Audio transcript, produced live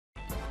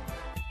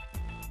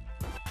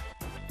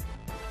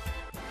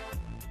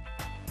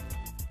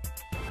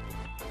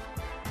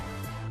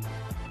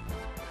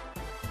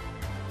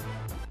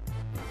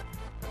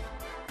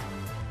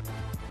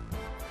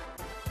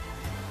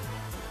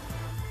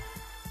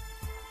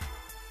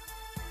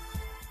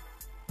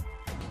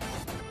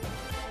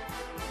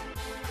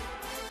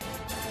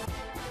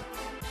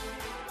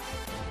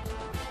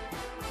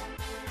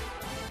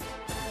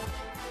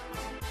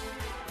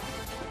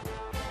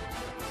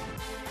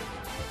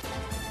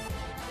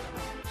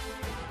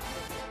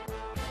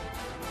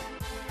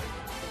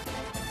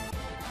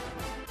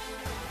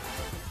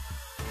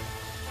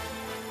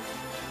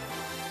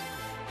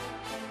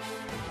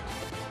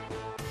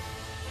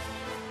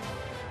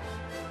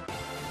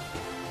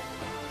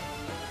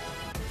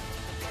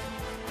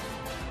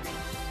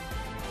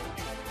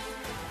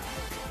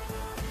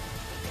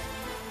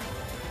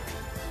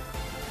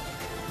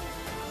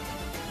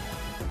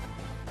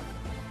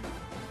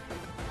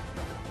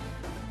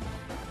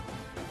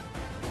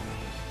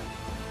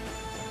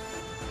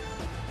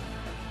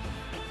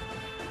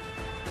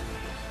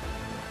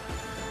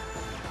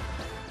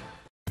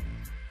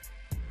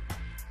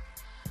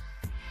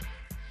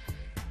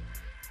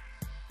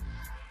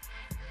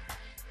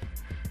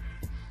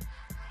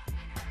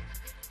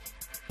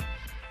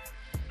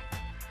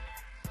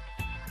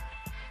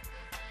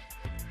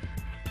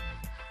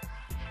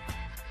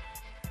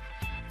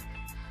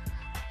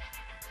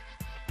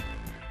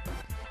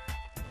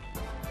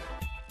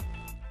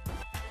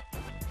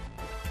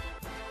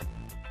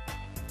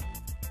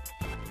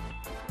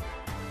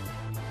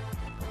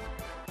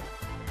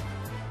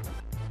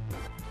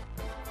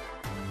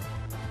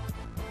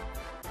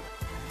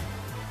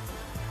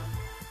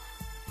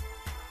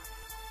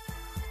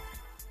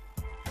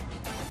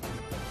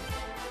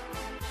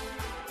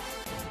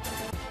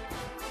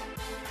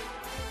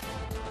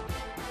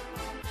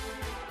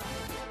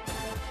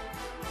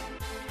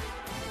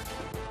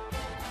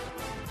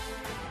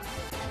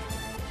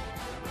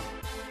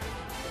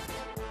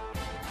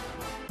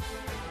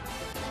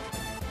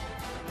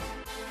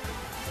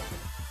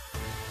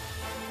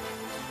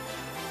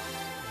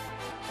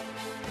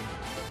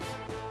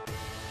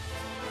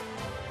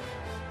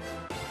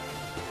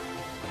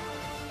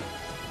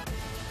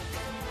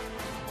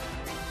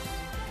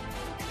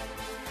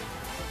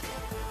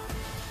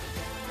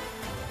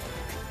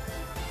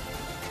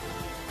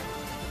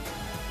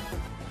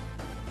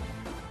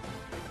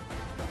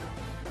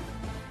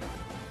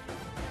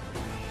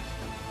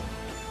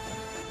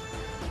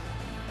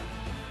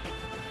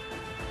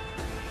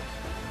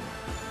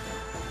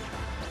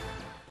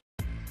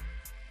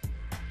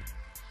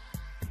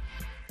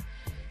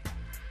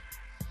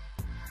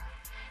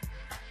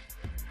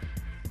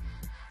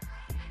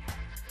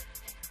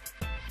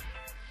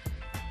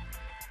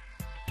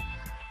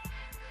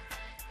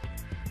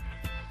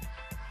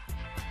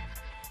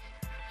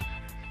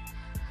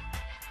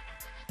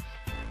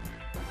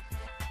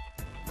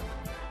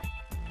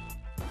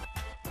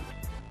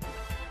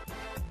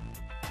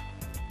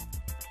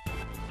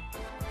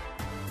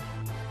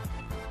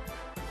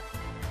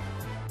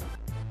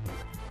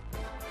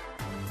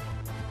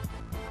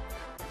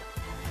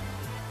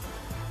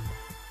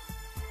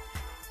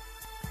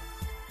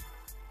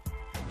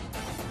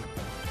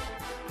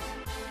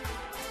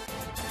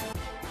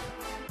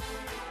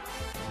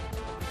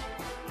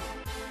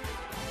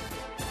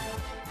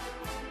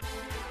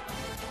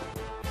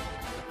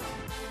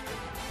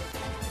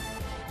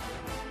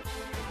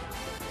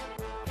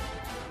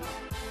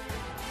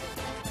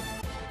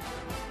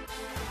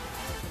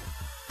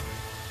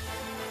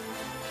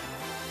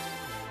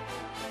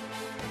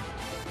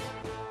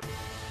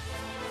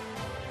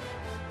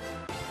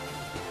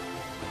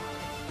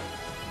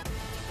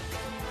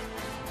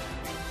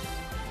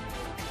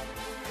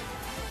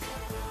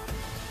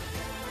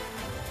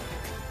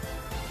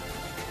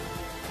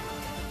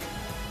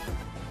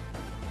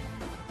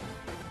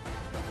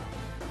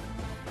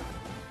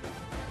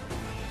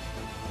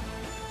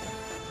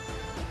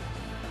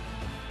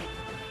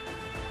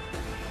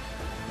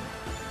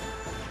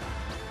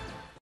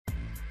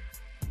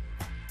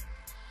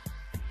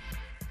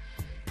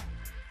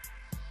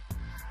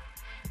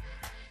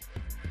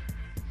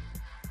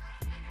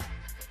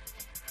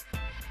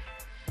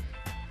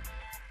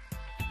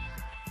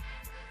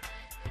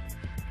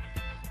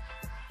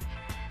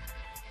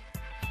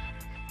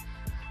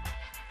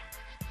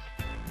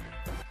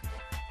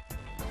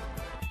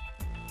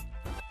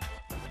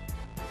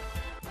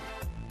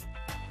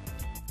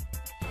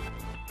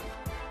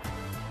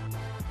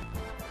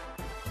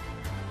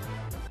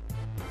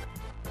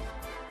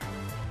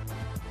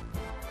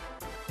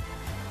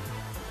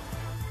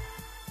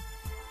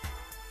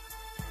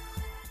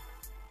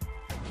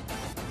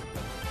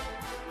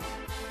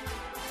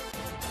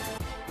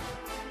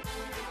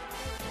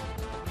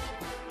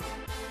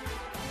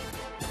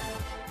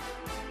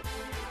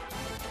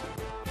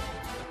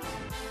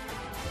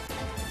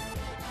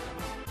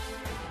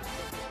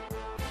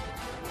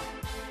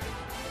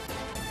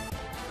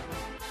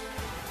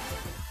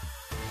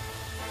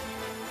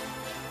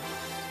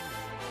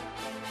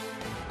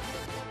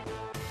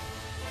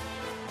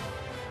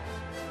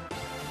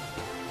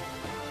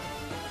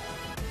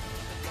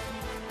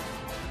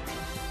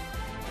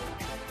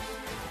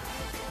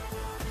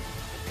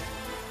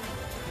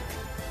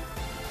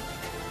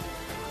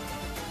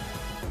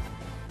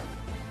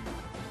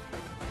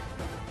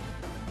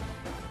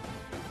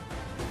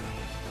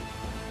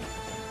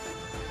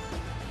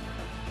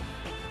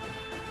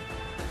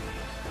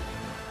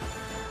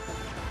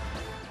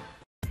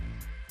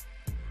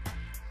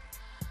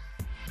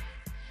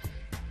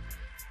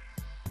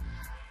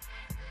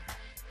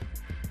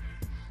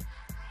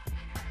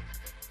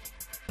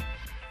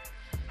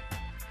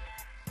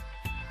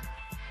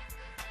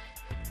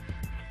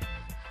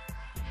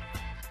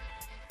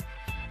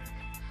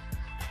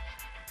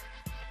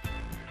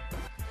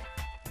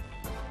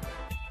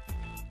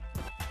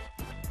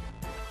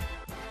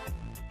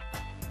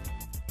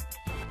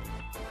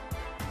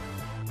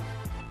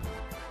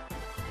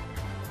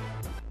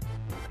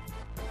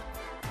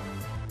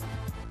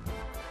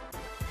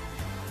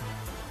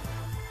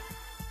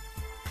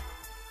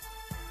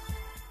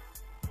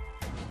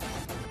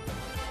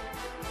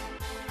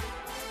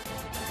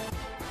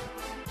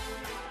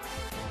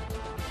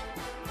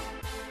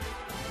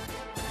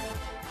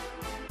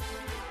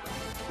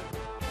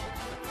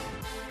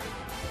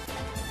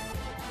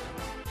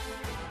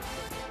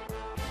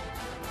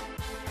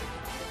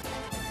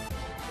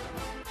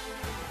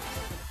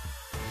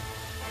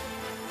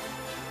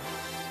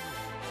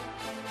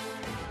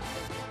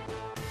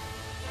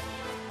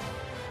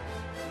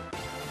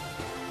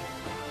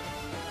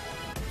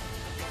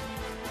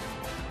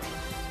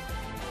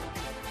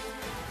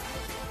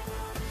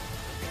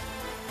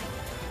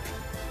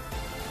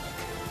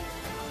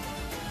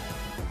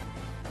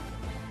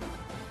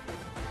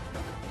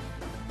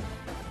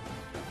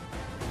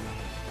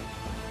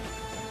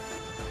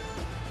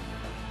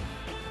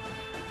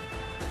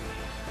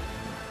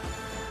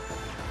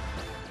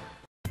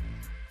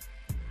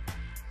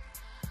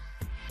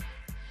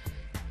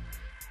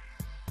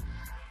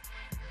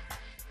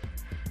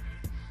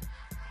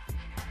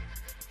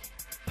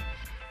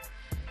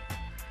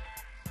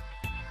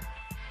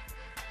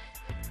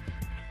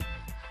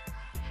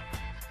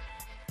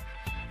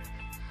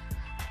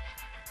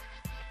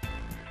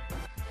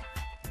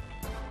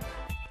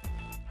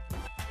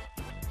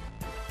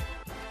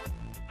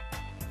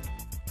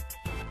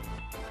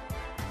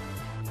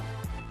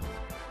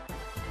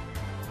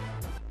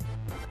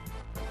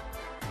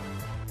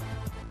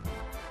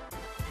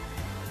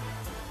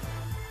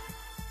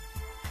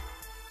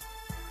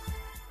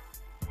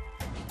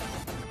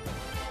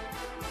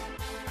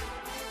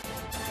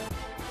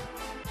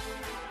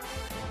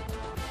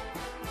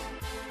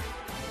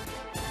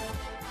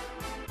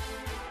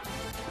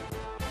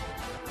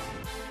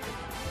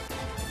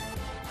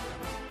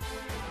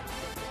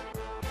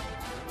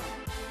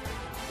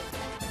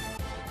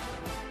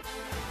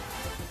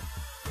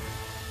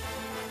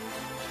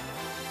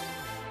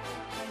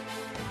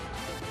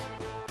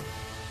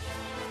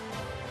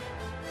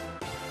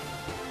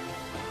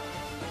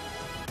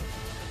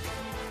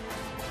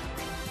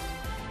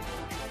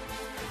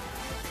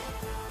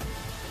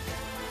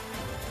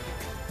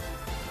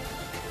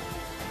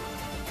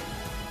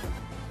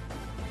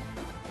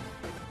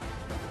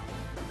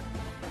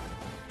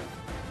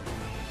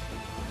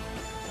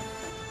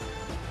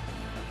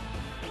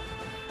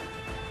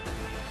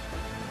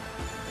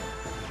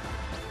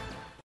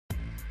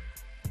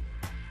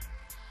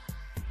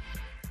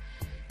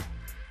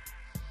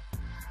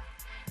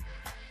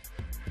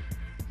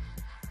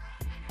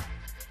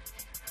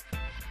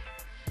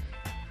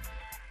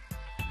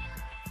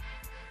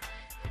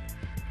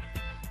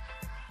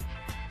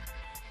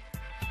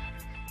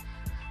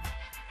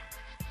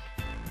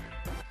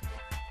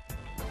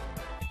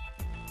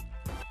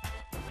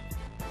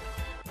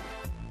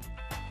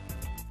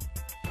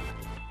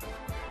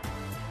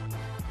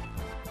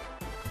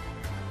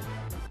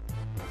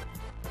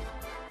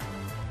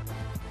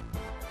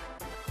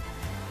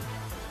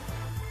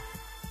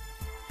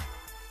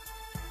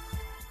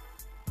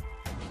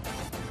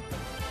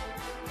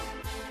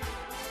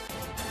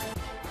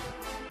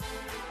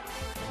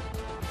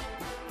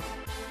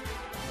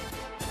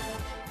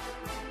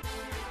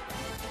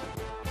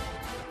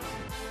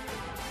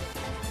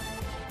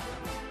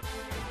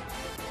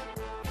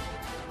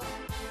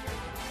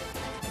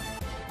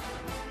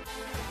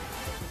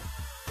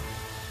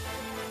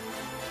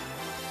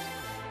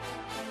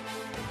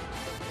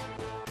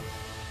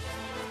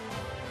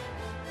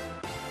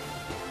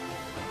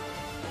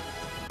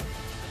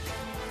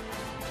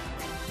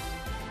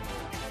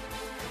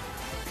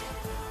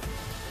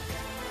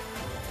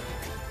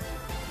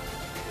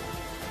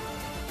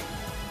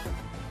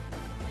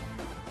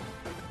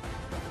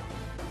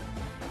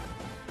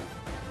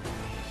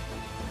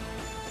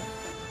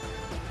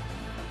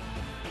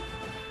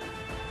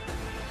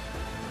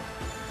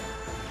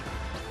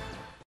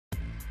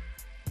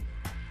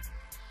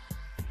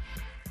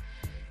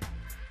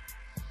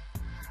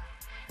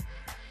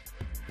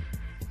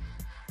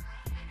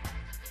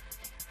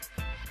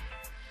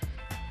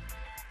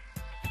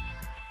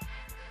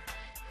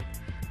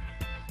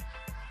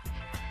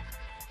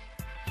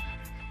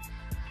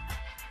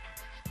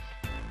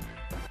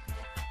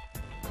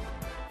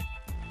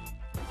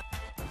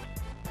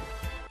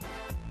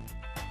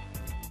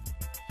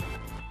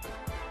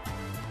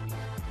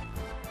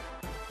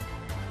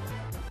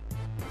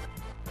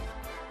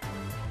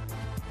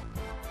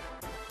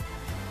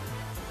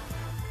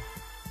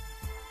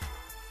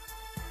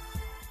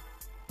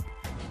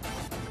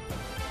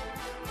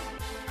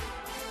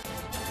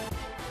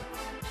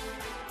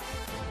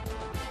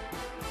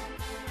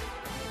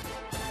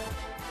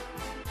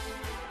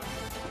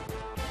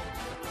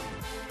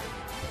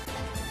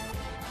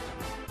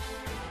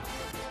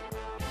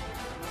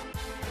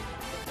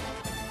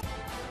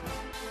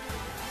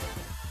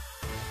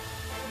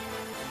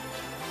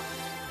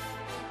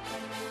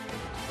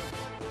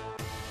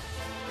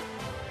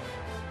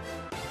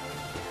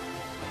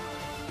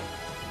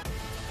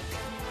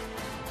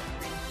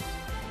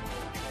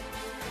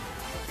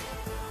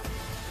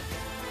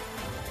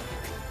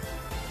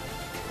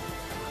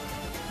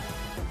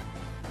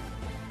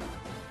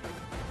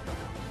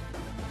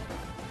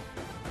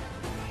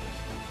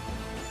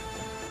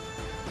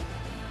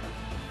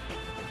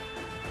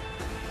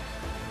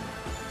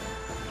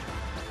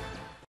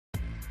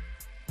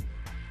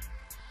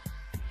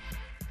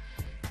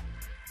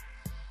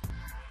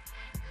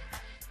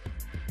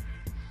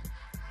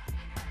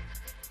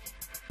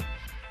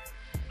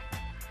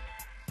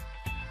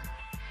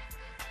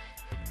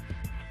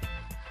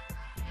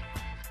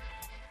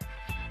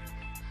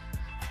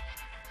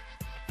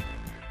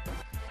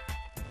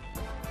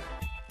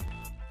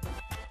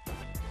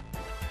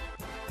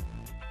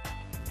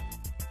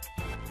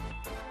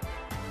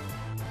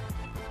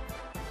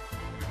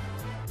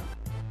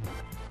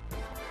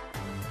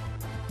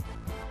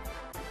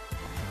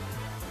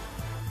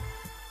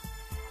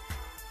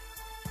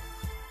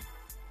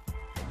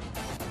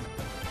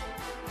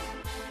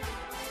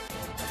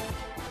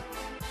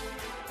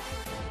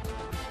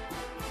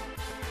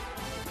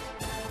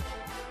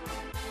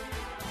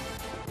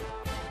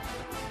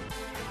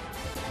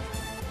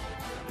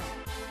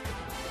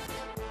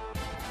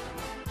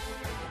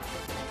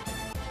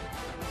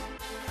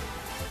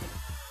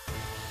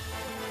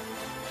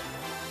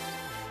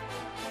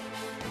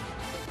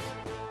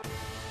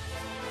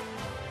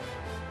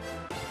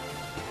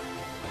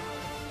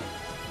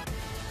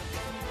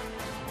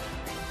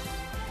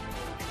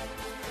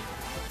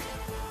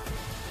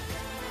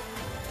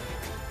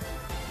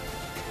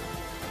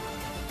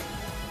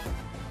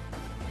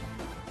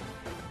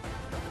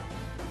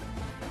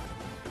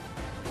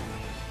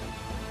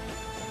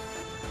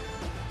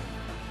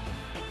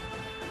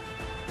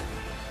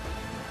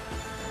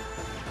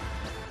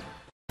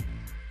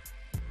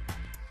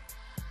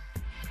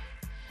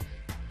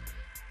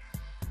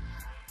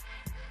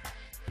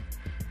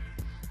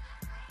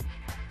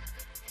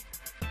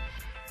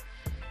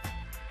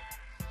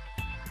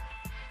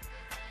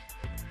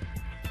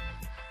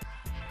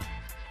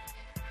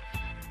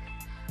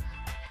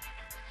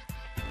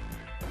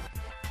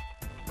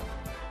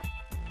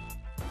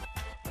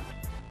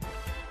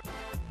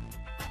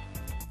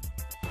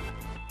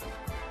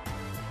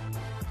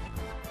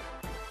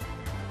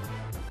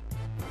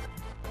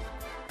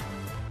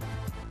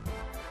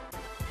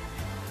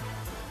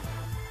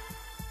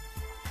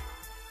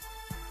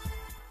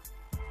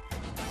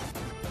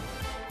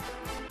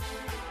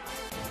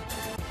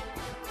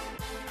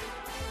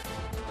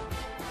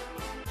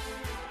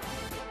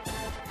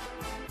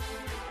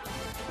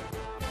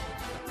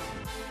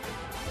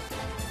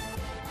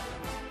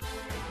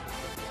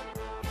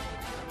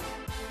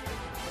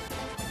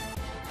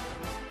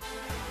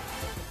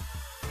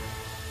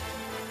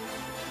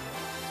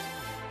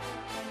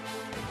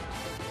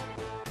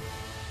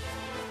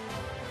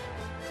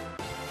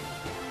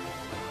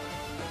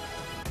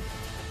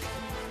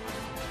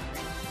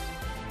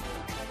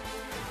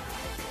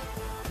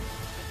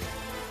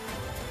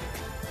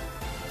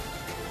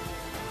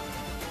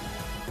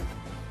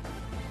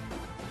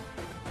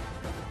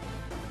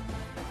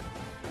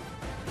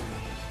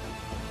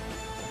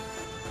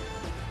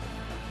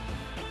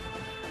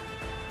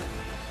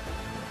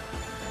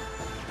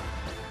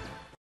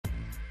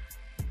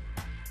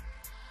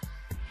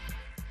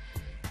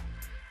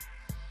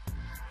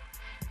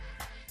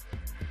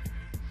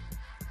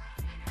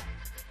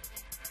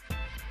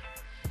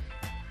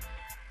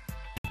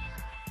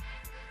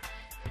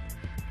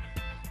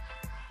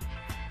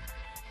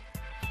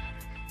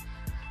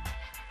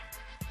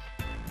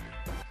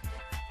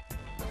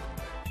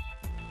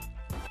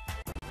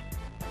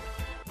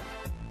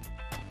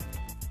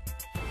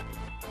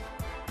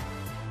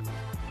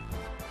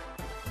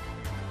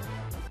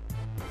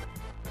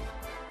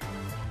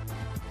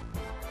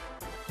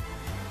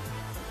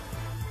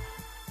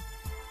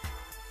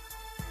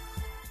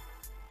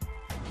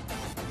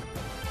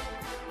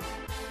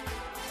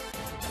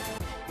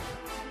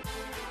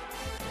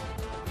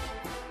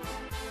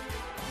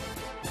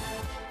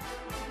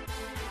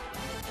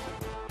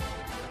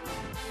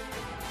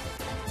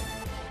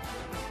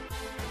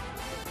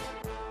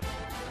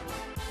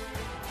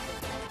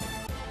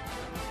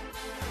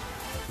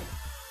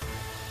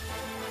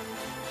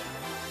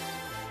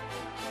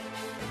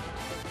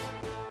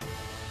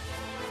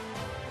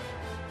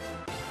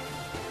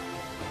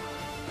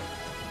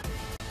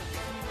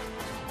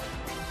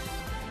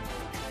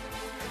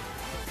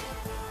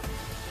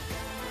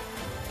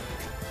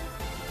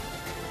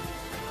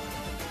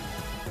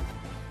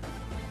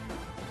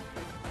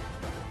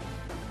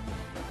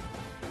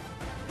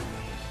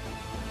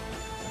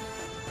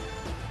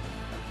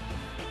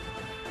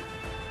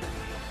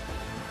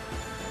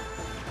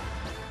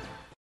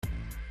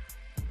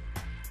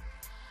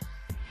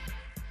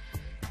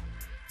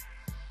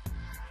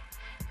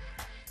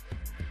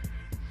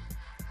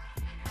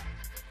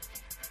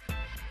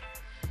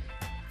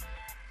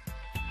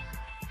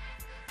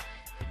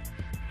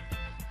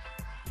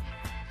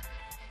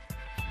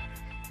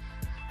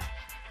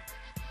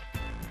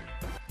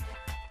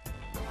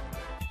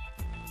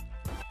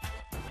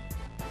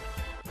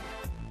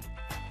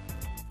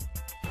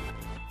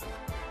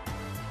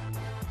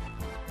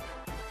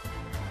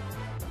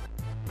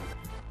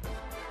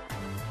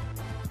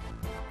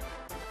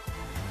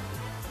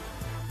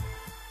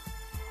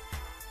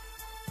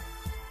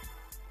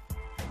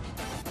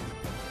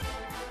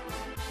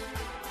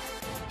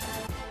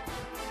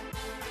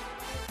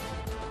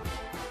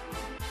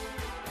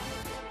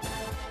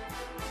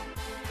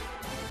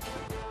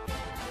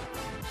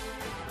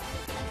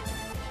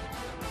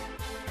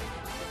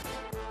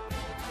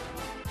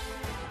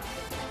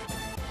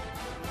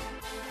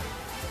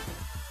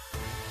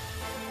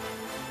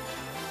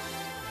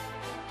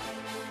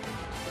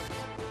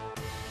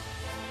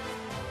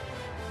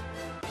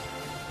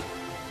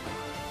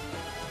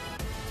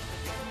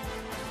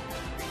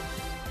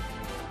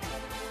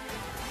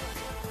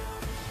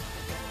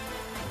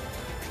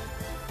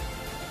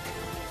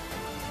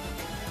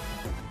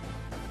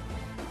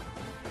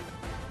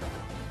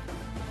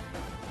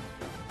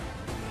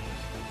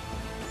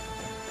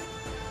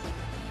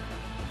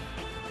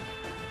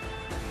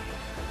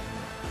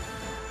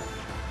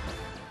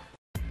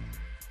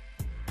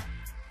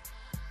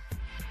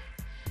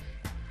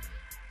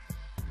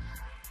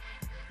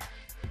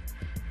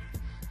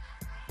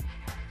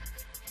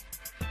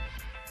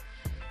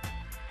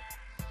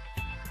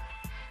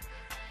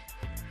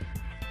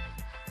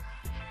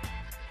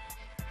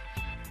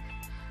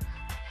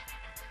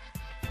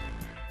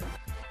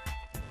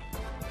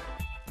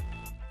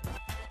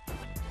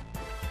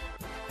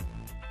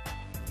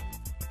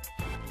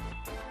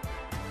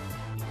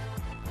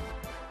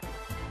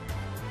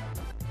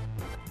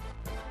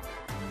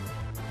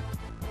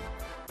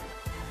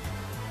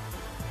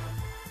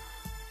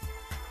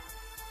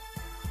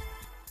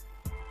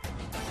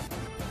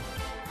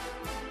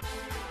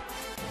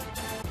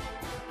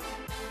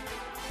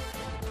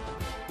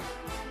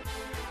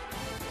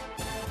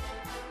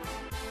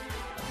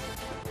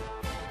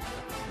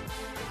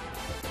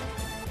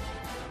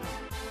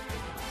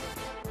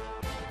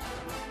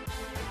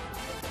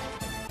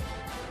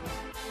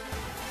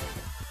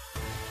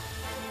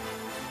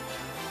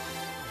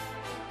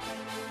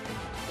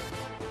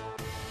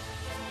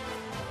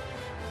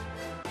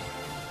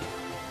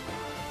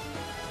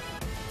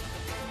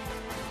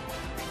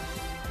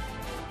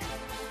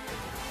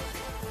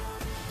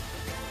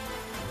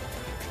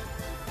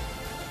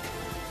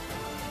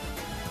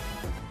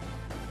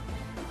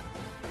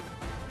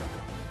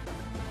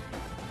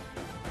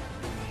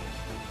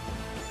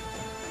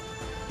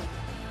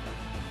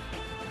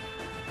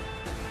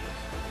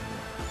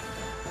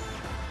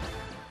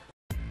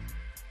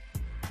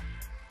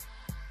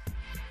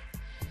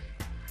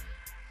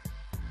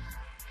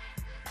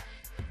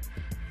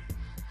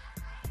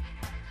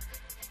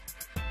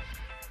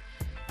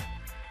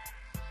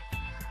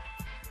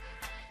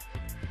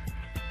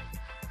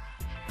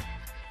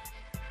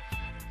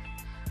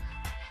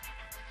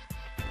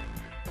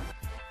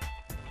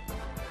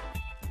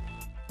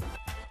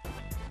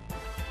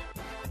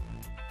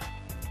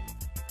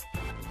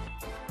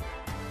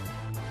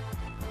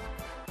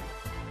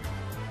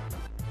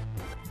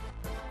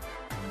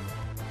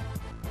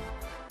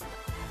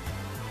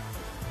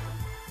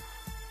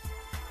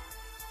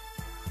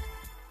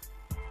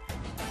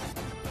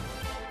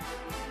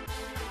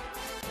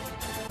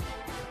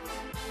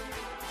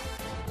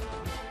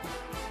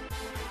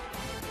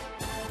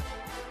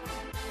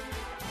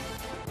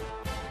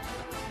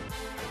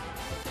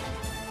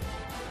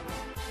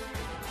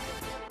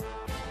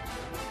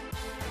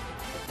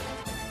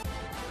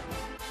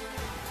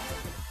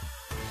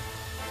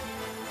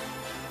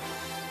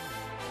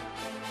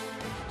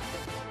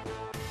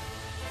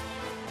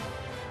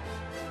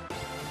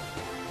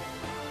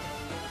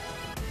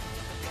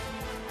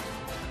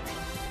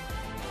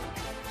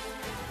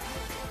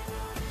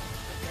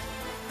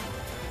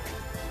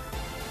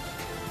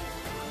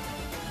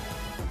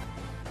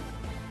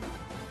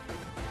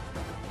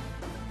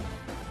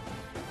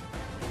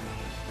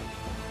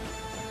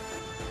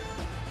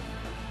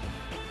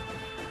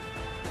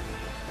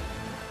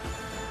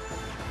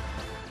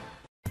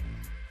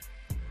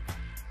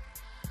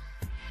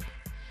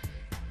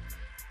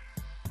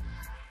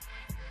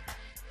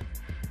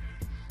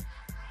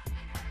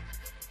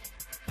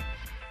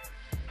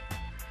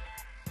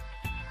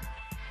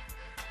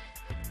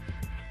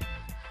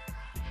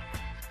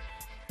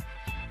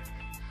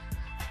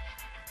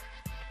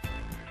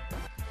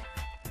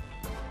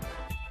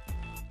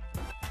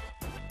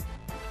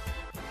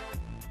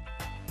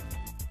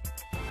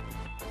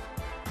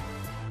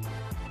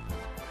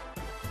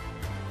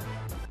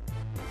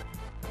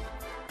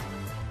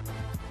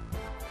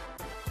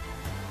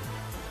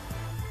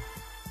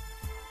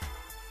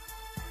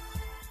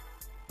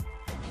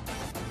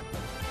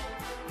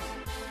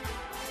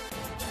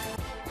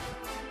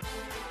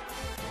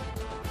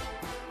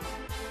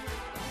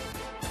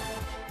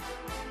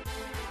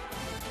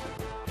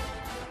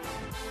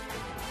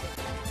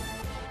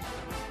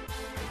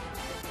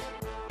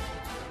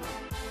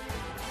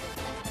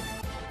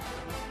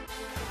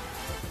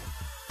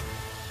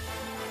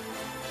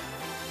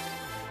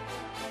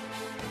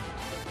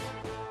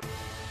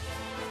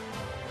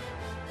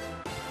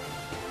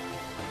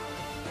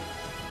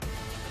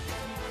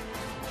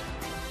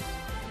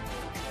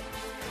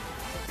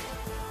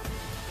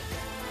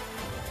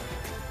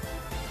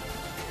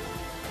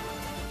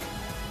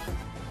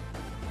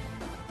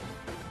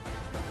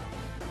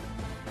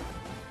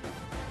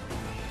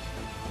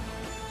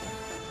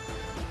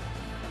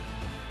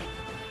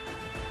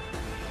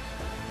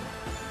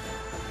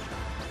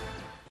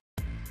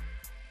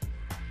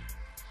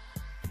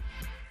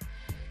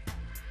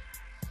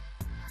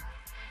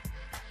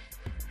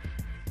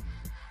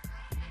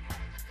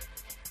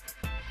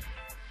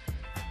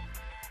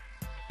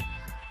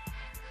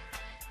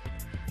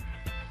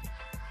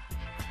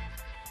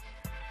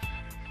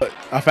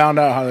I found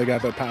out how they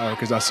got their power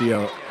because I see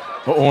a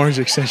orange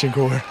extension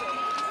cord.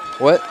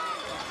 What?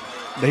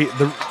 I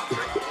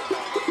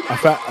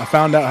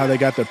found out how they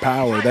got their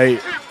power. They're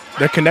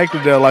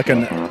connected to like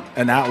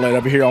an outlet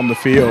over here on the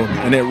field,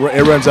 and it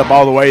runs up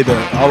all the way to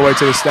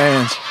the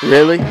stands.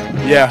 Really?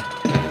 Yeah,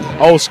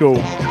 old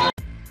school.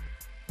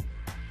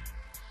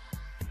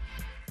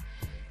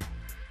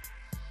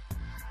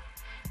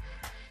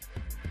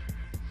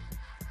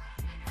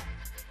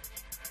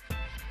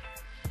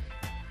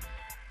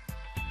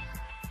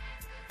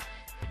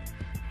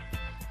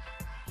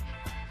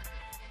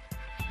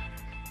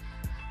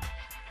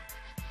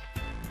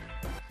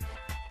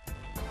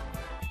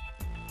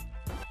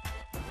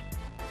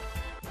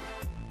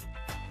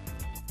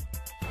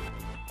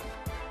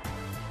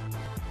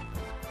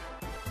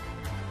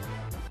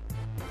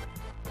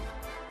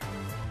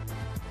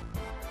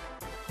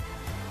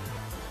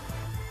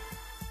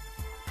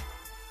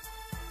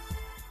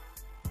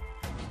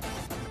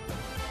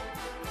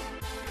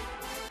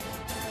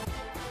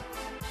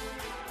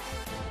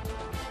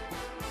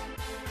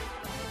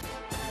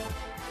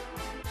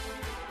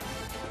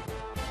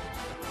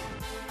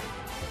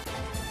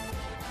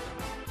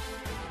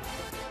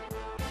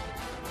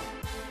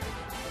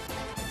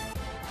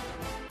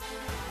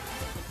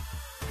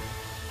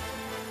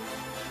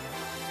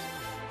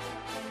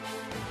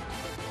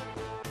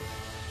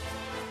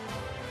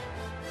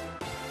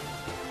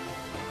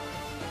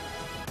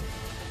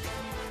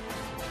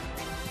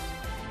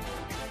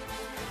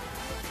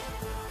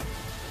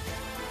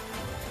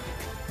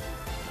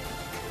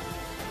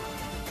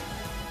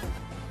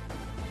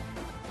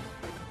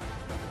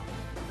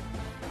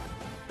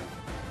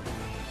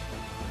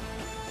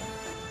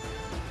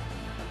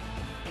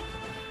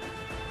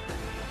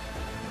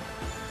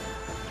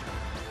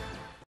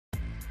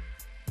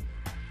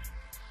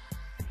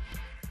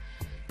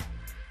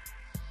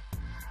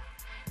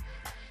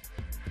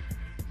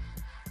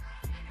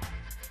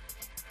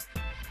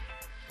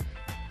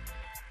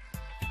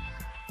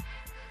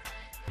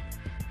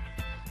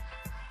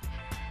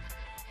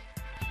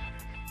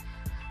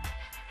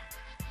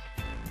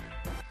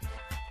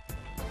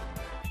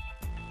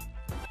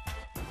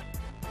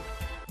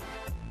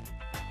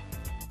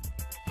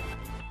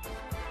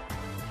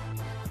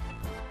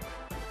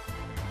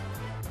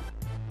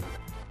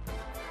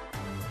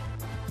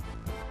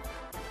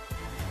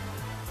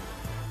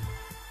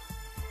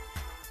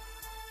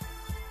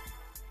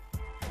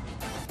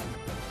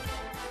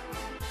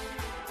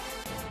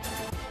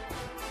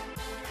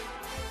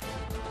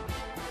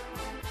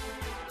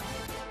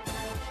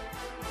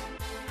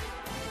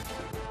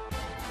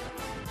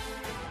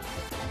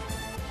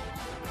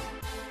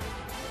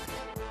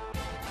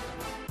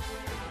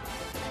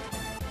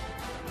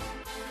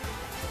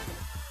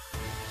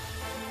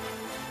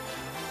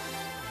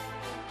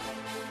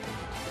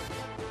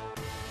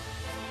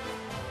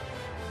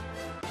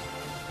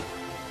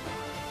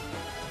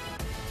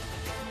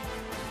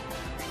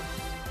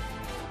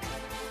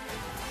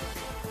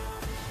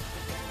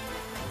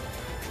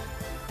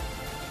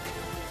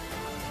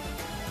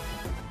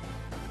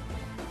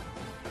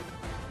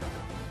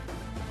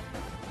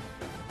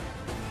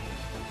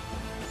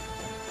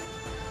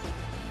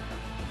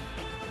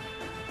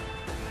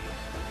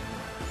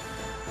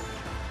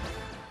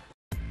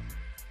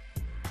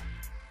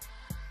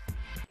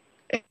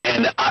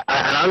 And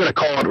I'm going to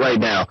call it right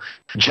now.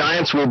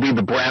 Giants will be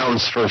the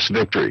Browns' first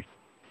victory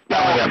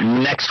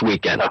next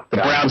weekend. The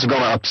Browns are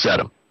going to upset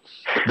them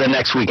the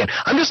next weekend.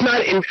 I'm just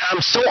not.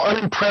 I'm so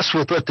unimpressed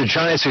with what the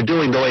Giants are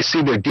doing, though I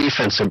see their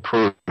defense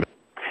improve.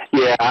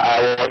 Yeah,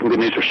 I have some good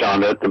news for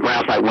Sean. The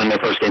Browns might win their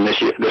first game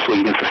this week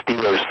against the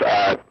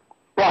Steelers.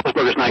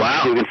 Roethlisberger's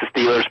night against the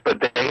Steelers,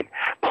 but they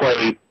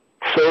play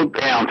so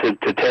down to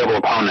terrible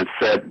opponents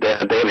that they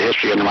have a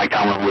history under Mike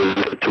Tomlin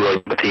with to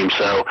really the team.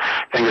 So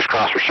fingers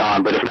crossed for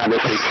Sean. But if not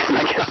this week,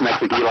 I guess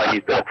next week Eli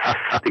needs to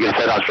get his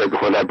head on straight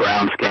before that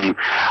Browns game.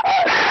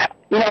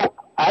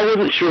 I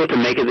wasn't sure what to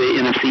make of the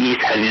NFC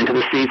East heading into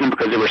the season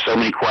because there were so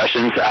many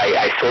questions.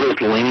 I sort of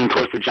was leaning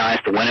towards the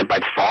Giants to win it by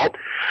default.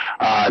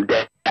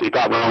 We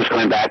thought Ron was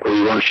coming back, but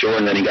we weren't sure,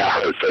 and then he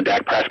got hurt. So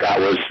Dak Prescott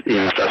was,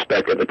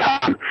 suspect at the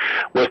time.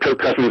 Was Kirk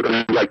Cousins going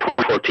to be like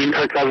 2014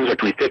 Kirk Cousins or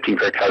 2015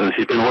 Kirk Cousins?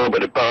 He's been a little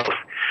bit of both.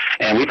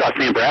 And we thought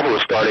Sam Bradford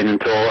was starting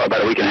until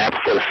about a week and a half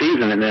before the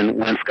season, and then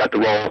Wentz got the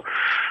role,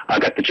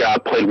 got the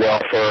job, played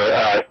well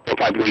for 4 or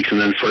 5 weeks, and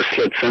then sort of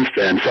slid since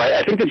then. So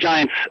I think the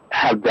Giants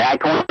have that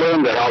going for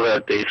them, that all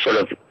the sort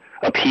of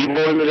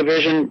upheaval in the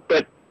division,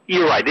 but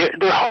you're right.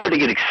 They're hard to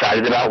get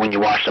excited about when you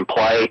watch them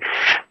play.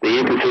 The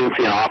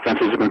inconsistency in offense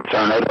is a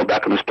concern. Odell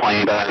Beckham is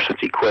playing better since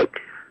he quit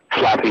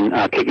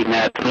kicking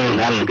nets, and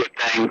that's a good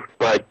thing.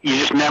 But you're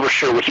just never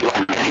sure which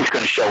Eli Manning's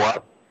going to show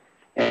up,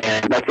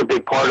 and that's a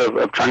big part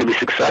of trying to be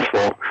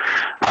successful.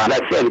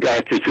 That said, the guy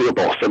had 2 Super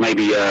Bowls, so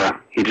maybe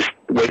he just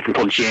waits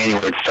until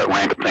January to start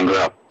ramping things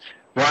up.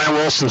 Ryan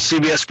Wilson,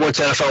 CBS Sports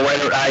NFL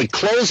writer. I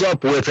close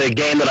up with a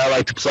game that I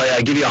like to play.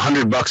 I give you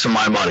 $100 of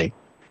my money,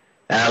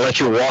 and I let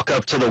you walk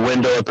up to the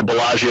window at the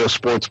Bellagio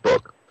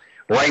Sportsbook.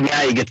 Right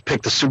now, you get to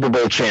pick the Super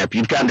Bowl champ.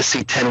 You've gotten to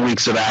see 10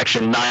 weeks of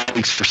action, 9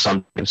 weeks for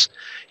some teams.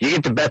 You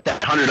get to bet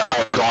that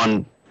 $100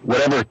 on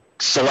whatever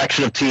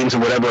selection of teams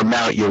and whatever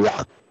amount you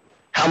want.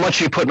 How much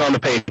are you putting on the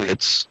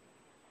Patriots?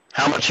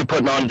 How much are you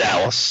putting on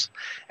Dallas?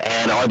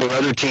 And are there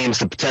other teams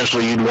that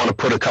potentially you'd want to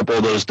put a couple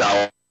of those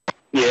dollars?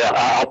 Yeah,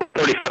 I'll put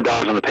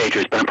 $35 on the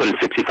Patriots, but I'm putting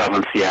 $65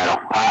 on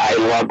Seattle. I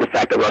love the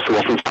fact that Russell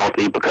Wilson's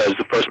healthy because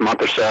the first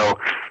month or so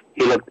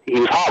he was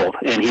hobbled,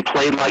 and he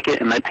played like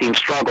it, and that team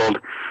struggled.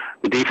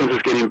 The defense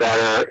is getting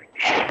better.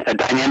 A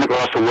dynamic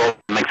Russell Wilson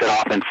makes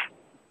that offense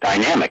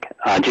dynamic.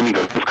 Jimmy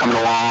Garoppolo's coming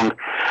along.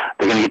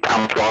 They're going to get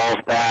Thomas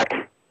Rawls back.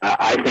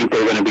 I think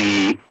they're going to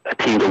be a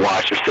team to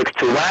watch. They're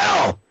 6-2.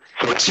 Wow.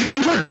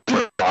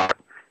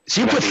 So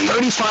you put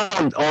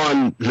 35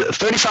 on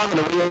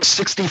the Wheels,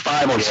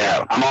 65 on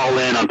Seattle. I'm all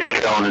in on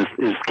Pickett on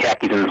his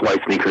khakis and his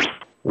white sneakers.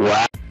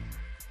 Wow.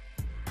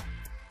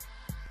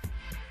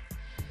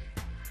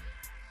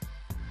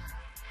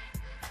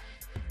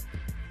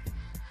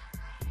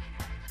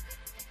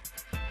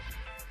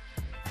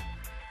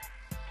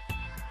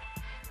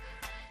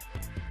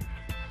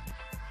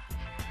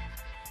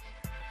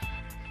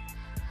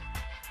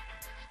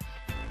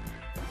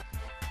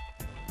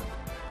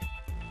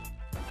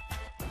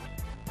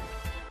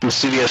 From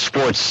CBS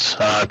Sports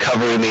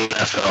covering the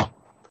NFL.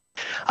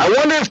 I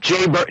wonder if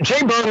Jay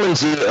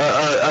Berman's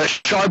a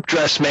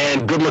sharp-dressed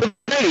man, good-looking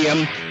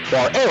stadium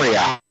or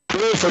area for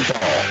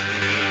football.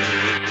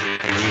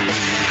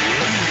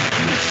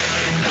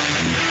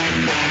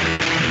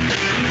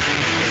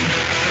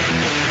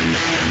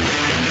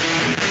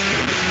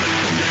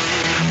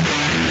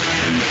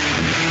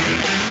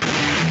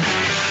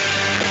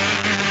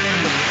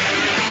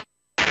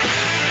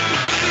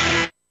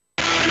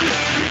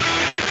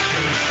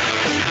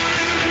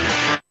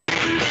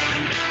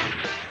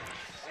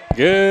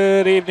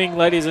 Good evening,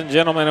 ladies and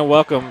gentlemen, and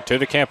welcome to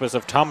the campus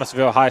of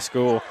Thomasville High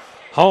School,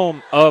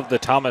 home of the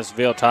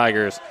Thomasville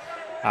Tigers.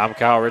 I'm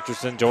Kyle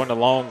Richardson, joined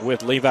along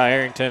with Levi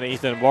Arrington,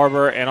 Ethan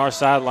Barber, and our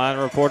sideline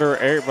reporter,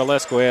 Eric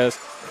Velasquez.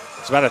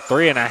 It's about a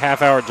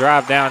 3.5-hour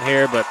drive down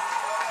here, but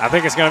I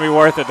think it's going to be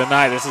worth it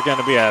tonight. This is going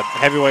to be a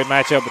heavyweight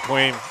matchup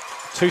between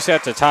two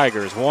sets of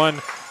Tigers, one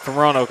from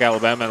Roanoke,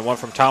 Alabama, and one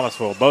from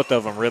Thomasville. Both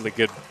of them really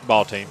good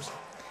ball teams.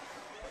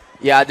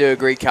 Yeah, I do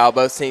agree, Kyle.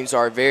 Both teams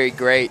are very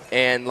great,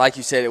 and like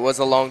you said, it was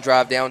a long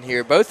drive down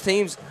here. Both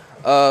teams,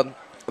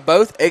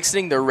 both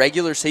exiting their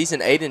regular season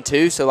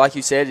 8-2, so like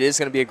you said, it is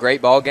going to be a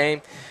great ball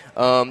game.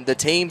 The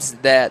teams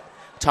that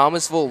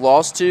Thomasville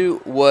lost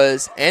to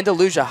was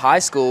Andalusia High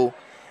School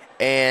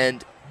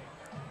and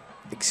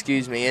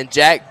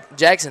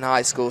Jackson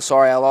High School.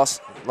 Sorry, I lost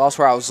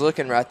where I was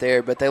looking right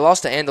there, but they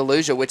lost to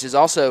Andalusia, which is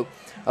also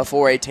a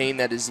 4A team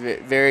that is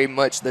very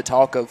much the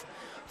talk of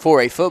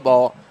 4A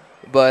football.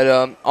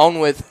 But on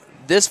with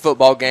this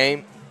football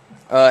game,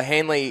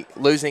 Handley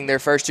losing their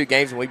first two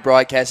games, and we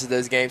broadcasted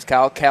those games,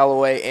 Kyle,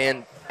 Callaway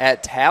and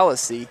at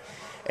Tallahassee.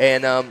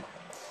 And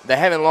they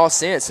haven't lost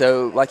since.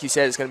 So, like you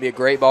said, it's going to be a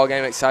great ball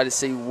game. Excited to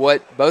see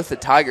what both the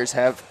Tigers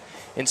have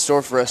in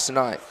store for us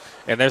tonight.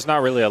 And there's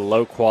not really a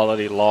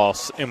low-quality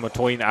loss in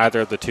between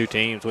either of the two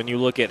teams. When you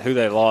look at who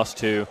they lost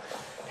to,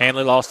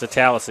 Handley lost to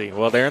Tallahassee.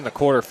 Well, they're in the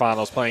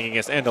quarterfinals playing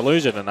against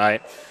Andalusia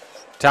tonight.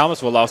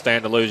 Thomasville lost to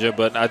Andalusia,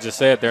 but I just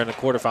said they're in the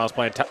quarterfinals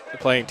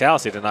playing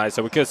Tallahassee tonight,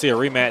 so we could see a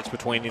rematch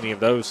between any of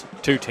those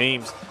two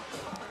teams.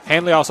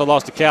 Handley also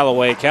lost to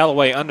Callaway.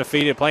 Callaway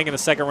undefeated, playing in the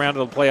second round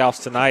of the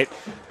playoffs tonight,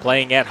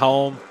 playing at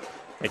home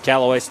at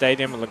Callaway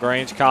Stadium at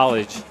LaGrange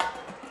College.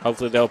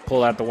 Hopefully they'll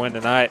pull out the win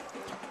tonight.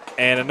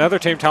 And another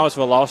team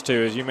Thomasville lost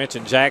to, as you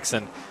mentioned,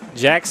 Jackson.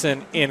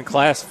 Jackson in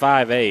Class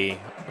 5A,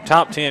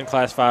 top 10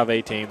 Class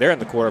 5A team. They're in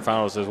the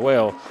quarterfinals as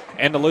well.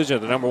 Andalusia,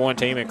 the number one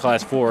team in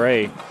Class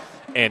 4A.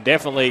 And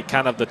definitely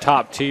kind of the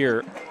top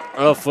tier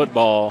of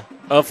football,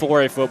 of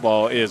 4A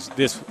football, is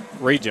this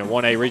region,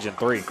 1A Region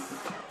 3.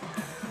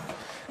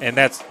 And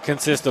that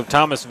consists of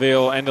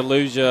Thomasville,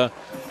 Andalusia,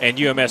 and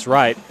UMS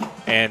Wright.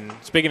 And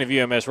speaking of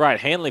UMS Wright,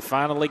 Handley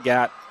finally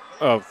got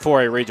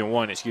 4A Region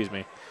 1,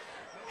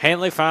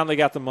 Handley finally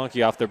got the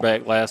monkey off their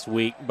back last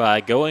week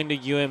by going to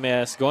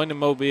UMS, going to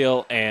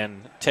Mobile,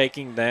 and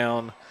taking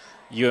down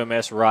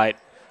UMS Wright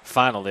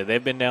finally.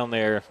 They've been down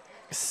there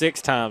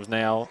 6 times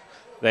now.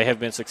 They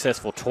have been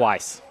successful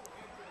twice.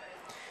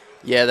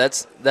 Yeah,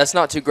 that's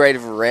not too great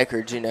of a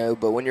record,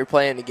 but when you're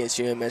playing against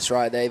UMS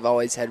Wright, they've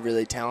always had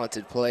really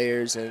talented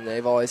players, and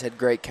they've always had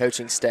great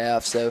coaching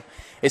staff. So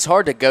it's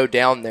hard to go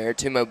down there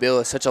to Mobile.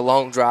 It's such a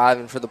long drive,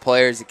 and for the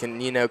players, it can,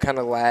 kind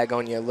of lag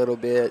on you a little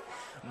bit.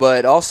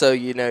 But also,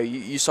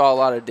 you saw a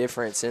lot of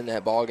difference in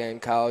that ball game,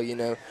 Kyle.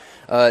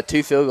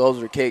 2 field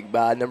goals were kicked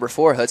by number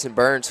 4, Hudson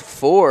Burns,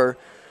 for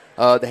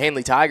the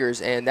Handley Tigers,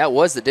 and that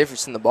was the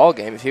difference in the ball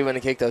game. If he wouldn't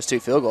have kicked those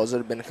 2 field goals, it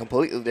would have been a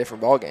completely different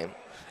ball game.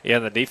 Yeah,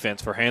 the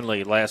defense for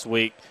Handley last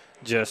week,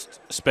 just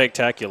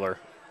spectacular.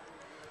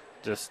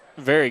 Just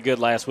very good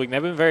last week.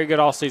 They've been very good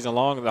all season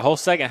long. The whole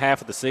second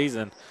half of the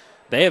season,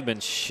 they have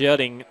been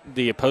shutting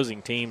the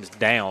opposing teams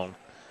down.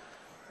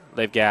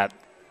 They've got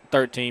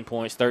 13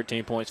 points,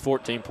 13 points,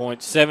 14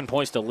 points, 7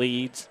 points to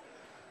leads,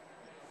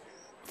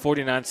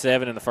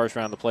 49-7 in the first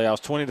round of the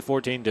playoffs,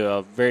 20-14 to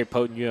a very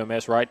potent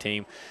UMS Wright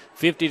team,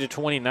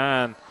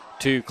 50-29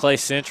 to Clay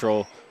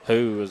Central,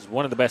 who is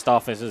one of the best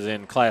offenses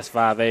in Class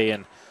 5A.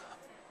 And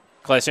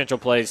Clay Central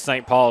plays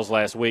St. Paul's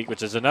last week,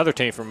 which is another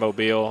team from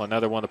Mobile,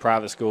 another one of the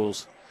private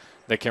schools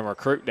that can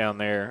recruit down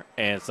there.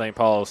 And St.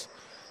 Paul's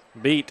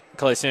beat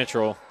Clay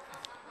Central,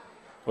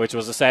 which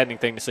was a saddening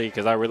thing to see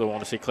because I really want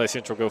to see Clay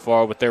Central go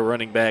far with their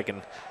running back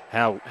and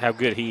how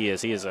good he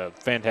is. He is a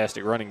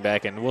fantastic running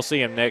back, and we'll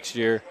see him next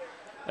year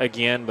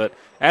again. But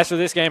as for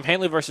this game,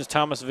 Handley versus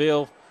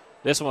Thomasville,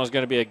 this one is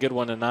going to be a good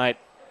one tonight,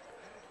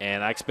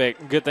 and I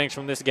expect good things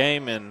from this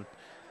game. And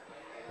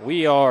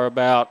we are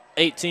about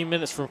 18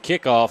 minutes from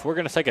kickoff. We're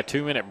going to take a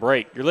 2-minute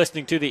break. You're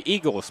listening to the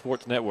Eagle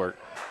Sports Network.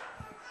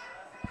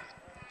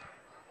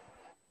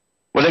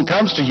 When it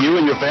comes to you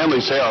and your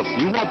family's health,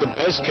 you want the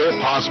best care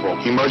possible.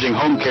 Emerging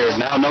Home Care,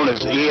 now known as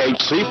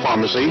EHC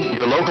Pharmacy,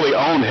 your locally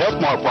owned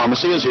HealthMart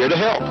pharmacy, is here to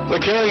help. The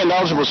caring and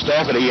knowledgeable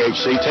staff at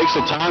EHC takes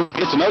the time to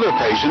get to know their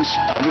patients,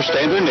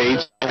 understand their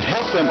needs, and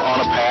help them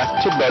on a path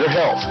to better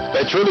health.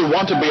 They truly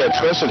want to be a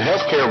trusted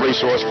healthcare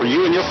resource for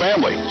you and your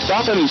family.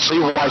 Stop in and see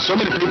why so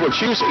many people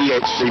choose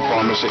EHC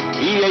Pharmacy.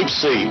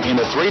 EHC in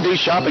the 3D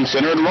Shopping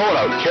Center in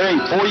Roanoke,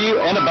 caring for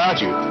you and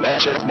about you.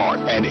 That's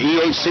HealthMart, and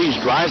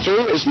EHC's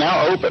drive-thru is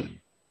now open.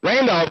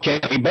 Randolph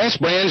County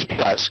Best Brands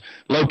Plus,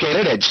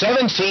 located at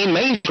 17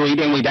 Main Street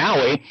in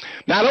Wedowee,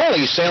 not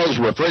only sells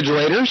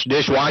refrigerators,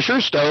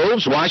 dishwashers,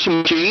 stoves,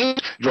 washing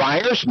machines,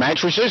 dryers,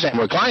 mattresses, and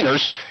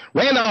recliners,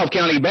 Randolph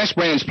County Best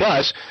Brands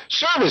Plus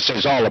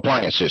services all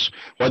appliances,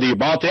 whether you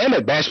bought them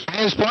at Best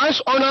Brands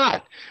Plus or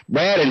not.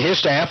 Brad and his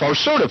staff are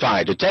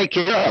certified to take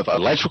care of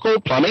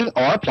electrical, plumbing,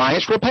 or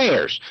appliance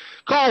repairs.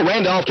 Call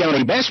Randolph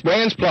County Best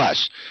Brands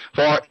Plus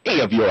for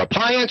any of your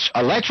appliance,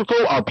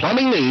 electrical, or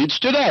plumbing needs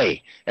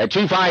today at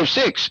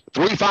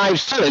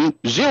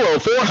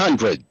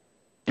 256-357-0400.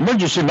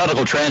 Emergency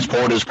Medical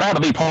Transport is proud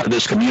to be part of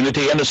this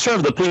community and to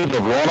serve the people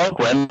of Roanoke,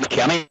 Randolph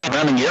County, and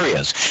surrounding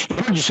areas.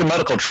 Emergency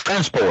Medical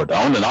Transport,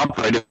 owned and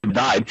operated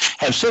by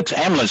have 6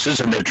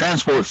 ambulances in their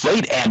transport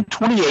fleet and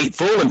 28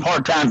 full and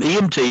part-time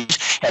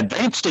EMTs,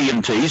 advanced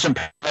EMTs, and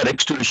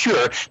paramedics to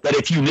ensure that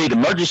if you need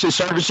emergency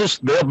services,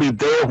 they'll be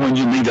there when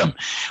you need them.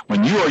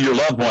 When you or your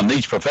loved one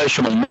needs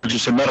professional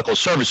emergency medical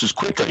services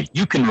quickly,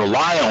 you can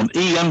rely on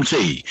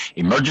EMT,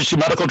 Emergency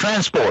Medical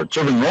Transport,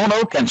 serving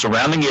Roanoke and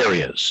surrounding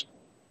areas.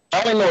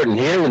 Charlie Norton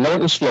here with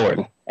Norton's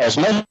Flooring. As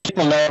most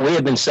people know, we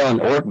have been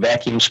selling ORC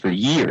vacuums for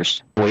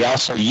years. We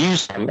also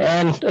use them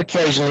and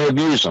occasionally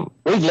abuse them.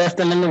 We've left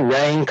them in the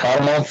rain, caught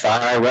them on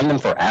fire, run them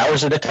for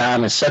hours at a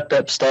time, and sucked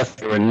up stuff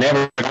they were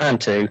never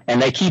designed to,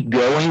 and they keep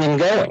going and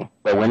going.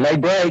 But when they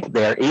break,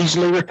 they are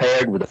easily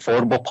repaired with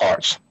affordable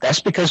parts.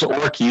 That's because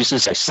ORC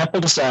uses a simple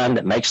design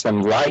that makes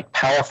them light,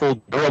 powerful,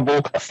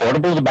 durable,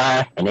 affordable to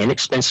buy, and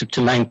inexpensive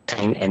to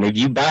maintain. And if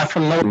you buy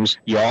from Norton's,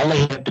 you only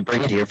have to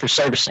bring it here for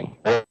servicing.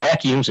 ORC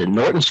vacuums at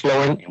Norton's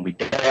Flooring in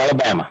Wedowee,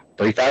 Alabama,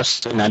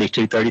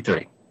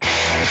 357-9233.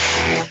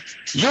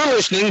 You're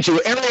listening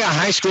to Area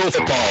High School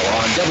Football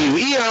on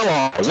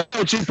WELR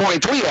 102.3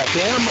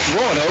 FM,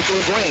 Roanoke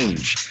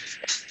LaGrange.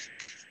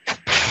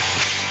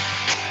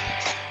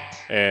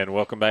 And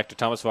welcome back to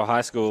Thomasville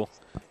High School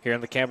here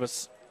on the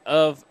campus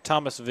of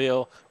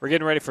Thomasville. We're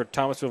getting ready for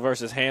Thomasville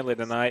versus Handley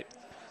tonight.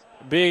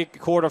 Big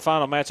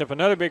quarterfinal matchup.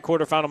 Another big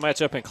quarterfinal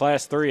matchup in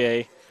Class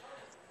 3A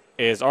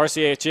is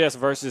RCHS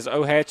versus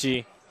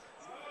Ohatchee.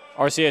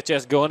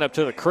 RCHS going up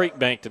to the Creek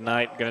Bank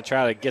tonight, going to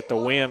try to get the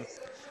win.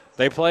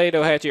 They played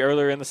Ohatchee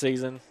earlier in the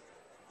season,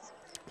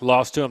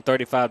 lost to them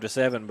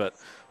 35-7. But,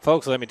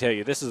 folks, let me tell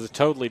you, this is a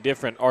totally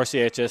different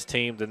RCHS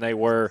team than they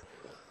were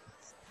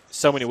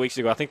so many weeks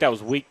ago. I think that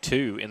was week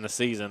 2 in the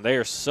season. They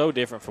are so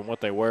different from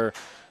what they were.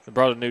 They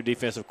brought a new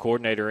defensive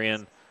coordinator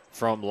in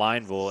from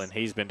Lineville, and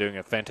he's been doing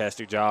a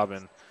fantastic job.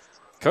 And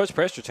Coach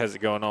Prestridge has it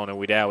going on in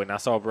Wedowee, and I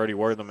saw Brody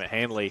Wortham at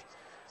Handley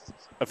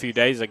a few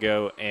days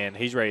ago, and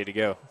he's ready to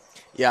go.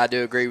 Yeah, I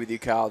do agree with you,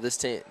 Kyle.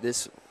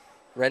 This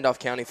Randolph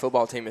County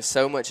football team is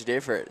so much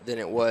different than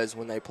it was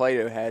when they played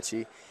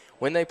Ohatchee.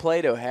 When they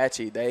played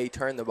Ohatchee, they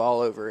turned the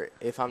ball over,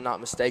 if I'm not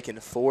mistaken,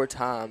 4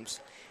 times.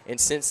 And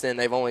since then,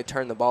 they've only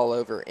turned the ball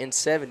over in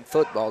 7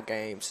 football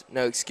games.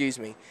 No, excuse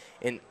me,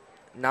 in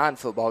 9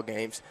 football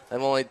games.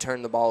 They've only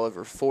turned the ball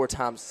over 4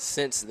 times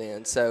since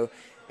then. So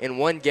in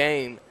 1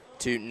 game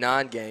to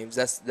 9 games,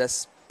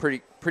 that's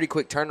pretty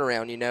quick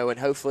turnaround, you know. And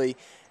hopefully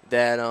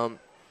that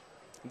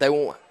they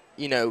won't,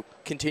 you know,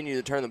 continue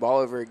to turn the ball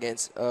over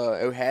against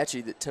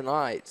Ohatchee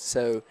tonight,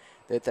 so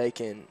that they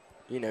can,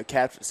 you know,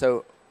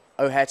 so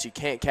Ohatchee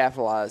can't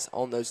capitalize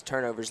on those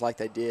turnovers like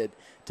they did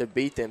to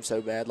beat them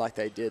so bad like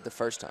they did the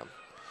first time.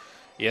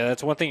 Yeah,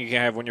 that's one thing you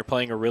can have when you're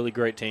playing a really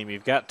great team.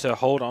 You've got to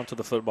hold on to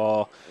the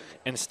football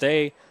and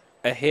stay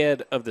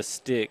ahead of the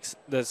sticks.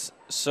 That's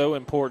so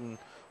important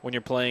when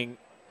you're playing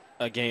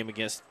a game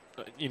against,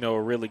 you know,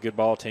 a really good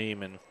ball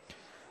team. And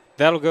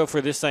that'll go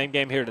for this same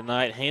game here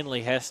tonight.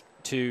 Handley has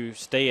to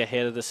stay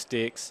ahead of the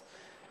sticks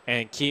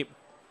and keep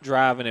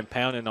driving and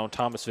pounding on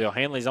Thomasville.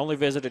 Handley's only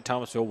visited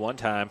Thomasville 1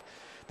 time.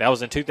 That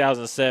was in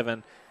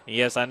 2007. And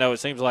yes, I know it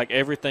seems like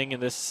everything in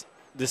this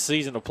this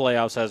season of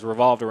playoffs has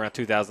revolved around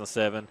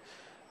 2007,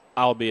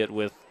 albeit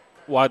with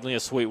Wadley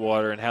and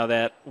Sweetwater and how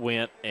that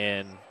went,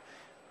 and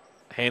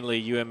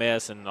Handley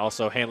UMS and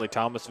also Handley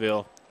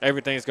Thomasville.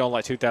 Everything's gone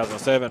like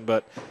 2007,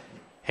 but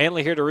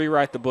Handley here to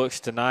rewrite the books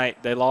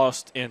tonight. They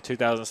lost in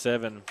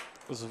 2007.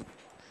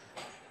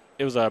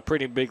 It was a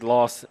pretty big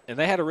loss, and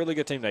they had a really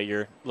good team that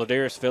year.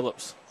 Ladarius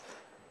Phillips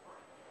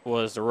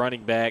was the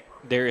running back.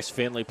 Darius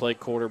Finley played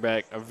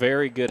quarterback. A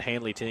very good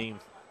Handley team.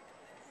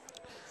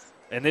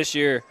 And this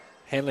year,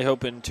 Handley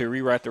hoping to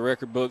rewrite the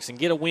record books and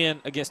get a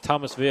win against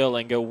Thomasville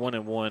and go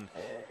 1-1.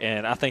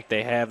 And I think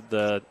they have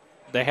the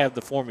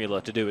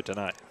formula to do it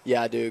tonight.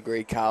 Yeah, I do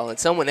agree, Kyle. And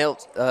someone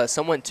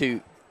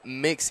to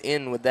mix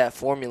in with that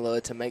formula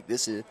to make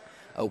this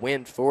a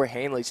win for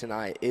Handley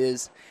tonight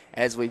is,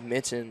 as we've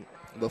mentioned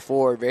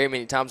before very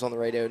many times on the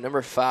radio,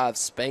 number 5,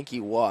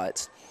 Spanky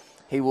Watts.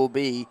 He will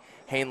be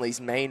Handley's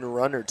main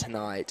runner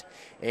tonight.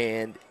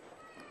 And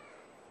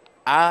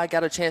I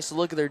got a chance to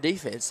look at their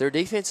defense. Their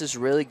defense is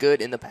really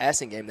good in the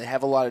passing game. They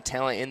have a lot of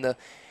talent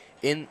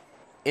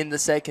in the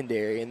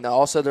secondary, and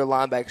also their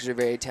linebackers are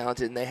very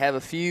talented. And they have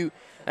a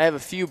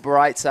few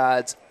bright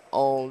sides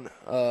on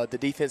the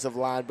defensive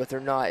line, but they're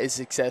not as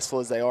successful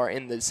as they are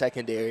in the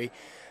secondary.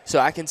 So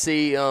I can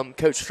see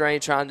Coach Strain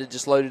trying to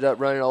just load it up,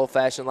 running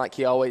old-fashioned like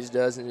he always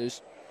does, and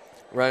just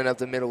running up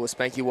the middle with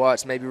Spanky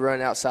Watts, maybe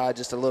running outside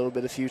just a little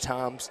bit a few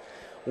times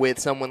with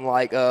someone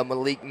like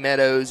Malik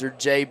Meadows or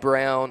Jay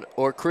Brown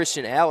or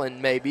Christian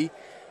Allen maybe.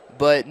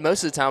 But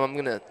most of the time I'm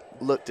going to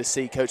look to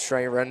see Coach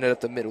Strain running it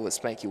up the middle with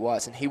Spanky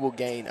Watts, and he will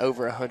gain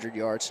over 100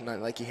 yards tonight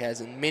like he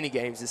has in many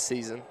games this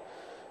season.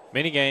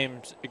 Many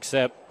games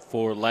except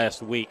for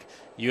last week.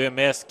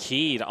 UMS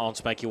keyed on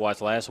Spanky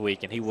Watts last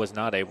week, and he was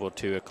not able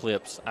to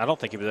eclipse. I don't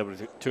think he was able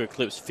to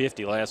eclipse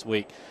 50 last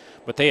week,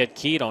 but they had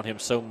keyed on him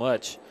so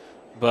much.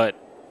 But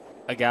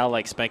a guy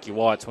like Spanky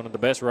Watts, one of the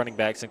best running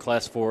backs in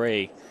Class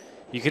 4A,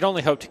 you can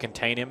only hope to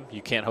contain him.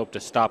 You can't hope to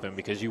stop him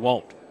because you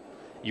won't.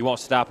 You won't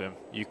stop him.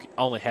 You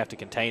only have to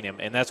contain him,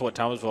 and that's what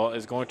Thomasville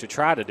is going to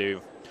try to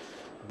do.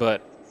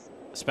 But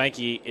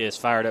Spanky is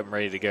fired up and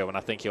ready to go, and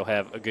I think he'll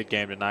have a good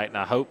game tonight, and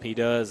I hope he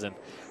does. And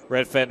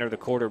Red Fetner, the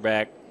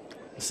quarterback,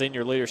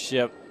 senior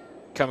leadership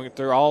coming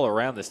through all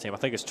around this team. I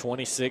think it's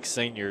 26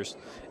 seniors,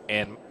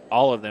 and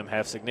all of them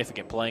have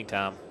significant playing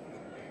time.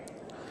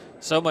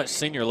 So much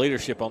senior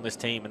leadership on this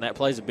team, and that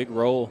plays a big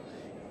role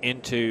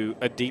into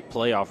a deep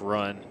playoff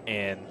run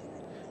and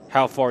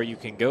how far you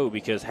can go,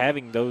 because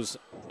having those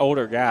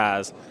older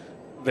guys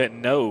that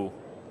know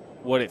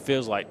what it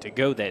feels like to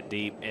go that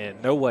deep and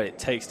know what it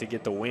takes to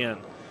get the win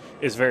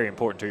is very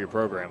important to your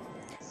program.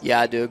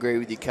 Yeah, I do agree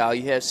with you, Kyle.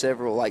 You have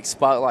several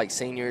spotlight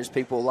seniors,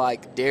 people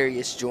like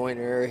Darius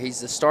Joyner. He's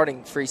the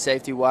starting free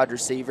safety wide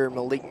receiver.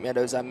 Malik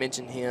Meadows, I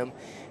mentioned him.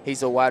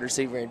 He's a wide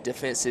receiver and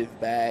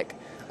defensive back.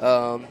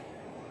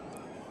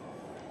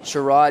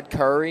 Sherrod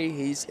Curry,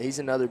 he's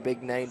another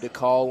big name to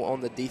call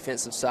on the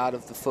defensive side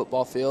of the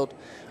football field.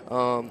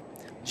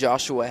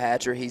 Joshua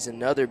Hatcher, he's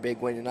another big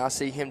one, and I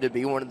see him to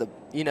be one of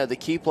the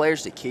key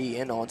players to key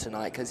in on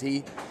tonight, because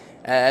he,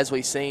 as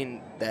we've seen,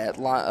 that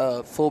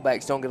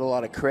fullbacks don't get a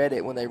lot of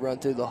credit when they run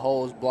through the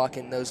holes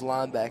blocking those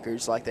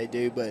linebackers like they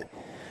do, but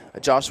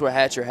Joshua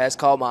Hatcher has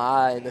caught my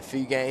eye in a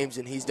few games,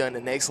 and he's done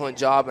an excellent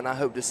job, and I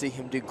hope to see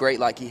him do great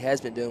like he has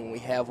been doing when we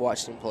have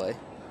watched him play.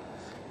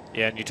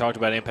 Yeah, and you talked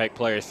about impact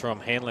players from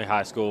Handley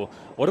High School.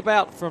 What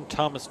about from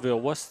Thomasville?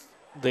 What's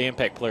the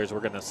impact players we're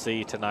going to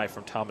see tonight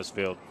from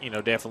Thomasville?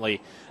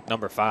 Definitely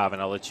number 5,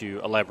 and I'll let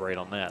you elaborate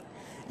on that.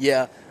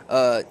 Yeah,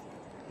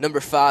 number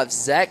 5,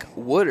 Zach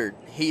Woodard.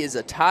 He is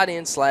a tight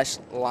end /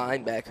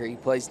 linebacker. He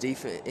plays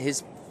defense.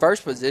 His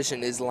first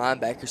position is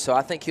linebacker, so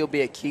I think he'll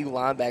be a key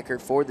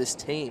linebacker for this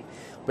team,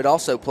 but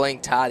also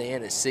playing tight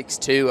end at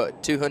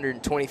 6'2",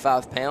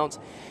 225 pounds.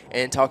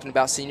 And talking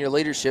about senior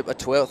leadership, a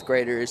 12th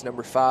grader is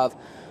number 5,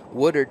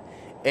 Woodard.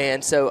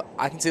 And so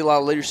I can see a lot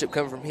of leadership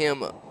coming from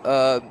him.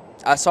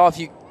 I saw a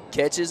few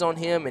catches on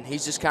him, and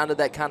he's just kind of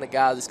that kind of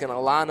guy that's going to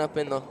line up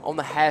on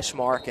the hash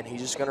mark, and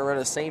he's just going to run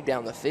a seam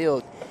down the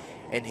field.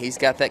 And he's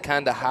got that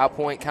kind of high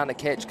point kind of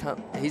catch.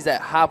 He's that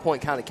high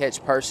point kind of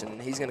catch person,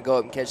 and he's going to go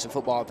up and catch the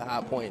football at the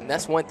high point. And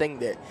that's one thing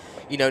that,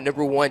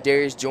 number 1,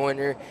 Darius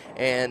Joyner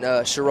and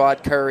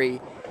Sherrod Curry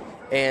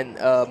and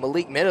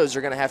Malik Meadows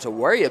are going to have to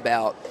worry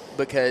about,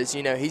 because,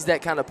 he's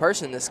that kind of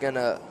person that's going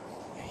to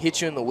hit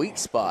you in the weak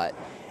spot.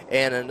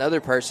 And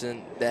another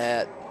person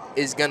that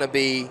is going to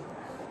be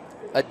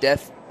a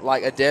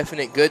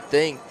definite good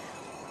thing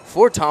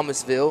for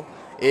Thomasville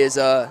is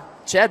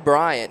Chad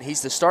Bryant.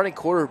 He's the starting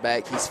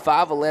quarterback. He's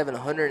 5'11",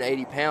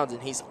 180 pounds,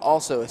 and he's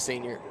also a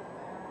senior.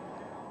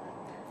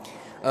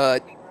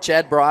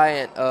 Chad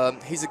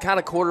Bryant, he's the kind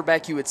of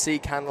quarterback you would see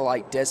kind of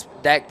like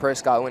Dak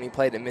Prescott when he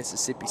played at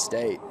Mississippi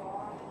State.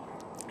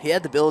 He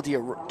had the ability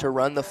to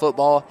run the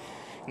football.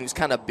 He was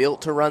kind of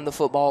built to run the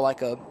football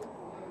like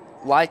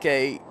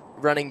a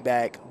running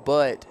back,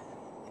 but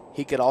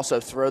he could also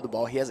throw the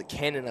ball. He has a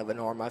cannon of an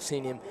arm. I've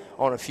seen him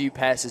on a few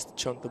passes to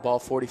chunk the ball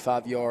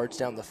 45 yards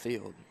down the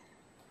field.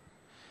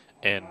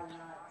 And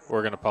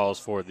We're going to pause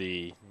for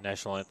the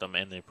national anthem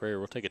and the prayer.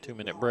 We'll take a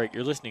 2-minute break.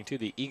 You're listening to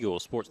the Eagle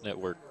Sports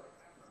Network.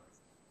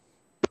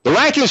 The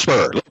Rankin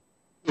Spur,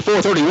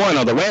 431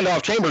 on the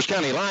Randolph-Chambers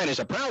County line, is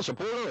a proud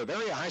supporter of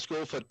area high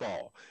school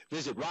football.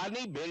 Visit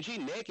Rodney, Benji,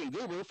 Nick, and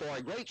Goober for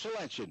a great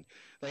selection.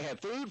 They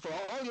have food for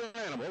all your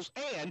animals,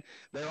 and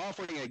they're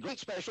offering a great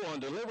special on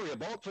delivery of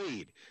bulk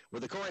feed.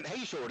 With the current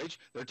hay shortage,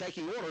 they're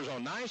taking orders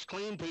on nice,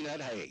 clean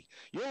peanut hay.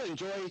 You'll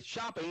enjoy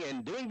shopping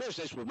and doing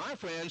business with my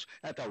friends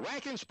at the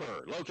Rankin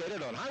Spur,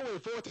 located on Highway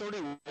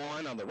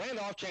 431 on the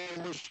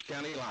Randolph-Chambers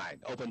County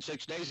line. Open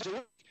 6 days a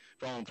week.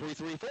 Phone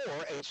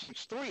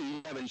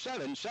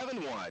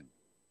 334-863-7771.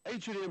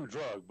 H&M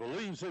Drug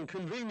believes in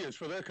convenience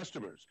for their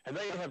customers, and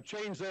they have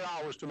changed their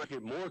hours to make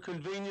it more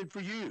convenient for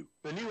you.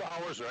 The new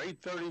hours are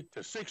 8:30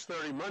 to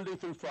 6:30 Monday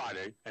through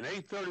Friday, and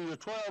 8:30 to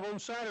 12 on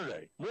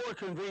Saturday. More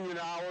convenient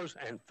hours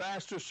and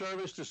faster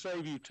service to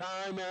save you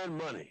time and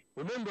money.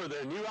 Remember,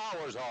 their new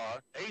hours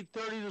are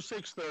 8:30 to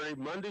 6:30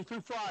 Monday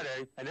through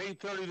Friday, and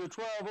 8:30 to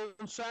 12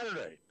 on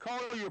Saturday.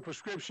 Call your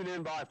prescription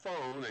in by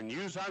phone and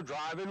use our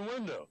drive-in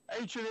window.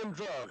 H&M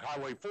Drug,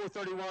 Highway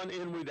 431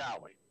 in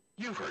Wedowee.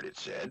 You've heard it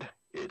said,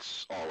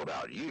 it's all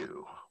about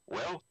you.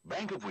 Well,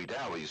 Bank of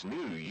Wedowie's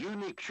new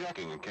unique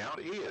checking account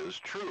is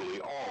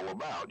truly all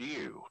about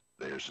you.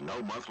 There's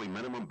no monthly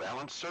minimum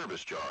balance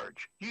service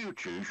charge. You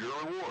choose your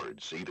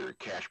rewards, either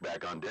cash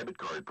back on debit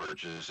card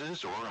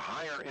purchases or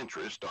higher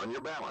interest on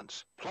your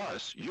balance.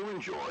 Plus, you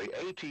enjoy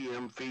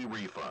ATM fee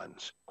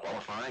refunds.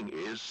 Qualifying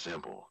is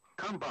simple.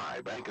 Come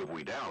by Bank of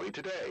Wedowee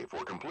today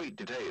for complete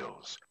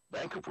details.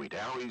 Bank of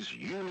Wedowie's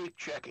unique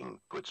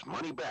checking puts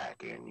money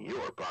back in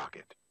your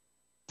pocket.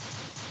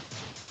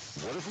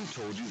 What if we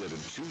told you that in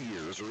 2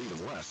 years or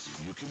even less,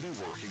 you can be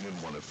working in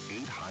one of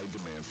 8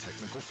 high-demand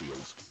technical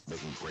fields,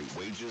 making great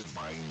wages,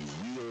 buying new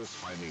wheels,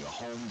 finding a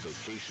home,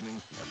 vacationing,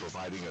 and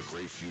providing a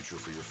great future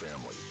for your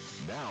family?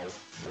 Now,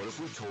 what if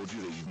we told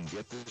you that you can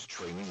get this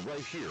training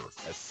right here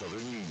at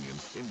Southern Union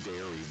in day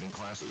or evening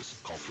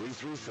classes? Call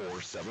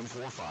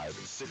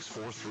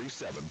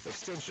 334-745-6437,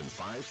 extension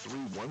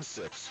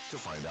 5316 to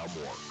find out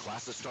more.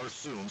 Classes start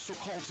soon, so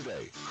call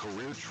today.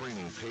 Career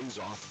training pays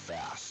off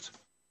fast.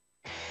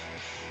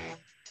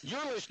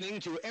 You're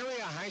listening to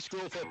Area High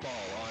School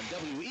Football on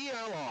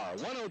WELR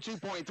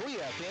 102.3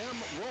 FM,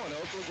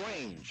 Roanoke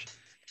LaGrange.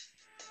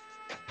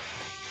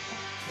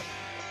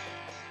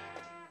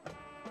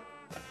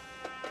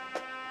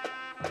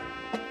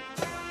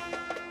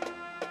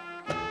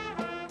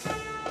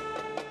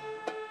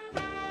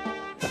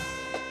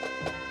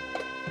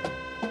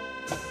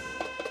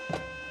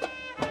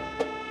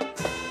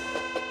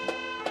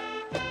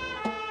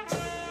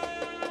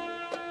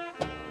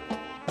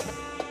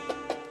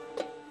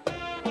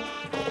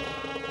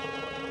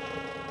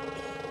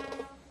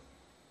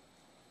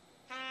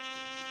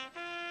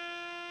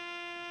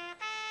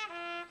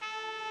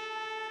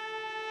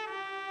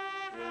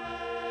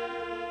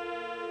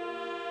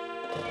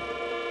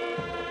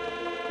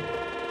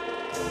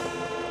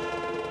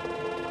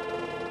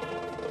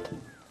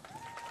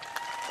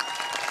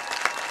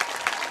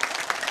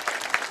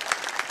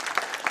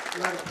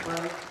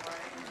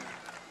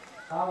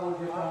 Father, we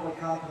just humbly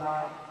come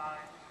tonight,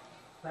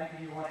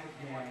 thanking you once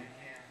again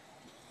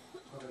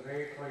for the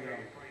very freedom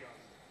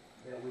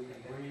that we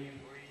can breathe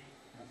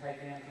and take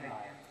in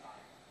tonight.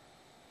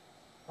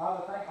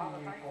 Father,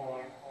 thanking you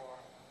for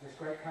this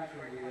great country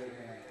we live in,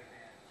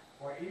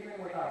 where even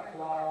with our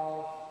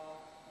flaws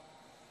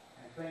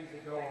and things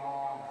that go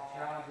on,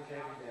 challenges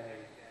every day,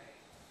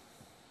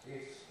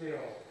 it's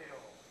still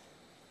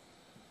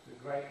the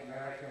great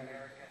American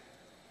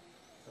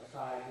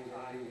society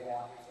that we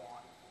want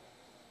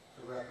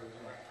to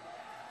represent.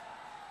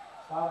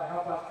 Father,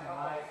 help us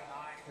tonight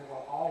that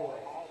we'll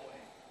always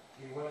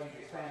be willing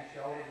to stand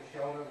shoulder to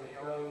shoulder with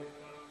those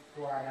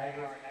who are our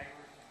neighbors.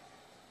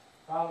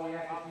 Father, we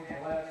ask that you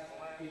bless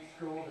each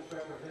school that's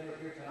represented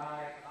here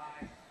tonight,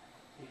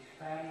 each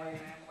family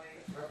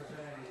that's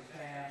represented in the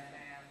stand,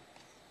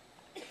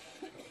 the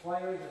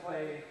players as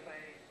they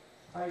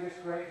play this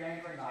great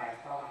game tonight.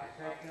 Father,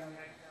 protect them.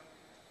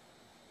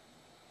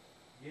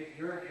 Give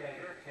your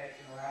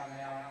protection around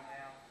them.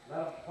 Let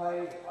them play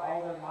with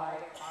all their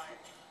might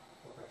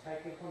for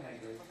protecting from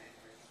injury.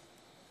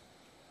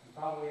 And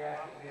Father, we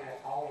ask that we will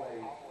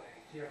always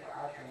cheer for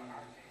our team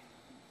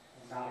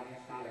and not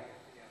against the other.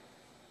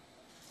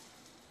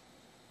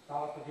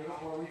 Father, forgive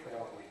us where we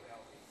failed.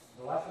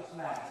 Bless us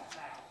now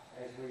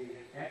as we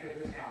enter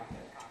this contest. In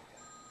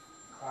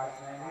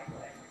Christ's name we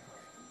pray.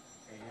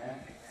 Amen.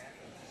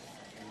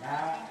 And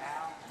now,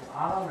 to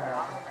honor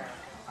America,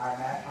 our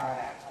national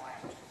anthem.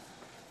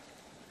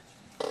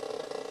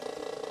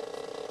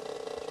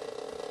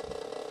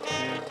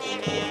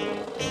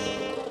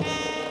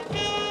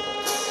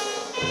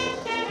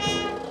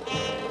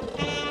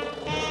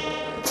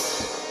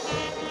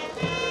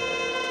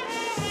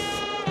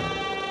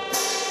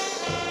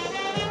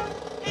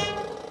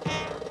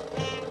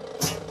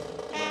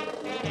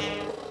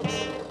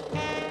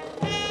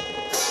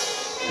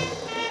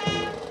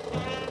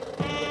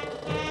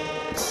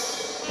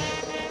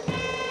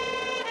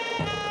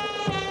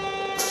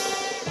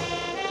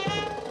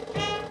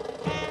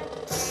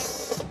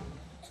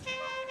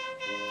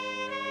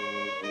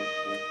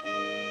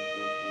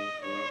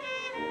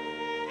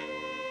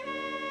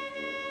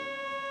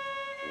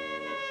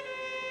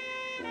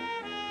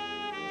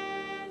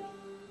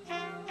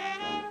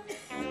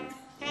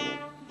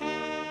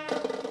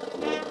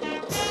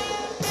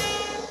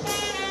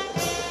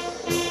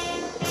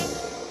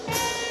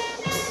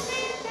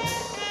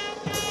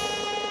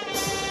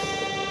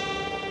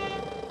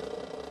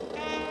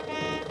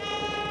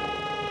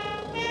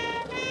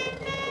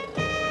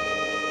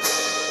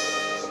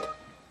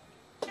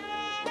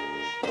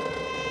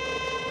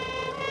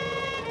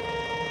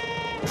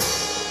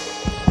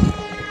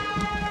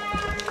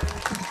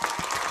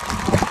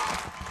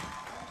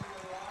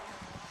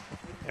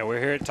 We're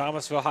here at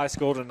Thomasville High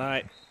School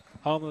tonight,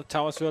 home of the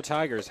Thomasville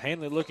Tigers.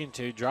 Handley looking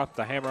to drop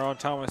the hammer on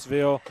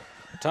Thomasville.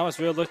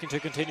 Thomasville looking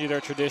to continue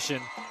their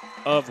tradition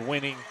of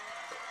winning.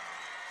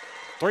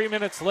 3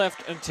 minutes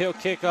left until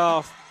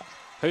kickoff.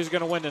 Who's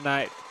going to win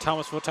tonight?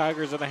 Thomasville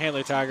Tigers or the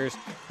Handley Tigers?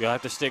 You'll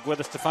have to stick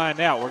with us to find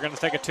out. We're going to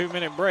take a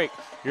 2-minute break.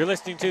 You're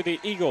listening to the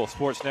Eagle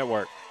Sports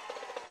Network.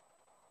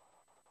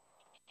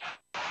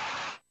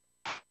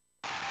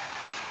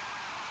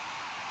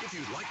 If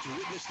you'd like to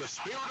witness the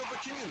spirit of the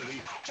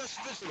community, just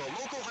visit a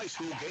local high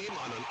school game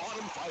on an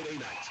autumn Friday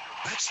night.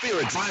 That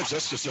spirit drives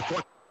us to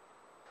support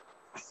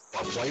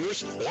our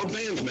players or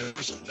band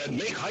members that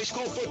make high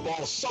school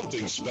football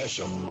something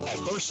special. At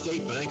First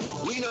State Bank,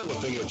 we know the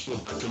thing of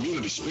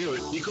community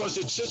spirit because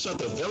it sits at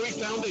the very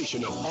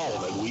foundation of all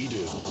that we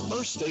do.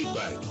 First State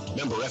Bank,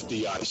 member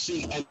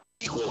FDIC and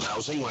equal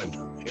housing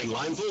lender in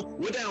Lineville,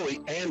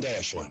 Wedowee, and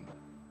Ashland.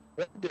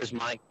 What does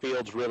Mike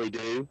Fields really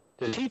do?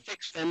 Does he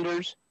fix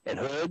fenders and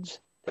hoods?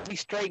 Does he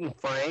straighten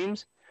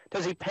frames?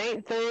 Does he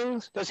paint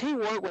things? Does he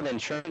work with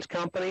insurance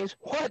companies?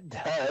 What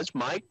does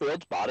Mike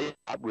Fields Body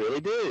Shop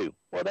really do?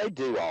 Well, they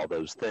do all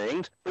those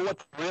things, but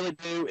what they really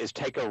do is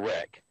take a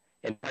wreck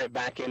and turn it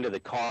back into the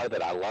car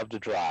that I love to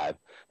drive,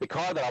 the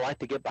car that I like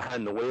to get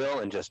behind the wheel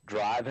and just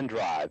drive and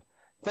drive.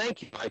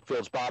 Thank you, Mike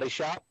Fields Body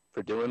Shop,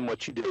 for doing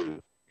what you do,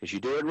 because you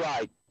do it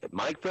right at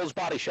Mike Fields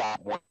Body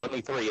Shop,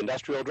 123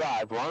 Industrial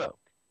Drive, Roanoke.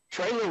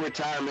 Trailer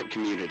Retirement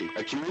Community,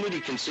 a community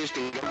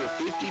consisting of over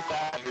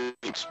 55 years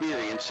of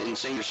experience in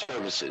senior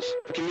services.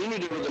 A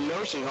community with a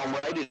nursing home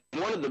rated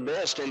one of the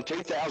best in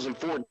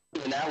 2014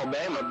 in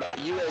Alabama by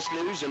U.S.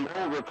 News and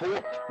World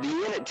Report. The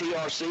Inn at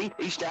TRC,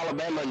 East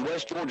Alabama and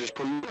West Georgia's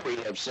premier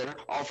rehab center,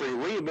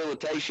 offering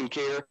rehabilitation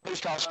care,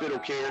 post-hospital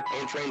care,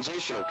 and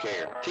transitional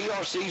care.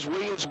 TRC's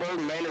Williamsburg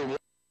Manor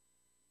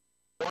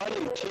 1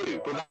 and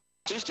 2 provide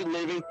assisted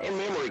living and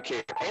memory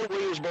care, and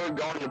Williamsburg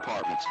Garden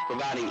Apartments,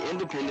 providing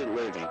independent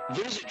living.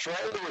 Visit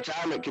Trailer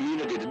Retirement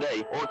Community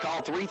today or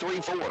call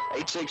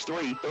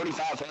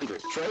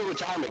 334-863-3500. Trailer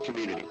Retirement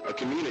Community, a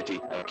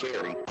community of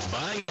caring.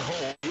 Buying a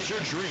home is your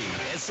dream,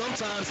 and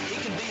sometimes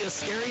it can be a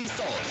scary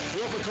thought.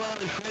 Fort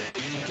McClellan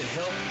Credit Union can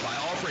help by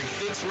offering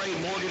fixed-rate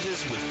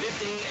mortgages with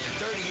 15 and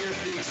 30-year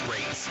fixed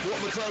rates. Fort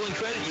McClellan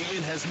Credit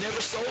Union has never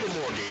sold a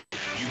mortgage.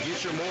 You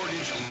get your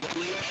mortgage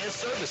locally and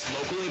serviced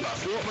locally by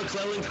Fort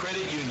McClellan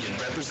Credit Union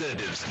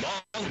representatives.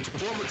 Log on to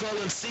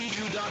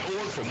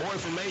FortMcClellanCU.org for more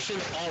information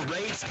on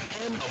rates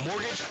and a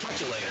mortgage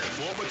calculator.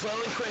 Fort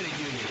McClellan Credit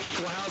Union,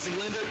 equal housing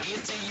lender,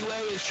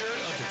 NCUA insured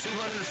up to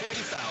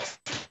 $250,000.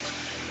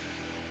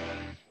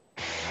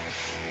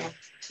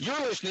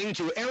 You're listening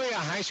to Area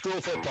High School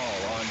Football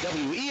on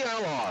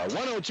WELR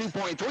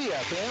 102.3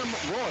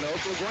 FM,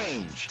 Roanoke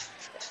LaGrange.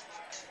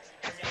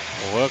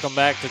 Welcome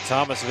back to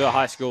Thomasville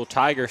High School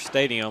Tiger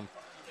Stadium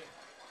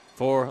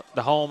for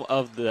the home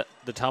of the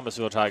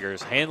Thomasville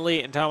Tigers.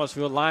 Handley and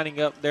Thomasville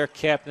lining up their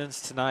captains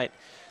tonight.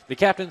 The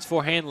captains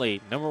for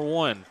Handley, number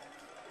 1,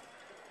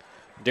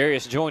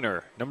 Darius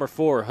Joyner, number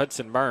 4,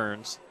 Hudson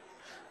Burns,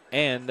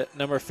 and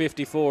number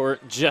 54,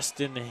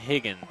 Justin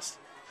Higgins.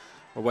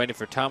 We're waiting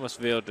for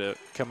Thomasville to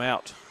come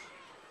out.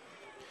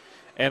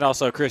 And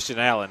also Christian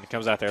Allen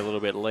comes out there a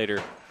little bit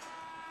later.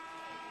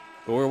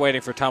 But we're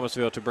waiting for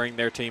Thomasville to bring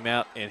their team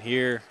out, and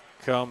here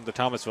come the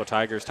Thomasville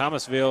Tigers.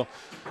 Thomasville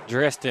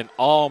dressed in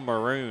all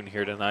maroon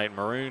here tonight.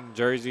 Maroon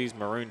jerseys,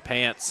 maroon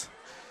pants,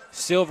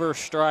 silver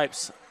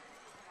stripes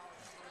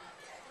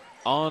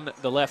on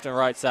the left and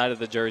right side of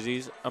the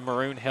jerseys, a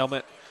maroon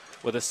helmet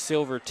with a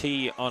silver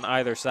T on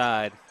either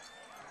side.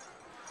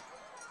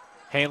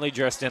 Handley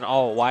dressed in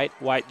all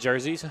white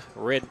jerseys,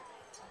 red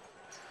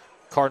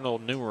Cardinal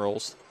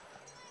numerals,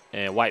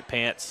 and white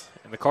pants,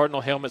 and the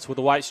Cardinal helmets with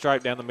a white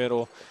stripe down the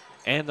middle,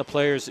 and the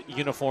player's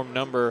uniform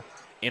number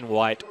in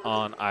white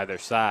on either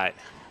side.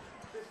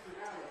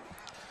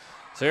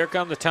 So here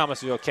come the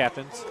Thomasville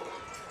captains.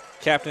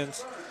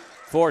 Captains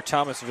for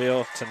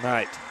Thomasville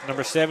tonight.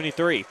 Number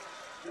 73,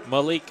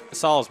 Malik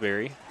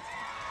Salisbury.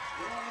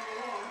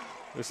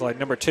 Looks like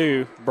number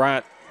 2,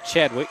 Bryant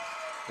Chadwick,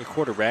 the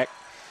quarterback.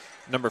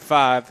 Number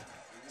 5,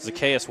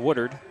 Zacchaeus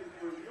Woodard.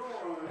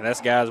 And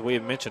that's guys we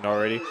have mentioned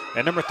already.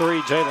 And number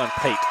 3, Jalen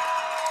Pate,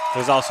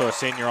 who's also a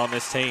senior on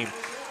this team.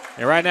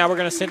 And right now we're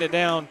going to send it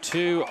down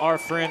to our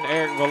friend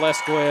Eric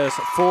Velasquez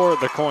for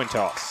the coin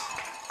toss.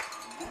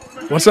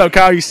 What's up,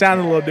 Kyle? You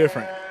sound a little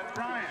different.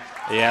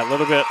 Yeah, a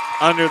little bit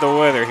under the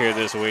weather here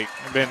this week.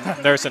 I've been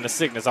nursing a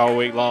sickness all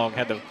week long.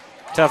 Had to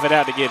tough it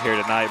out to get here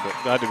tonight, but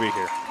glad to be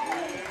here.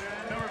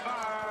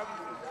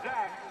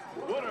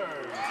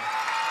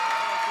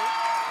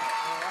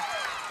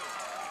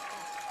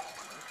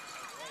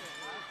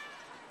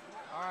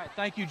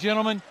 Thank you,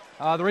 gentlemen.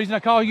 The reason I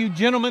call you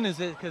gentlemen is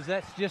because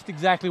that's just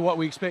exactly what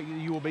we expect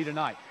you will be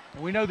tonight.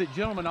 And we know that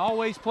gentlemen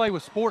always play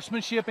with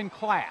sportsmanship and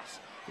class.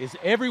 Is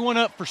everyone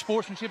up for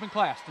sportsmanship and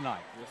class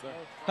tonight? Yes, sir.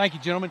 Thank you,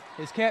 gentlemen.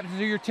 As captains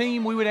of your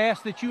team, we would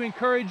ask that you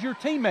encourage your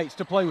teammates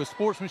to play with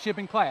sportsmanship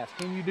and class.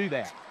 Can you do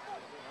that?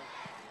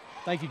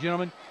 Thank you,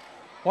 gentlemen.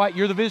 White,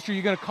 you're the visitor.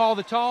 You're going to call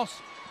the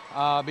toss.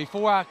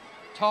 Before I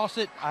toss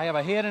it, I have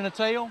a head and a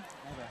tail.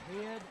 I have a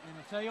head and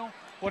a tail.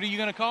 What are you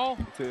going to call?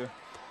 Tail.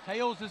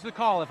 Tails is the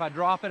call. If I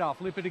drop it, I'll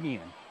flip it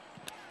again.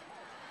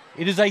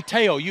 It is a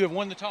tail. You have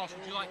won the toss.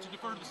 Would you like to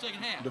defer to the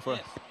second half? Defer.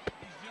 Yes.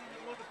 These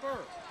gentlemen will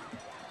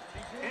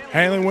defer.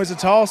 Handley wins the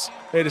toss.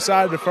 They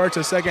decide to defer to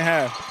the second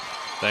half.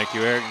 Thank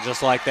you, Eric.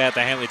 Just like that,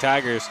 the Handley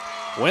Tigers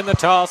win the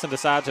toss and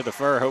decide to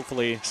defer.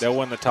 Hopefully they'll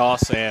win the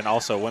toss and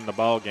also win the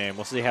ball game.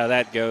 We'll see how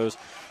that goes.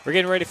 We're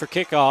getting ready for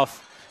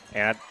kickoff,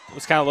 and I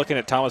was kind of looking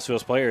at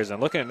Thomasville's players and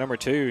looking at number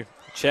 2,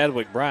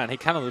 Chadwick Bryant. He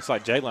kind of looks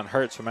like Jalen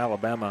Hurts from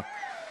Alabama.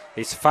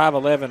 He's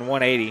 5'11",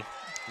 180.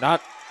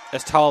 Not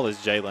as tall as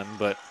Jalen,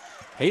 but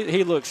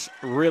he looks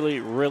really,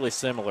 really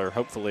similar.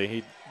 Hopefully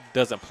he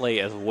doesn't play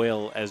as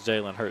well as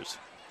Jalen Hurts.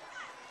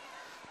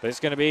 But it's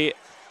going to be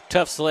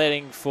tough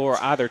sledding for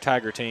either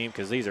Tiger team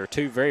because these are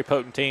two very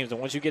potent teams.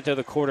 And once you get to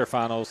the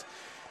quarterfinals,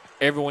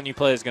 everyone you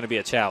play is going to be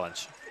a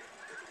challenge.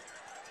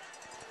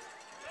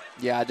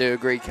 Yeah, I do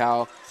agree,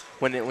 Kyle.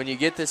 When you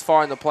get this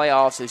far in the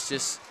playoffs, it's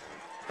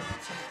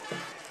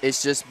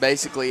just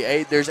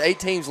basically there's 8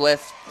 teams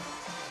left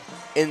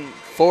in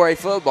 4A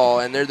football,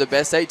 and they're the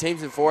best 8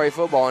 teams in 4A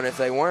football. And if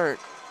they weren't,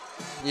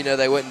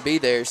 they wouldn't be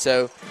there.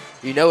 So,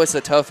 it's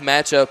a tough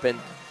matchup, and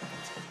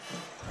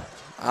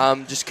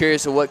I'm just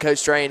curious of what Coach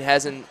Strain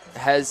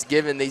has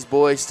given these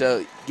boys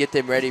to get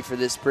them ready for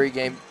this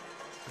pregame,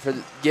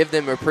 give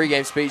them a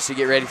pregame speech to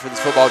get ready for this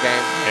football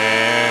game.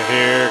 And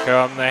here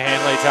come the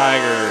Handley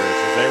Tigers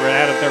as they run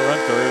out of their run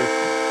through.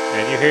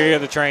 And you hear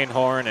the train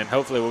horn, and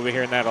hopefully we'll be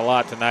hearing that a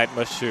lot tonight,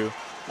 much to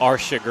our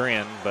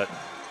chagrin. But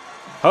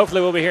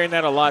hopefully we'll be hearing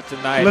that a lot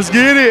tonight. Let's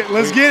get it.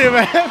 Let's get it,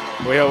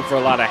 man. We hope for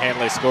a lot of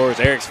Handley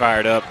scores. Eric's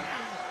fired up.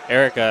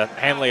 Eric, a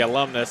Handley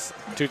alumnus,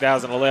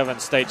 2011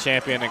 state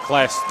champion in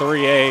Class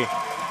 3A.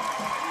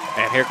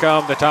 And here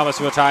come the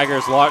Thomasville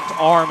Tigers, locked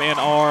arm in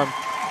arm,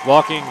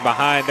 walking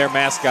behind their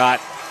mascot,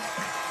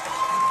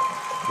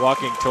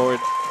 walking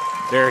toward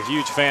their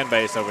huge fan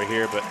base over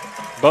here. But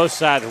both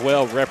sides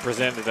well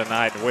represented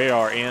tonight. We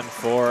are in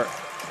for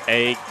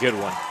a good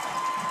one.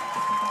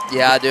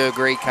 Yeah, I do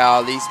agree,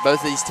 Kyle. Both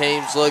of these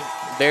teams look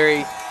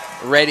very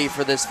ready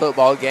for this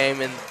football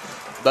game, and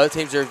both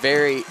teams are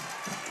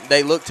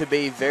they look to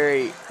be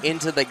very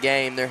into the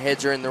game. Their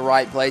heads are in the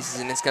right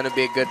places, and it's going to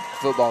be a good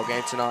football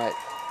game tonight.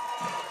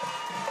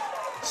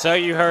 So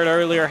you heard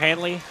earlier,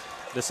 Handley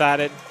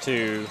decided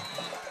to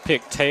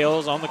pick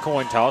tails on the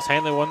coin toss.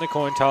 Handley won the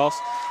coin toss,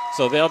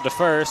 so they'll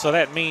defer. So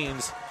that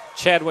means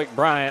Chadwick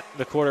Bryant,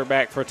 the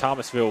quarterback for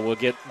Thomasville, will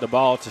get the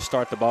ball to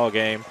start the ball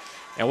game.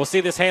 And we'll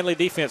see this Handley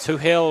defense, who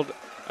held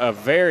a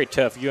very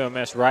tough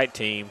UMS Wright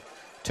team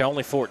to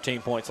only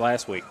 14 points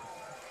last week.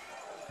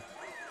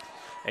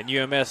 And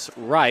UMS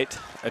Wright,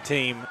 a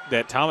team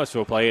that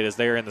Thomasville played as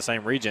they're in the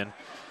same region,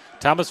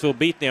 Thomasville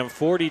beat them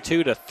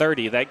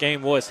 42-30. That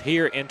game was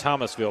here in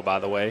Thomasville, by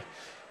the way.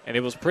 And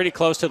it was pretty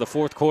close to the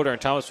fourth quarter, and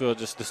Thomasville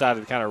just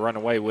decided to kind of run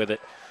away with it.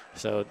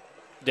 So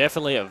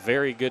definitely a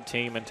very good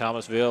team in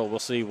Thomasville. We'll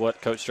see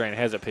what Coach Strain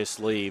has up his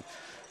sleeve.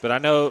 But I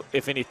know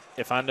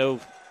if I know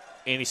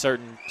any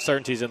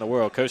certainties in the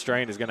world, Coach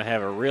Strain is going to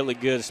have a really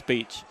good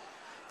speech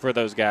for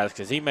those guys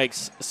because he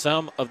makes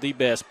some of the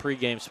best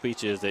pregame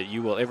speeches that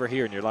you will ever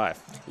hear in your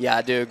life. Yeah,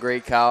 I do agree,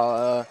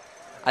 Kyle.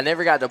 I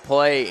never got to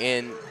play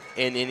in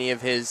any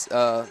of his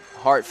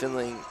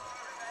heart-filling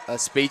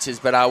speeches,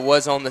 but I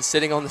was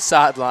sitting on the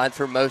sideline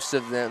for most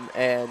of them,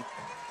 and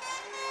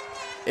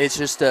it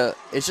just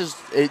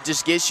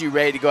gets you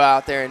ready to go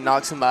out there and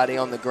knock somebody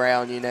on the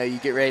ground. You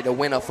get ready to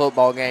win a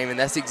football game, and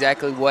that's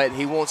exactly what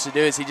he wants to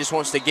do. Is he just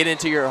wants to get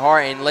into your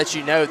heart and let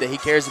you know that he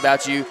cares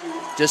about you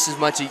just as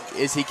much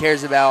as he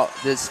cares about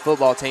this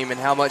football team and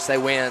how much they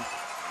win.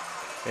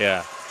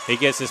 Yeah, he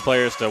gets his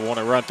players to want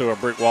to run through a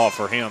brick wall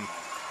for him,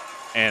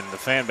 and the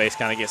fan base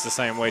kind of gets the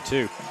same way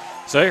too.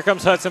 So here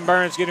comes Hudson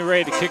Burns getting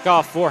ready to kick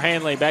off for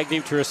Handley. Back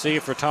deep to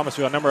receive for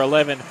Thomasville, number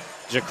 11,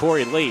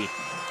 Jacory Lee.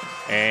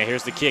 And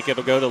here's the kick.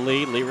 It'll go to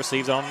Lee. Lee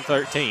receives on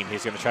 13.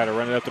 He's going to try to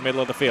run it up the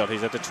middle of the field.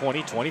 He's at the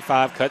 20,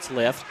 25, cuts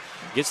left.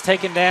 Gets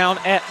taken down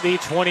at the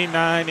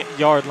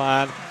 29-yard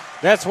line.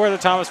 That's where the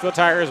Thomasville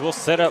Tigers will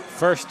set up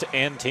 1st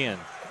and 10.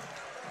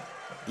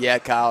 Yeah,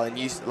 Kyle, and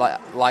you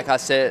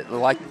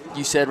like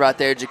you said right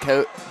there,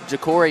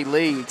 Jacory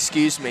Lee,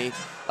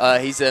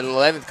 he's an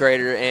 11th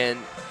grader, and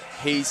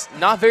he's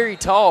not very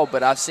tall,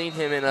 but I've seen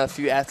him in a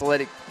few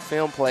athletic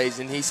film plays,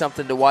 and he's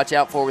something to watch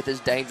out for with his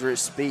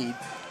dangerous speed.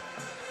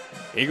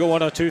 Eagle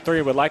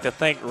 102.3 would like to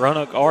thank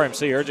Roanoke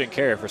RMC Urgent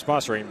Care for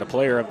sponsoring the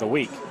Player of the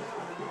Week.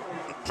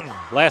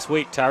 Last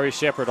week, Tyrese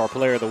Shepard, our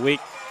Player of the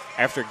Week,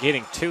 after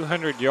getting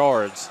 200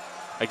 yards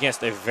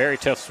against a very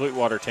tough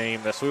Sweetwater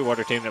team, the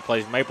Sweetwater team that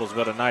plays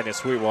Maplesville tonight in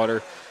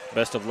Sweetwater.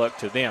 Best of luck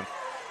to them.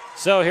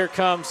 So here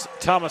comes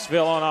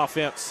Thomasville on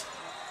offense.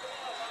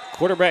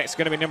 Quarterback's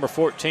going to be number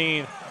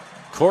 14,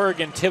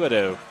 Corrigan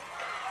Thibodeau.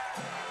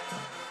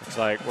 Looks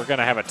like we're going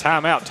to have a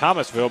timeout,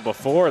 Thomasville,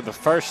 before the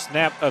first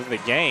snap of the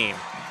game.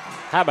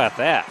 How about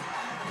that?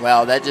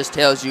 Well, that just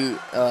tells you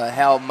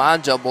how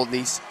mind-jumbled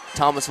these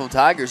Thomasville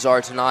Tigers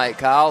are tonight,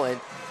 Kyle.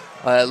 And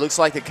it looks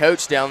like the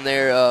coach down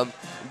there,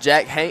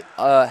 Jack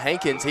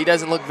Hankins, he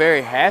doesn't look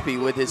very happy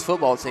with his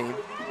football team.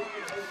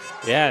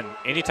 Yeah, and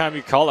anytime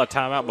you call a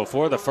timeout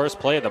before the first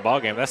play of the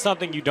ballgame, that's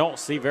something you don't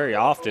see very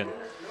often,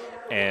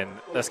 and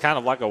that's kind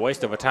of like a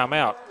waste of a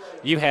timeout.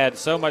 You had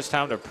so much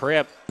time to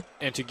prep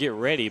and to get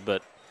ready,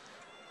 but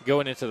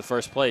going into the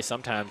first play,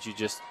 sometimes you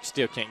just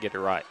still can't get it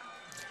right.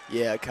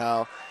 Yeah,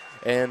 Kyle.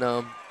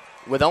 And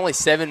with only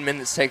 7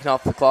 minutes taken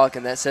off the clock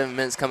and that 7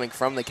 minutes coming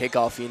from the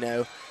kickoff,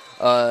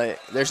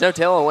 there's no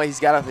telling what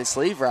he's got up his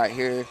sleeve right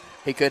here.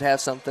 He could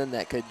have something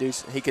that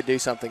he could do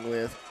something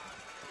with.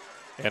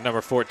 And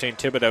number 14,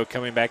 Thibodeau,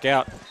 coming back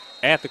out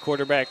at the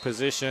quarterback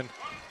position.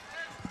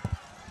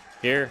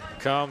 Here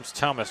comes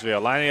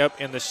Thomasville, lining up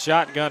in the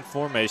shotgun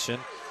formation.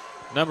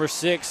 Number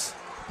 6,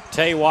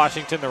 Tay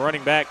Washington, the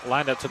running back,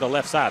 lined up to the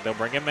left side. They'll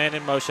bring a man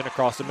in motion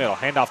across the middle.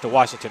 Handoff to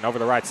Washington over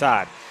the right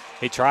side.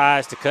 He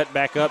tries to cut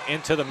back up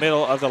into the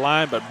middle of the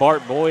line, but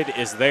Bart Boyd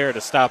is there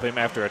to stop him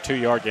after a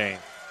 2-yard gain.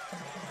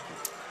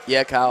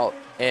 Yeah, Kyle.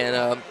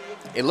 And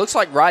it looks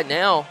like right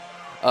now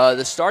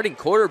the starting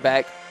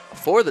quarterback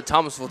for the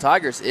Thomasville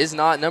Tigers is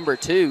not number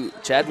 2,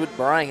 Chadwick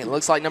Bryan. It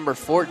looks like number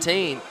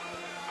 14.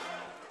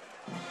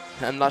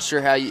 I'm not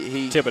sure how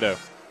he... Thibodeau.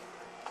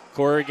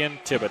 Corrigan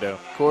Thibodeau.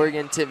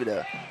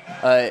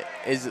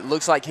 It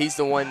looks like he's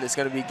the one that's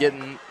going to be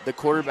getting the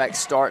quarterback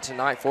start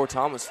tonight for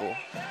Thomasville.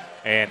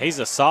 And he's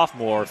a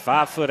sophomore,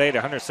 5'8",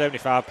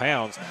 175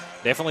 pounds.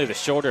 Definitely the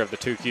shorter of the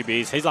two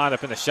QBs. He's lined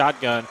up in the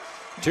shotgun.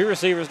 2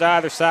 receivers to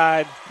either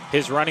side.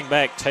 His running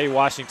back, Tay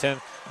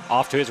Washington,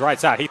 off to his right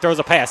side. He throws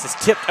a pass.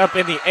 It's tipped up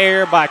in the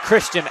air by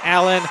Christian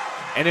Allen,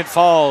 and it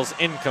falls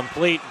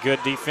incomplete.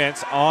 Good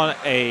defense on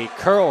a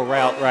curl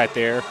route right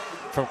there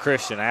from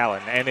Christian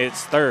Allen, and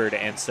it's 3rd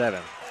and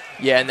 7.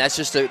 Yeah, and that's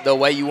just the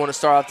way you want to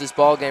start off this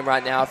ball game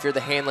right now if you're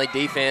the Handley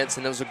defense,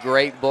 and it was a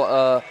great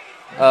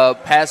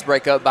pass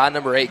breakup by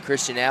number 8,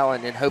 Christian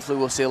Allen, and hopefully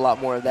we'll see a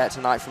lot more of that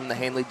tonight from the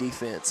Handley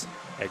defense.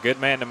 A good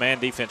man-to-man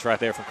defense right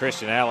there from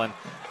Christian Allen.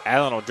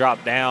 Allen will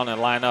drop down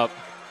and line up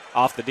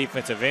off the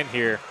defensive end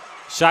here.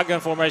 Shotgun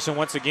formation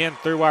once again,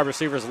 3 wide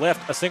receivers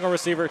left, a single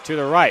receiver to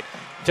the right.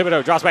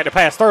 Thibodeau drops back to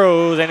pass,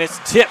 throws, and it's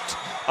tipped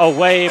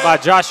away by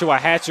Joshua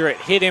Hatcher. It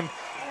hit him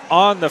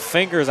on the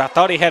fingers. I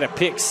thought he had a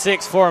pick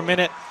 6 for a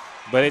minute,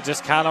 but it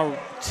just kind of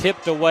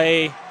tipped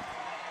away.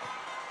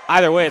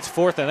 Either way, it's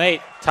 4th and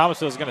 8.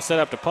 Thomasville is going to set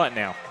up to punt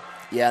now.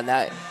 Yeah, and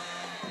that,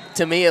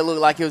 to me, it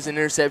looked like it was an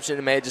interception.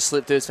 It may have just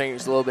slipped through his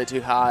fingers a little bit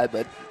too high,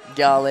 but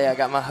golly, I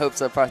got my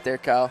hopes up right there,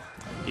 Kyle.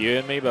 You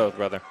and me both,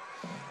 brother.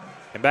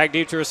 And back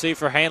deep to receive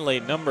for Handley,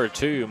 number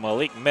 2,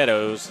 Malik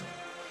Meadows.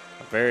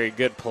 A very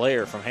good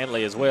player from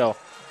Handley as well.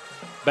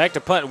 Back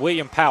to punt,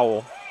 William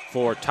Powell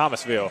for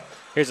Thomasville.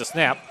 Here's a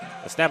snap.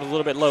 The snap is a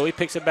little bit low. He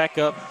picks it back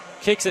up,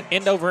 kicks it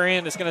end over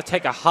end. It's going to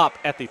take a hop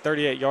at the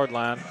 38-yard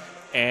line,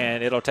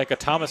 and it'll take a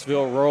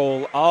Thomasville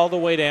roll all the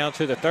way down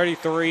to the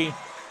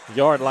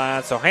 33-yard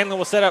line. So Handley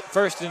will set up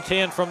 1st and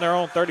 10 from their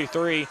own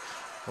 33.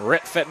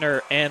 Rhett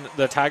Fettner and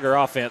the Tiger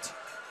offense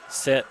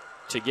set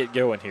to get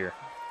going here.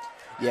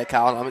 Yeah,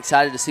 Kyle, I'm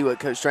excited to see what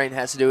Coach Drayton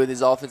has to do with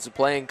his offensive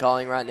play and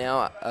calling right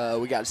now.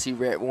 We got to see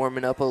Rhett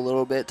warming up a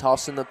little bit,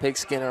 tossing the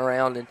pigskin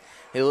around, and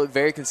he looked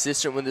very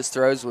consistent with his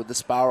throws with the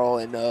spiral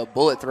and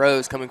bullet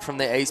throws coming from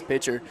the ace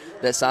pitcher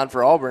that signed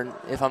for Auburn,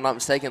 if I'm not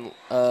mistaken,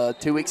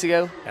 2 weeks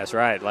ago. That's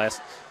right.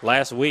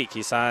 Last week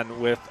he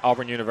signed with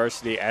Auburn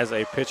University as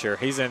a pitcher.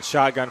 He's in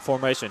shotgun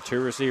formation, 2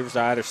 receivers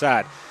to either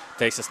side.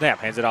 Takes a snap,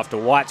 hands it off to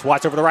Watts.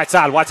 Watts over the right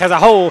side. Watts has a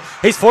hole.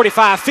 He's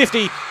 45,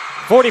 50,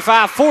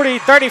 45, 40,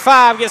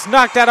 35. Gets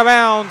knocked out of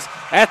bounds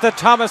at the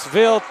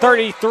Thomasville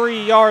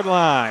 33-yard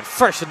line.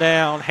 1st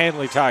down,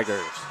 Handley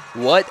Tigers.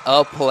 What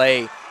a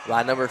play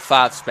by number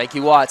 5,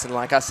 Spanky Watts. And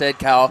like I said,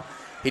 Kyle,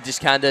 he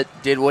just kind of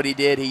did what he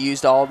did. He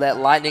used all that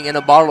lightning in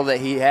a bottle that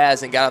he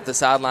has and got up the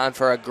sideline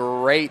for a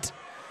great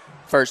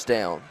 1st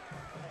down.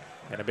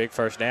 And a big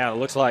 1st down. It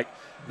looks like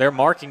they're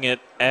marking it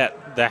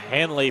at the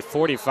Handley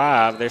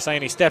 45. They're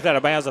saying he stepped out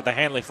of bounds at the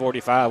Handley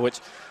 45, which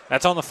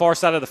that's on the far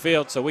side of the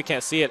field, so we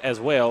can't see it as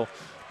well.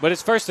 But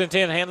it's 1st and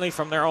 10, Handley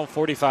from their own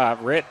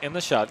 45. Rhett in the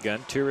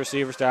shotgun, 2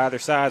 receivers to either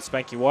side.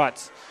 Spanky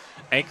Watts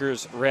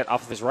anchors Rhett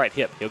off of his right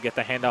hip. He'll get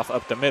the handoff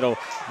up the middle.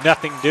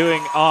 Nothing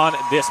doing on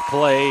this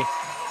play.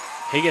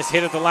 He gets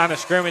hit at the line of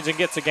scrimmage and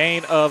gets a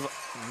gain of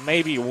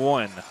maybe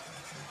 1.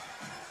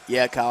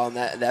 Yeah, Kyle,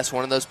 and that's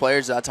one of those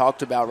players that I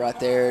talked about right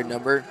there,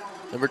 number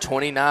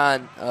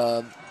 29,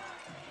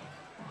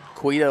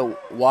 Quita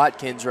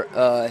Watkins.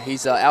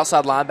 He's an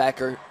outside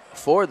linebacker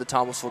for the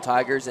Thomasville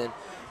Tigers, and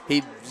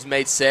he's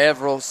made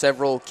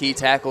several key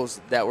tackles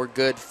that were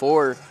good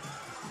for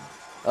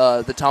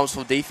the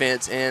Thomasville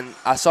defense. And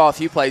I saw a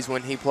few plays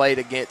when he played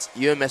against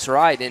UMS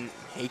Wright, and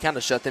he kind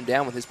of shut them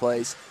down with his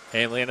plays.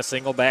 Handley in a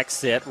single back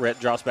set. Rhett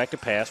drops back to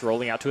pass,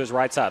 rolling out to his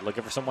right side,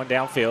 looking for someone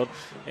downfield.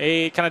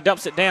 He kind of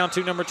dumps it down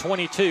to number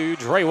 22,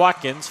 Dre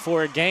Watkins,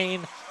 for a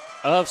gain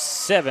of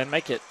 7.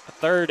 Make it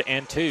 3rd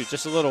and 2.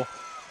 Just a little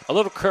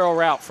curl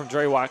route from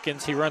Dre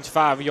Watkins. He runs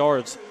 5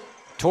 yards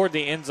toward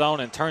the end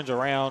zone and turns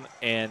around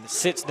and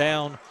sits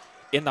down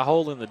in the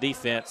hole in the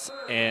defense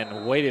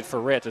and waited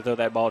for Rhett to throw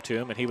that ball to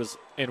him, and he was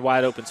in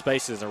wide open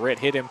spaces, and Rhett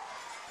hit him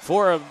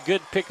for a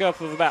good pickup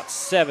of about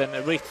 7.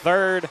 It'll be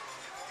 3rd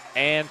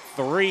and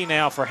 3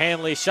 now for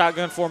Handley.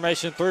 Shotgun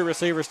formation, 3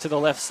 receivers to the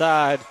left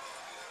side.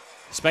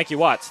 Spanky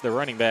Watts, the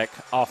running back,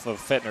 off of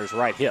Fettner's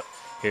right hip.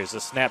 Here's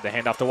the snap, the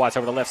handoff to Watts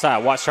over the left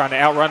side. Watts trying to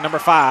outrun number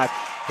 5.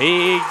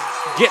 He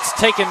gets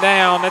taken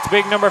down. That's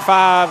big number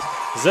 5,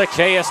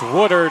 Zacchaeus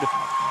Woodard.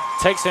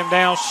 Takes him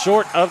down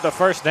short of the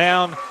first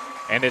down,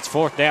 and it's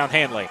 4th down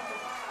Handley.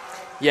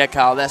 Yeah,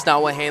 Kyle, that's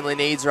not what Handley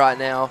needs right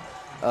now.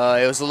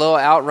 It was a little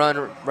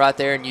outrun right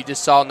there, and you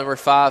just saw number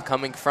 5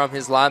 coming from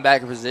his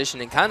linebacker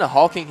position and kind of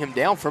hawking him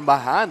down from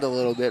behind a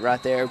little bit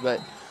right there.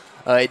 But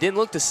it didn't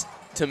look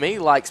to me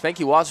like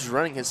Spanky Watts was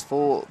running his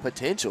full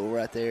potential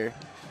right there.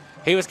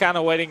 He was kind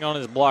of waiting on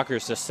his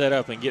blockers to set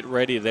up and get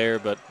ready there,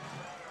 but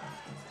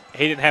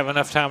he didn't have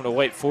enough time to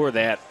wait for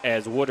that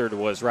as Woodard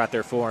was right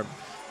there for him.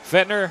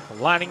 Fettner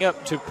lining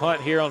up to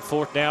punt here on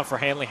 4th down for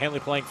Handley.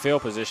 Handley playing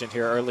field position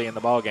here early in the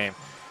ball game.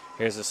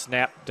 Here's a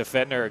snap to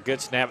Fettner, a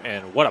good snap,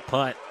 and what a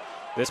punt.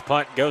 This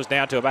punt goes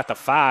down to about the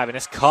 5, and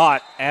it's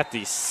caught at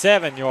the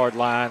 7-yard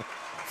line.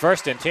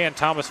 1st and 10,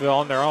 Thomasville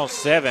on their own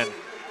 7.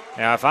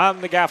 Now, if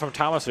I'm the guy from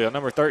Thomasville,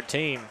 number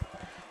 13,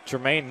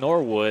 Tremaine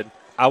Norwood,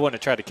 I wouldn't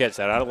have tried to catch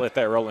that. I'd have let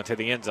that roll into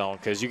the end zone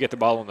because you get the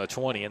ball on the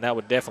 20, and that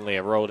would definitely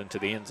have rolled into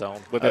the end zone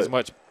with as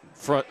much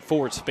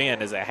forward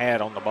spin as it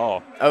had on the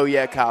ball. Oh,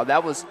 yeah, Kyle.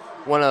 That was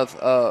one of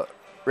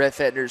Rhett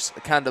Fettner's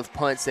kind of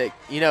punts that,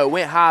 it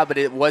went high, but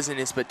it wasn't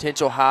his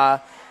potential high.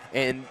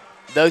 And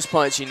those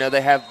punts,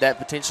 they have that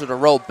potential to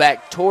roll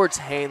back towards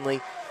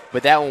Handley,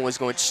 but that one was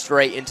going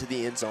straight into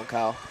the end zone,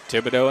 Kyle.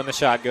 Thibodeau in the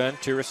shotgun.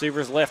 2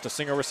 receivers left, a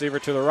single receiver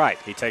to the right.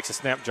 He takes a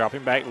snap,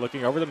 dropping back,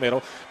 looking over the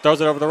middle,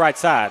 throws it over the right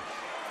side.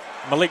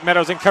 Malik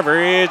Meadows in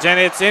coverage, and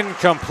it's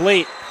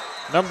incomplete.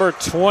 Number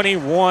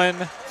 21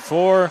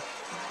 for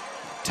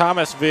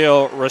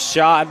Thomasville,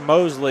 Rashad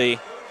Mosley,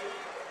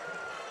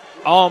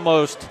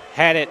 almost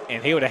had it,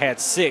 and he would have had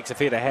 6 if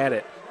he'd have had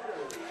it.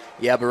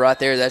 Yeah, but right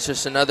there, that's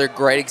just another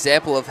great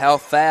example of how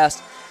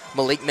fast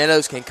Malik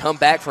Meadows can come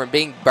back from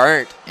being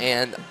burnt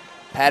and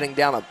batting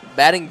down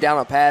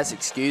a pass,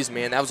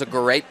 and that was a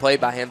great play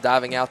by him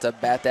diving out to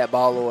bat that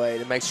ball away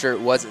to make sure it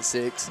wasn't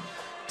 6.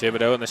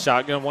 Thibodeau in the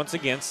shotgun once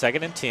again,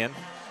 2nd and 10.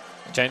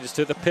 Changes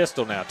to the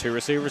pistol now. 2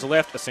 receivers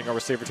left, a single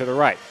receiver to the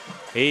right.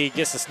 He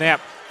gets the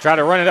snap, try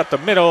to run it up the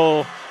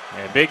middle,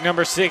 and big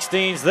number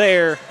 16's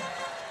there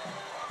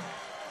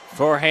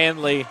for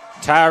Handley.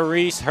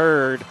 Tyrese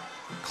Hurd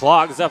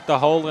clogs up the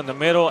hole in the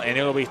middle, and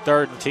it'll be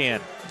 3rd and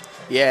 10.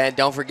 Yeah, and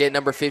don't forget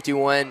number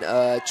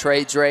 51,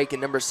 Trey Drake,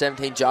 and number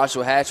 17,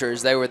 Joshua Hatcher,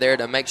 as they were there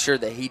to make sure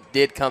that he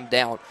did come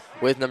down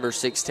with number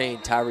 16,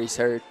 Tyrese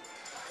Hurd.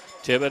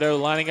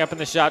 Thibodeau lining up in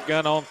the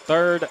shotgun on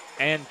 3rd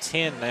and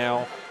 10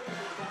 now.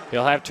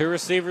 He'll have 2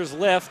 receivers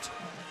left,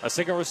 a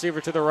single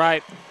receiver to the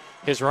right.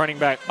 His running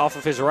back off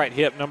of his right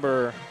hip,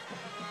 number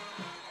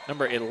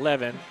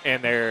 11,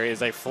 and there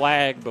is a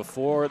flag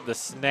before the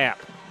snap.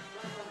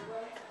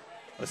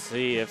 Let's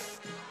see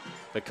if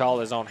the call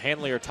is on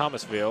Handley or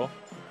Thomasville.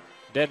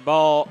 Dead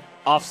ball,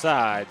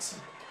 offsides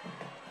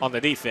on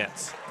the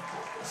defense.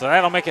 So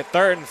that'll make it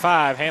 3rd and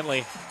 5.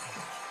 Handley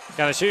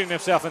kind of shooting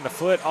himself in the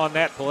foot on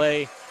that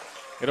play.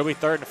 It'll be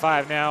 3rd and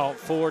 5 now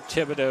for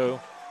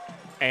Thibodeau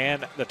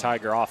and the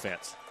Tiger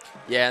offense.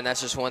 Yeah, and that's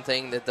just one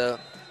thing that the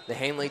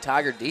Handley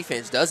Tiger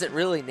defense doesn't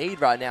really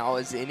need right now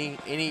is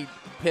any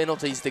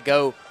penalties to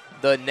go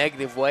the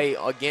negative way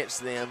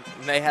against them.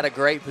 And they had a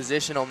great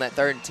position on that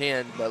 3rd and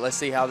 10, but let's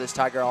see how this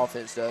Tiger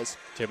offense does.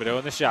 Thibodeau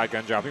in the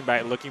shotgun, dropping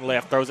back, looking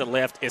left, throws it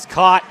left, is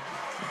caught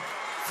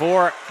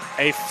for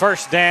a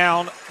 1st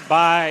down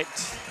by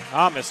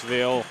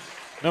Thomasville.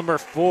 Number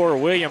 4,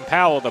 William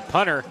Powell, the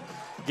punter,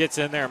 gets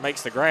in there and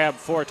makes the grab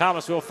for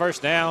Thomasville,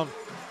 1st down.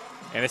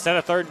 And instead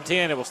of 3rd and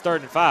 10, it was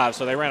 3rd and 5,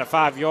 so they ran a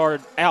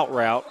 5-yard out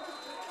route.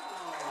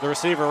 The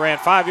receiver ran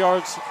 5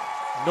 yards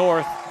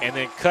north and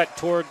then cut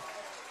toward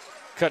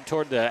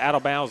the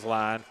out-of-bounds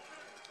line.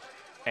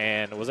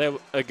 And it was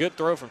a good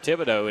throw from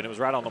Thibodeau, and it was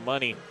right on the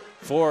money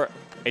for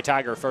a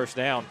Tiger 1st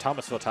down,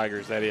 Thomasville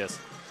Tigers, that is.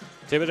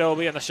 Thibodeau will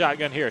be in the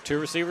shotgun here. 2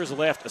 receivers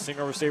left, a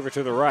single receiver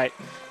to the right.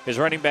 His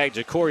running back,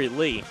 Ja'Cory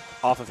Lee,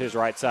 off of his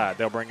right side.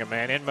 They'll bring a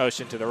man in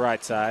motion to the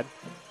right side.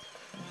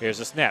 Here's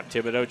a snap.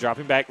 Thibodeau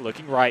dropping back,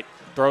 looking right,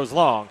 throws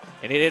long,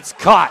 and it's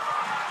caught.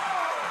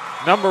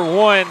 Number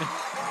 1,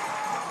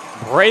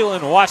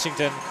 Braylon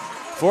Washington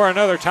for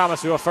another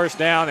Thomasville 1st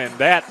down, and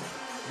that,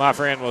 my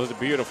friend, was a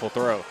beautiful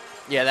throw.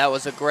 Yeah, that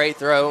was a great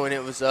throw, and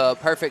it was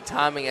perfect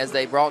timing as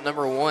they brought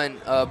number 1,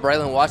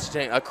 Braylon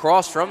Washington,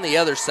 across from the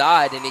other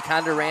side, and he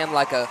kind of ran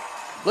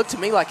looked to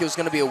me like it was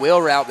going to be a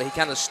wheel route, but he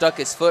kind of stuck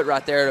his foot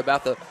right there at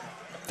about the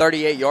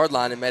 38-yard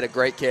line and made a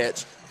great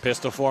catch.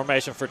 Pistol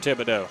formation for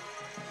Thibodeau.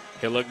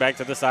 He'll look back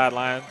to the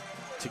sideline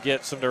to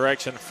get some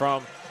direction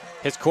from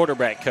his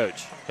quarterback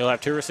coach. He'll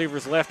have 2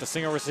 receivers left, a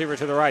single receiver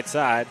to the right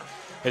side.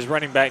 His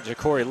running back,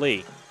 Ja'Cory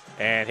Lee.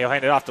 And he'll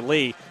hand it off to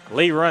Lee.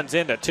 Lee runs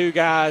into 2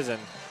 guys, and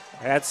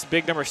that's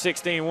big number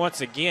 16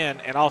 once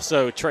again, and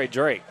also Trey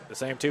Drake, the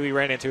same 2 he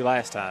ran into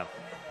last time.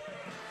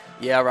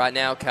 Yeah, right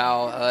now,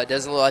 Kyle, it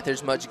doesn't look like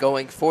there's much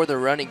going for the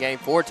running game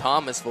for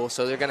Thomasville,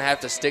 so they're going to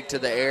have to stick to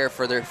the air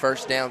for their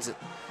 1st downs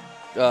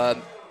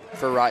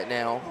for right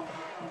now.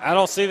 I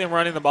don't see them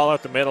running the ball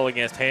up the middle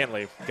against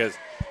Handley because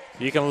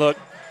you can look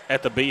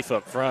at the beef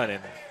up front,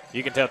 and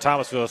you can tell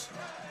Thomasville's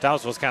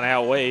kind of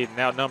outweighed and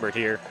outnumbered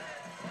here.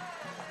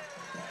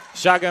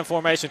 Shotgun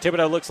formation.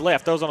 Thibodeau looks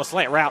left, throws on a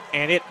slant route,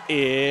 and it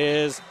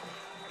is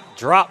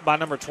dropped by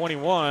number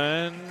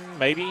 21,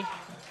 maybe. Well,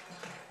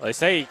 they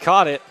say he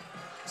caught it,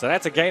 so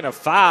that's a gain of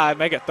 5.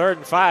 Make it 3rd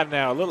and 5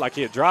 now. It looked like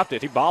he had dropped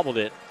it. He bobbled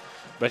it,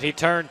 but he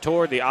turned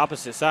toward the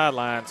opposite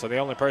sideline, so the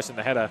only person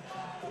that had a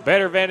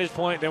better vantage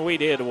point than we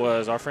did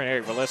was our friend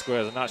Eric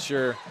Velasquez. I'm not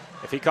sure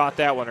if he caught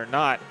that one or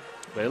not,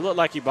 but it looked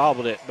like he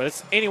bobbled it. But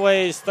it's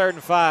anyways 3rd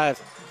and 5.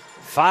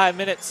 5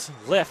 minutes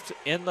left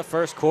in the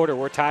first quarter.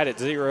 We're tied at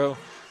 0.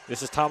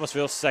 This is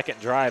Thomasville's second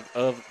drive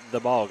of the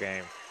ball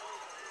game.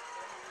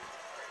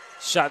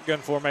 Shotgun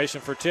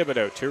formation for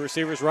Thibodeau. 2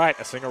 receivers right,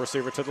 a single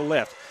receiver to the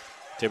left.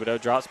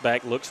 Thibodeau drops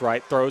back, looks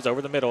right, throws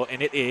over the middle,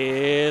 and it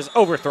is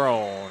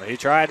overthrown. He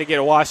tried to get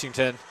a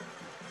Washington,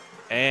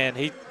 and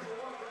he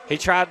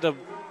tried to,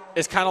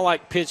 it's kind of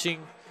like pitching.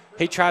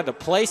 He tried to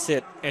place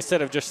it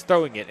instead of just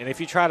throwing it. And if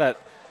you try to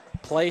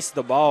place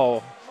the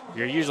ball,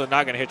 you're usually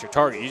not going to hit your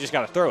target. You just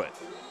got to throw it.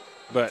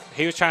 But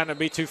he was trying to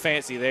be too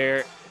fancy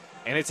there,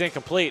 and it's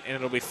incomplete, and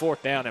it'll be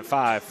 4th down and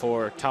 5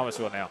 for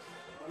Thomasville now.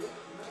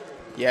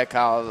 Yeah,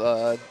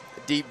 Kyle,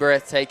 deep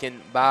breath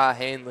taken by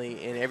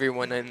Handley and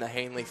everyone in the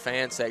Handley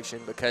fan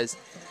section, because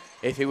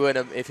if he would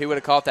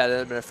have caught that, it would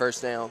have been a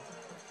 1st down.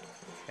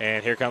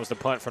 And here comes the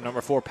punt from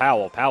number 4,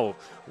 Powell. Powell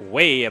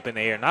way up in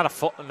the air. Not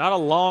a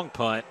long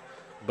punt,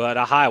 but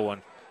a high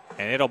one.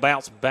 And it'll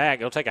bounce back.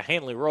 It'll take a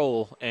Handley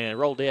roll and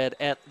roll dead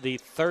at the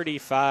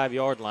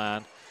 35-yard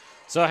line.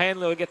 So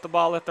Handley will get the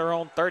ball at their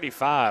own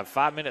 35.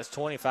 5 minutes,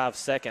 25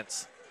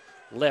 seconds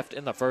left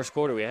in the first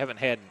quarter. We haven't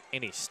had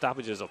any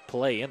stoppages of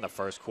play in the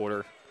first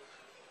quarter.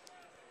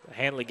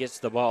 Handley gets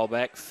the ball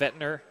back.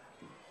 Fettner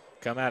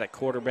come out at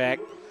quarterback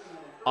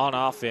on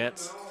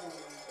offense.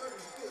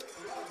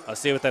 Let's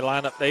see what they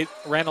line up. They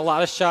ran a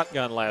lot of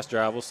shotgun last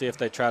drive. We'll see if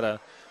they try to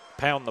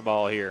pound the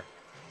ball here.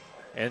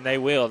 And they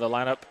will. They'll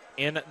line up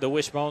in the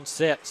wishbone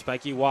set.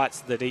 Spanky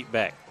Watts, the deep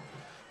back.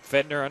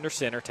 Fettner under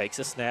center, takes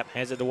a snap,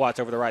 hands it to Watts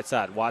over the right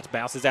side. Watts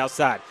bounces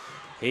outside.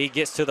 He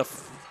gets to the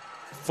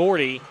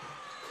 40,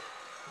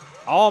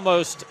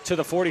 almost to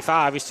the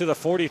 45. He's to the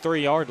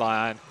 43-yard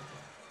line.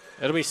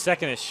 It'll be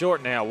 2nd and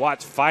short now.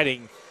 Watts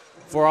fighting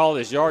for all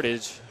his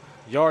yards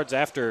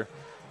after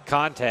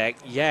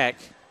contact. Yak,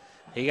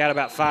 he got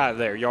about 5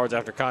 there, yards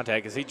after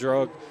contact, as he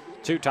drug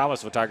 2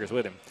 Thomasville Tigers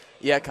with him.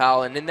 Yeah,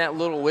 Kyle, and in that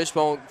little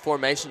wishbone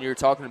formation you were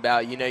talking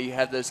about, you know, you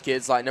have those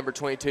kids like number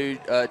 22,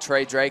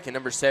 Trey Drake, and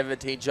number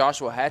 17,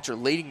 Joshua Hatcher,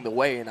 leading the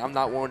way, and I'm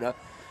not one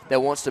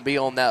that wants to be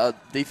on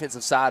that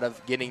defensive side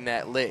of getting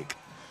that lick.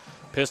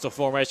 Pistol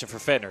formation for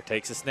Fettner.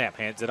 Takes a snap,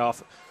 hands it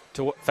off,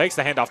 fakes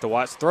the handoff to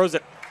Watts, throws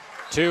it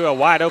to a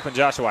wide-open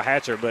Joshua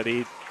Hatcher, but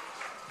he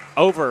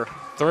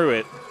overthrew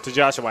it to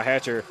Joshua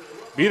Hatcher.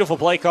 Beautiful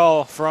play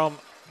call from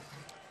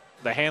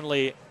the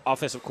Handley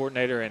offensive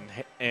coordinator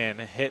and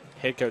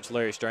head coach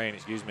Larry Strain,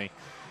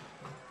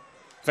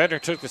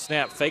 Fettner took the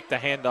snap, faked the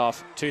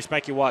handoff to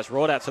Spanky Watts,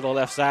 rolled out to the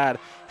left side,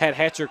 had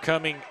Hatcher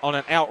coming on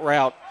an out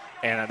route,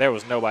 and there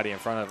was nobody in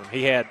front of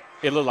him.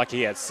 It looked like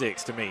he had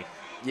 6 to me.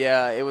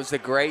 Yeah, it was a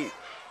great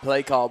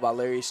play call by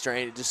Larry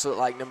Strain. It just looked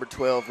like number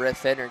 12, Rhett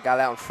Fettner, got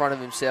out in front of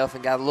himself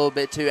and got a little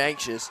bit too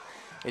anxious.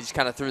 He just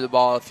kind of threw the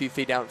ball a few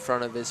feet out in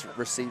front of his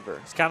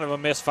receiver. It's kind of a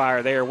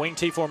misfire there. Wing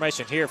T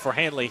formation here for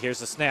Handley. Here's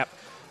the snap.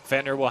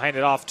 Fettner will hand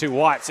it off to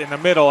Watts in the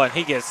middle, and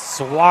he gets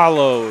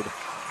swallowed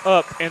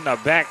up in the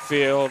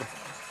backfield.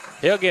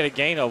 He'll get a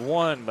gain of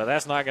 1, but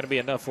that's not going to be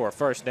enough for a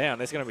 1st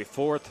down. It's going to be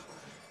 4th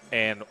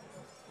and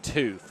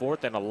 2.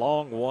 4th and a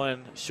long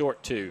 1,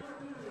 short 2.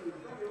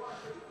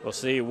 We'll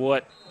see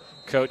what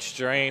Coach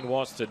Strain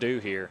wants to do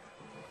here.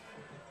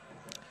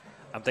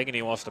 I'm thinking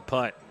he wants to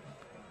punt.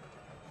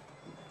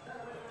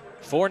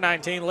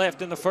 4:19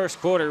 left in the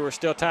first quarter. We're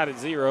still tied at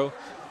 0.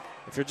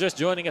 If you're just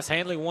joining us,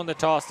 Handley won the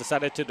toss,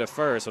 decided to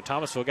defer, so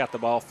Thomasville got the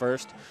ball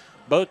first.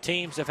 Both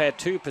teams have had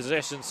 2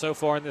 possessions so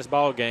far in this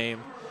ball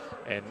game,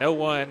 and no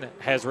one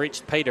has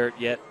reached pay dirt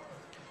yet.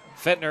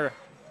 Fettner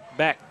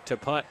back to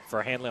punt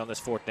for Handley on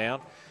this 4th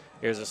down.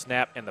 Here's a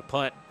snap and the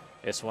punt.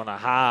 This one a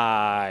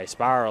high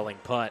spiraling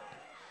punt,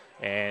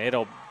 and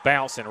it'll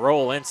bounce and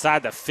roll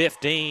inside the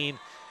 15.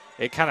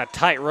 It kind of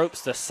tight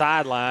ropes the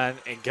sideline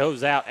and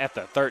goes out at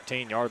the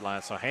 13-yard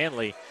line. So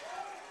Handley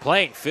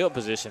playing field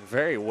position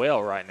very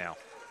well right now.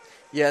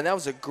 Yeah, and that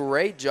was a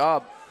great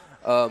job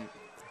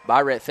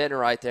by Rhett Fettner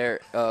right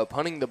there,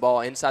 punting the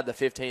ball inside the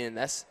 15, and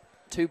that's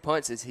 2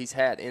 punts that he's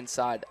had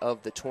inside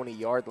of the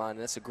 20-yard line.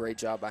 That's a great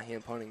job by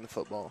him punting the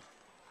football.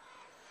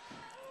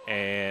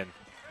 And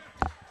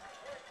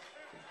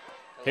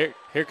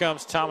here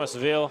comes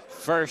Thomasville,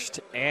 1st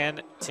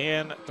and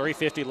 10,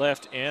 3:50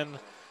 left in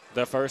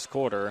the first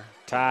quarter,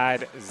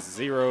 tied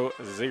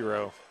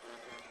 0-0.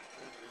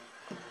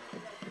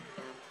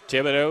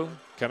 Thibodeau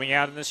coming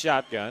out in the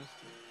shotgun.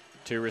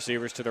 2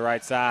 receivers to the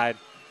right side.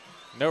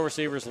 No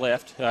receivers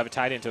left. He'll have a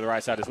tight end to the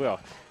right side as well.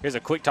 Here's a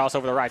quick toss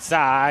over the right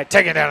side.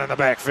 Taken down in the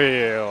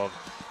backfield.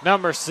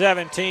 Number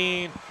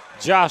 17,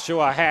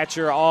 Joshua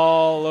Hatcher,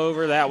 all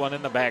over that one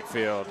in the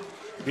backfield.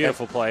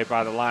 Beautiful play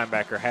by the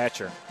linebacker,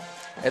 Hatcher.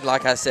 And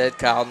like I said,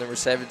 Kyle, number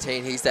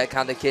 17, he's that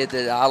kind of kid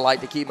that I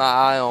like to keep my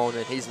eye on,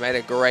 and he's made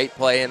a great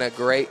play and a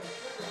great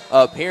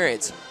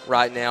appearance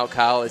right now,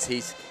 Kyle, as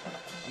he's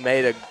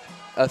made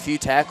a few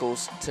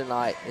tackles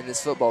tonight in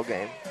this football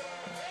game.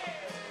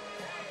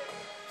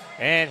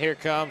 And here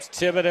comes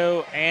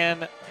Thibodeau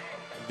and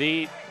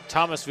the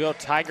Thomasville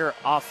Tiger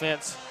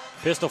offense.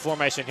 Pistol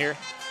formation here.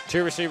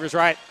 2 receivers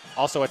right,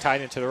 also a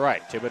tight end to the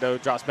right.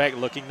 Thibodeau drops back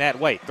looking that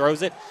way,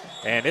 throws it,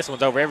 and this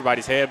one's over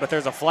everybody's head, but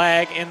there's a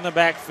flag in the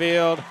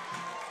backfield.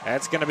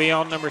 That's going to be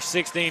on number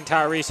 16,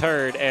 Tyrese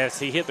Hurd, as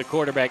he hit the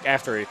quarterback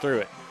after he threw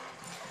it.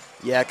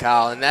 Yeah,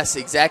 Kyle, and that's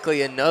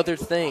exactly another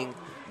thing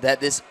that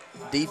this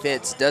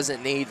defense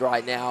doesn't need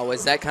right now,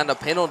 is that kind of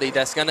penalty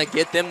that's going to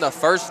get them the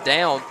first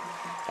down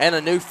and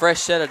a new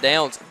fresh set of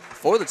downs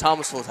for the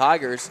Thomasville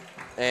Tigers.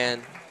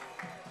 And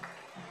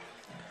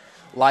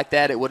like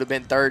that, it would have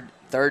been third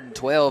and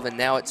 12, and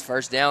now it's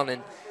first down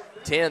and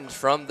 10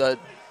 from the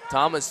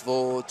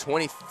Thomasville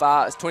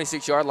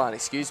 26-yard line,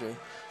 excuse me.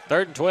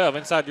 3rd and 12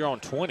 inside your own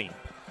 20.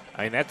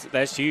 I mean,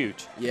 that's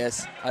huge.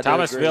 Yes, I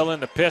Thomasville agree. in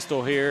the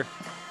pistol here.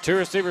 2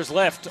 receivers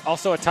left,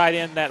 also a tight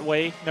end that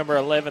way. Number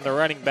 11, the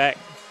running back,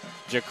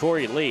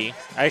 Ja'Cory Lee.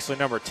 Actually,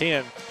 number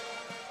 10,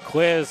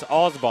 Quiz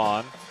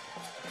Osborne.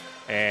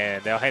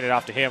 And they'll hand it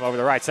off to him over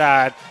the right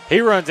side. He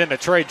runs into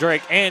Trey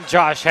Drake and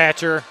Josh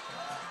Hatcher.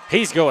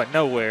 He's going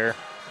nowhere.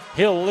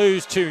 He'll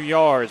lose 2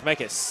 yards,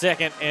 make it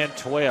 2nd and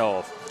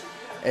 12.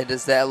 And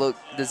does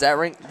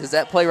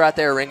that play right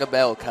there ring a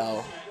bell,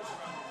 Kyle?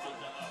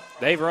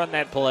 They've run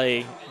that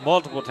play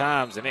multiple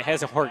times, and it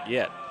hasn't worked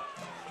yet.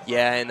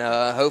 Yeah, and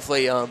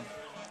hopefully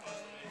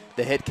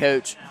the head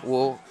coach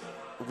will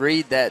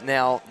read that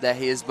now that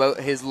he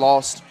has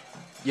lost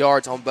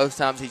yards on both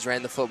times he's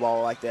ran the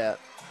football like that.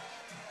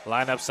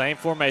 Line up, same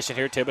formation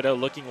here. Thibodeau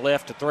looking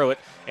left to throw it,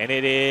 and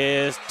it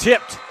is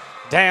tipped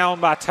down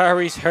by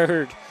Tyrese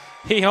Hurd.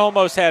 He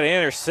almost had an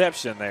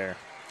interception there.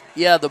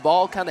 Yeah, the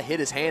ball kind of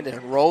hit his hand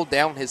and rolled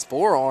down his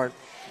forearm,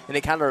 and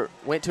it kind of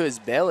went to his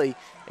belly,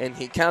 and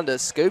he kind of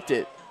scooped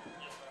it.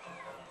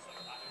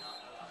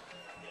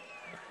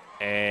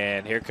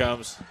 And here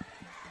comes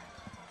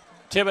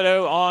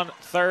Thibodeau on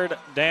 3rd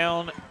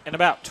down and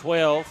about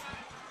 12.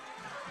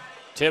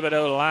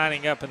 Thibodeau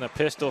lining up in the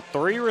pistol.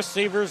 3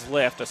 receivers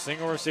left, a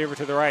single receiver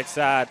to the right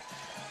side.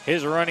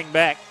 His running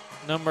back,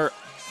 number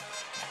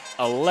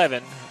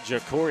 11,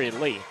 Ja'Cory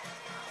Lee.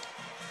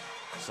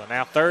 So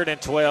now 3rd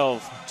and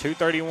 12,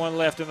 2:31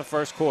 left in the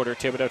first quarter.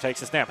 Thibodeau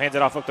takes a snap, hands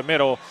it off up the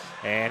middle,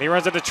 and he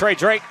runs into Trey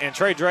Drake, and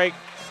Trey Drake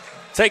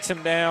takes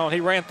him down.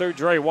 He ran through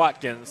Dre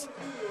Watkins,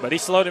 but he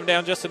slowed him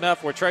down just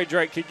enough where Trey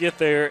Drake could get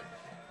there,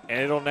 and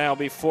it'll now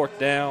be 4th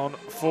down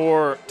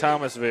for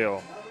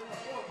Thomasville.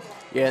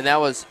 Yeah, and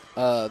that was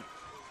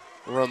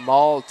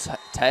Ramal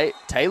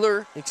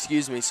Taylor.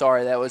 Excuse me,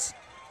 sorry, that was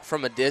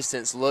from a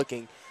distance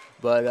looking,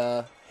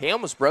 but he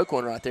almost broke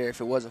one right there.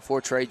 If it wasn't for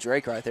Trey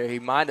Drake right there, he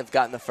might have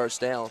gotten the first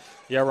down.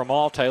 Yeah,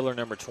 Ramal Taylor,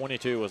 number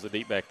 22, was the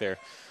deep back there.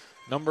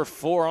 Number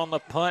 4 on the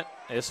punt.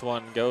 This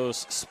one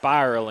goes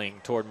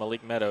spiraling toward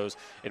Malik Meadows.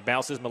 It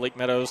bounces. Malik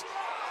Meadows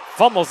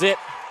fumbles it,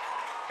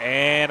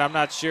 and I'm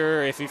not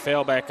sure if he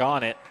fell back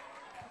on it.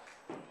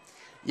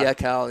 Yeah,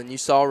 Kyle, and you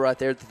saw right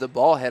there that the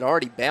ball had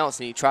already bounced,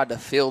 and he tried to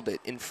field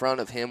it in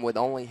front of him with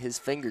only his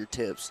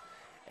fingertips,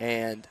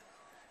 and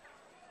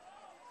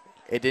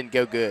it didn't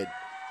go good.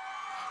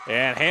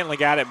 And Handley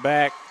got it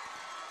back,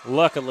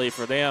 luckily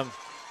for them.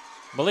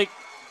 Malik,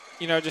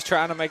 just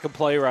trying to make a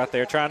play right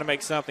there, trying to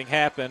make something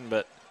happen,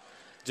 but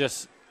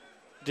just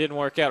didn't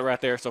work out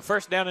right there. So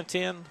 1st down and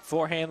 10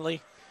 for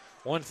Handley.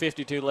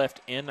 1:52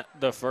 left in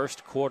the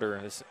first quarter.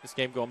 This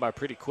game going by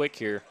pretty quick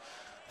here.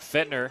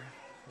 Fettner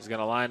is going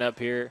to line up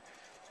here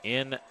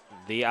in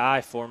the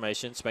I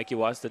formation. Spanky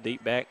Watts, the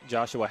deep back.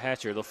 Joshua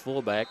Hatcher, the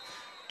fullback.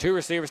 2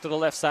 receivers to the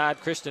left side,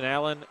 Christian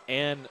Allen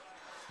and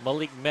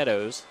Malik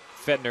Meadows.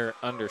 Fettner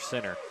under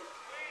center.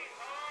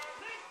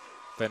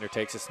 Fettner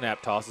takes a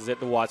snap, tosses it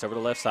to Watts over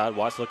the left side.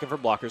 Watts looking for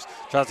blockers,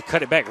 tries to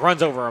cut it back,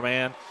 runs over a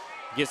man,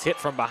 gets hit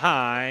from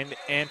behind,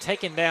 and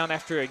taken down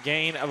after a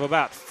gain of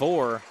about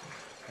 4.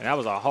 And that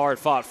was a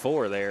hard-fought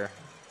 4 there.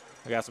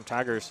 We got some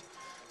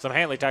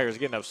Handley Tigers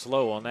getting up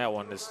slow on that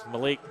one. It's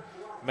Malik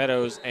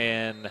Meadows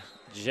and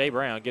Jay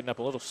Brown getting up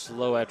a little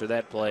slow after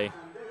that play.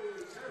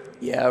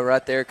 Yeah,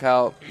 right there,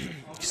 Kyle.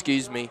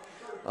 Excuse me.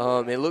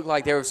 It looked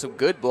like there was some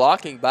good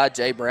blocking by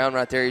Jay Brown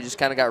right there. He just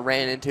kind of got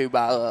ran into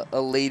by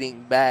a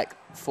leading back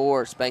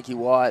for Spanky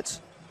Watts.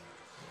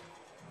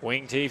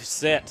 Wing teeth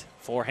set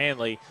for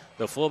Handley.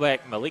 The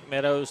fullback, Malik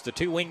Meadows. The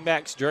 2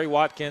 wingbacks, Dre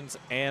Watkins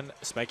and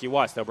Spanky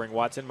Watts. They'll bring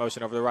Watts in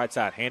motion over the right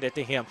side. Hand it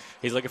to him.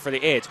 He's looking for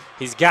the edge.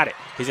 He's got it.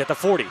 He's at the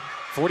 40,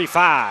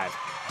 45,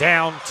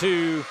 down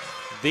to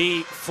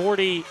the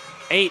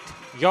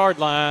 48-yard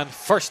line.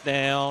 1st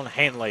down,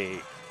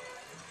 Handley.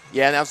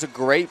 Yeah, and that was a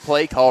great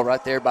play call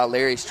right there by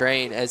Larry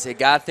Strain as it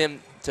got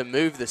them to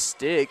move the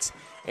sticks,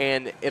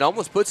 and it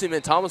almost puts him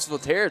in Thomasville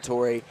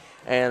territory.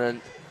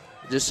 And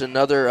just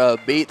another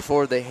beat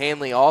for the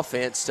Handley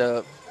offense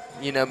to,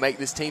 make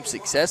this team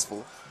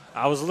successful.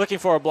 I was looking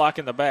for a block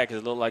in the back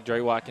because it looked like Dre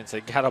Watkins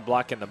had got a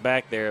block in the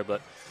back there,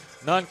 but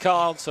none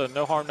called, so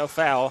no harm, no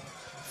foul.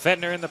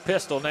 Fentner in the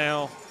pistol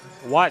now.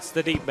 Watts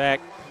the deep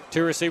back.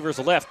 2 receivers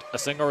left, a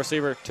single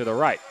receiver to the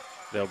right.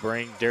 They'll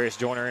bring Darius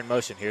Joyner in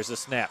motion. Here's the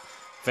snap.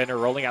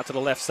 Fentner rolling out to the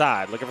left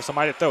side, looking for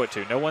somebody to throw it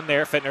to. No one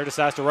there. Fentner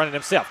decides to run it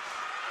himself.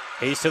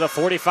 He's to the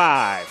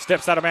 45.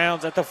 Steps out of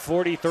bounds at the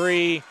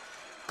 43.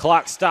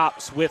 Clock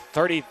stops with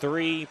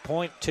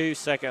 33.2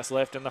 seconds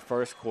left in the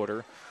first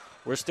quarter.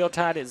 We're still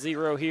tied at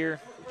 0 here.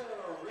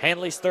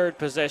 Handley's third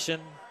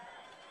possession.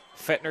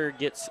 Fentner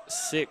gets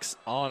 6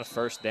 on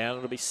first down.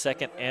 It'll be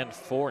 2nd and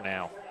 4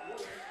 now.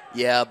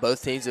 Yeah,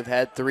 both teams have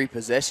had 3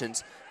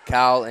 possessions.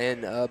 Kyle,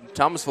 and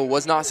Thomasville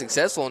was not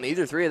successful in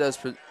either 3 of those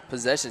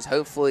possessions.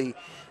 Hopefully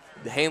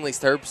the Handley's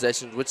third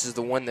possession, which is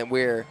the one that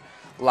we're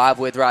live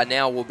with right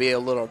now, will be a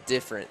little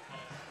different.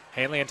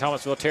 Handley and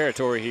Thomasville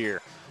territory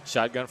here.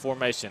 Shotgun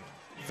formation.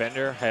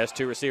 Fentner has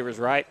 2 receivers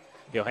right.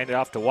 He'll hand it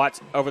off to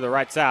Watts over the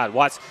right side.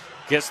 Watts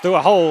gets through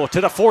a hole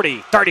to the 40,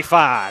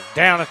 35,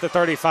 down at the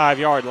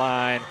 35-yard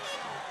line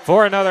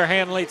for another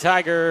Handley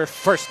Tiger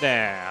first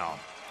down.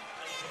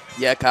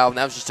 Yeah, Kyle,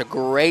 that was just a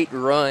great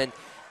run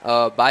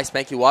by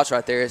Spanky Watts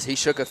right there as he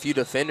shook a few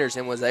defenders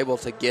and was able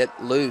to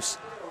get loose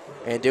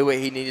and do what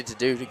he needed to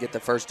do to get the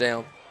first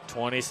down.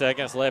 20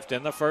 seconds left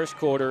in the first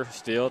quarter,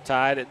 still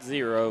tied at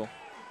 0.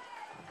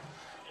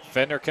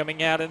 Fentner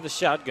coming out in the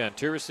shotgun.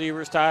 2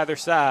 receivers to either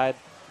side.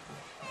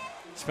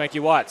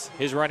 Spanky Watts,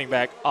 his running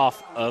back,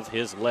 off of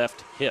his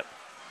left hip.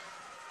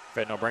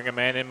 Fentner will bring a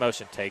man in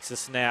motion, takes the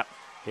snap.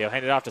 He'll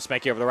hand it off to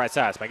Spanky over the right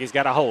side. Spanky's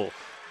got a hole.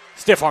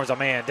 Stiff arms a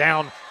man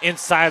down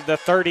inside the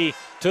 30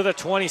 to the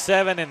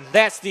 27, and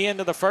that's the end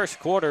of the first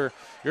quarter.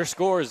 Your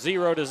score is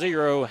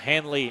 0-0,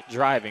 Handley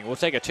driving. We'll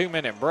take a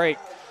 2-minute break.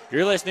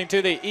 You're listening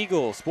to the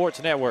Eagle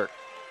Sports Network.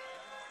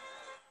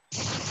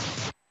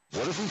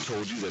 What if we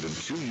told you that in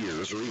 2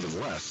 years or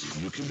even less,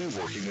 you can be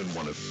working in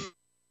one of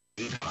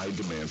 8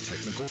 high-demand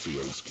technical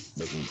fields,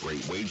 making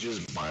great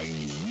wages, buying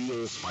new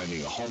wheels,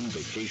 finding a home,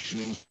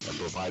 vacationing, and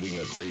providing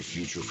a great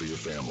future for your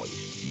family?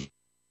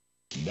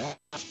 Now,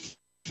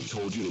 we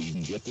told you that you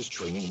can get this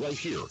training right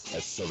here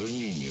at Southern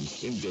Union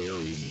in day or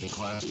evening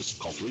classes.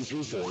 Call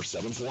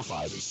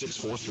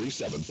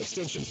 334-745-6437,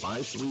 extension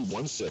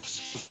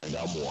 5316. Find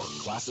out more.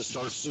 Classes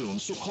start soon,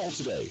 so call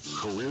today.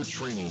 Career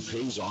training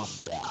pays off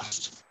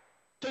fast.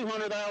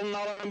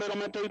 $200,000 bid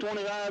them at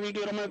 $225. You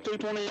get them at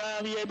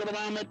 $225. You able to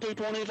buy them at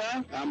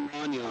 $225? I'm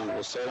Ron Young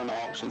with Selling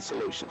Auction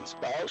Solutions.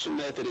 The auction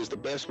method is the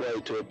best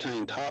way to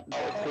obtain top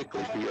dollar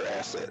quickly for your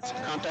assets.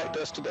 Contact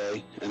us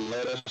today and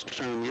let us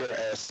turn your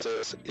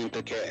assets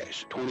into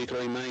cash.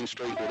 23 Main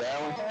Street with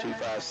Allen,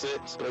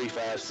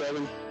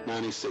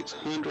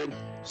 256-357-9600.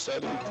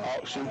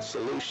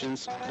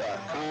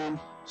 SouthernAuctionSolutions.com.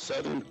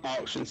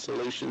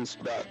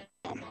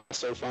 SouthernAuctionSolutions.com.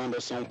 Also find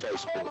us on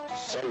Facebook.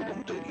 Sold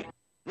them to you.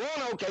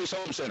 Roanoke Case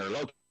Home Center,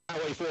 located on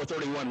Highway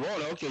 431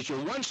 Roanoke, is your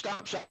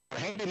one-stop shop for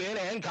handymen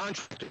and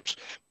contractors.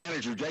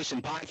 Manager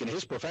Jason Pike and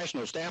his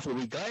professional staff will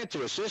be glad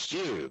to assist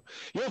you.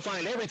 You'll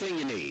find everything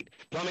you need: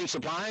 plumbing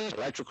supplies,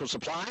 electrical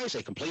supplies,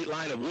 a complete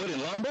line of wood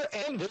and lumber,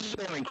 and visit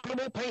their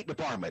incredible paint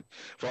department.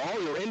 For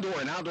all your indoor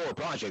and outdoor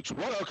projects,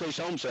 Roanoke Case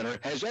Home Center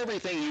has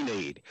everything you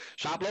need.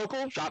 Shop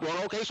local, shop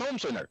Roanoke Case Home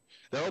Center.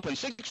 They're open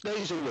 6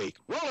 days a week.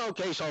 Roanoke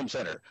Case Home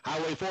Center,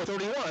 Highway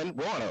 431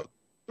 Roanoke.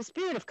 The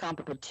spirit of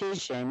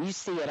competition, you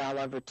see it all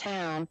over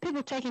town.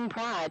 People taking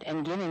pride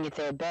and giving it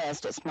their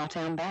best at Small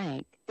Town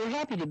Bank. They're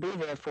happy to be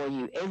there for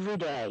you every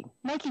day,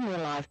 making your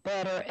life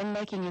better and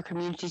making your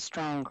community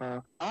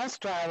stronger. All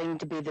striving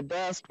to be the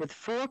best with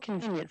 4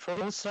 convenient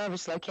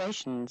full-service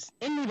locations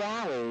in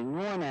Medali,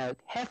 Roanoke,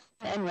 Heflin,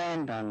 and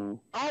Ranburne.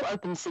 All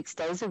open 6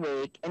 days a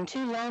week, and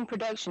 2 loan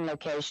production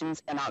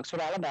locations in Oxford,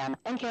 Alabama,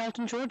 and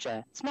Carrollton,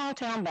 Georgia. Small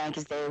Town Bank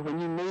is there when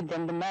you need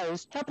them the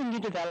most, helping you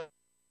develop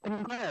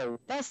and grow.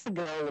 That's the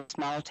goal of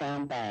Small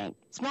Town Bank.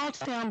 Small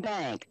Town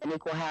Bank, an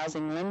equal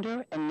housing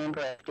lender and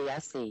member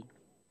FDIC.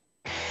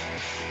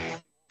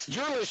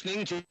 You're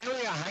listening to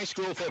Area High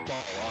School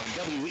Football on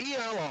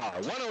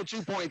WELR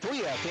 102.3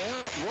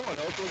 FM,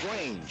 Roanoke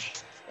LaGrange.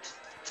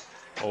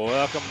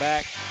 Welcome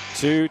back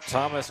to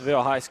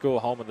Thomasville High School,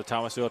 home of the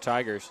Thomasville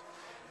Tigers.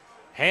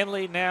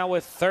 Handley now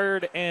with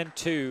 3rd and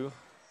 2.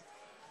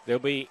 They'll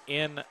be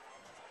in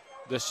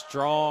the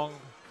strong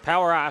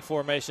power I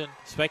formation.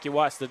 Spanky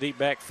Watts, the deep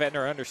back.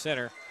 Fentner under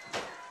center.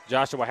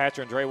 Joshua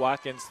Hatcher and Dre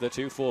Watkins, the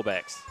 2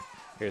 fullbacks.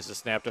 Here's the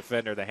snap to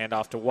Fentner. The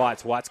handoff to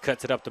Watts. Watts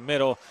cuts it up the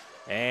middle,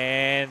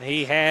 and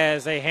he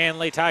has a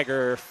Handley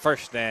Tiger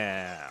first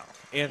down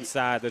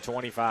inside the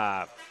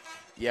 25.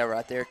 Yeah,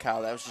 right there,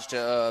 Kyle. That was just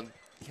a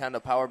kind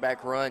of power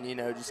back run,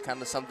 just kind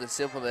of something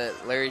simple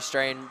that Larry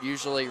Strain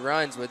usually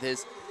runs with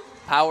his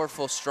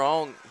powerful,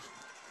 strong,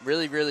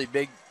 really, really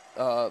big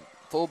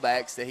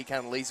fullbacks that he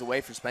kind of leads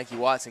away from Spanky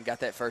Watts and got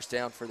that first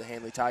down for the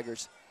Handley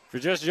Tigers. If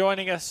you're just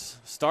joining us,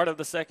 start of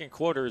the second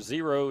quarter,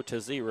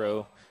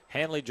 0-0.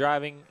 Handley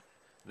driving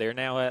They're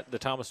now at the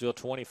Thomasville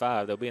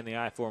 25. They'll be in the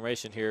I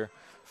formation here.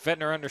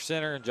 Fentner under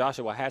center, and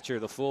Joshua Hatcher,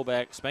 the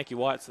fullback. Spanky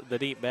Watts, the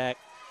deep back.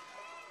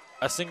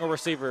 A single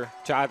receiver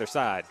to either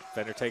side.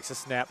 Fentner takes a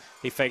snap.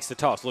 He fakes the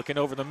toss. Looking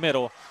over the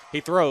middle. He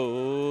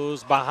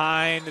throws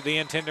behind the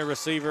intended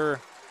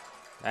receiver.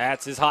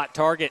 That's his hot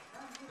target.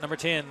 Number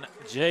 10,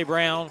 Jay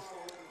Brown,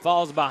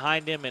 falls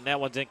behind him, and that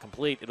one's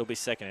incomplete. It'll be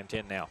 2nd and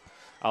 10 now.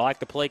 I like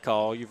the play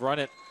call. You've run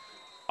it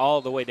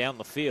all the way down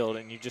the field,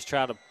 and you just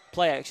try to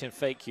play action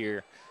fake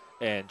here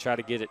and try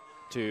to get it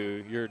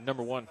to your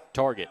number 1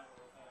 target.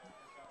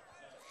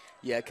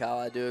 Yeah, Kyle,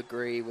 I do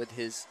agree with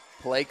his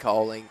play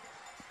calling.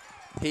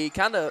 He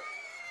kind of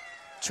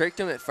tricked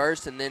him at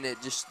first, and then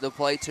the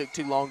play took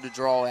too long to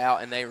draw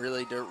out, and they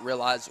really didn't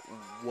realize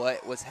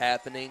what was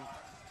happening.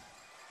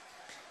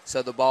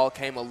 So the ball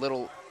came a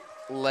little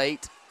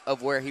late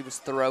of where he was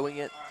throwing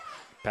it.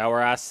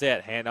 Power eye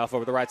set, handoff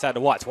over the right side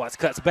to Watts. Watts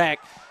cuts back,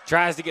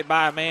 tries to get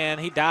by a man.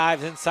 He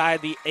dives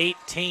inside the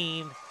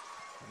 18, and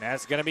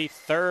that's going to be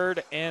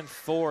 3rd and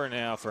 4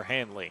 now for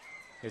Handley.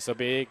 It's a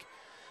big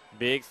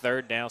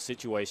 3rd down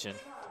situation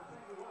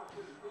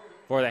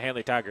for the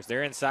Handley Tigers.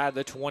 They're inside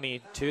the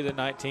 20 to the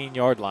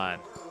 19-yard line,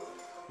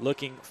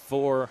 looking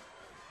for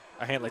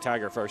a Handley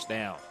Tiger first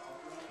down.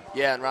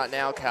 Yeah, and right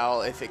now,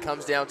 Kyle, if it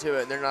comes down to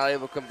it and they're not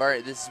able to convert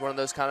it, this is one of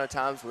those kind of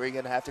times where you're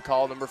going to have to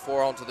call number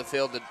 4 onto the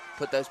field to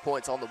put those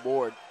points on the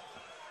board.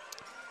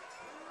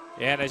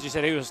 Yeah, and as you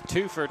said, he was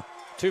 2 for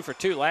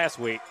 2 last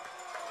week,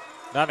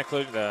 not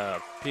including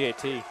the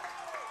PAT.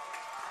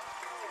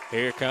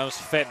 Here comes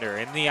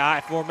Fentner in the I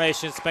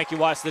formation. Spanky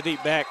Watts, the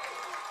deep back.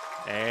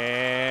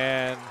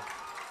 And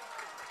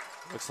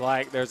looks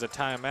like there's a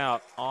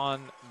timeout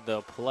on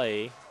the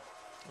play.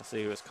 Let's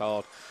see who it's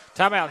called.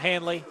 Timeout,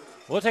 Handley.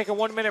 We'll take a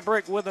 1-minute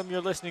break with them.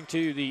 You're listening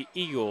to the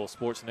Eagle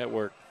Sports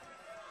Network.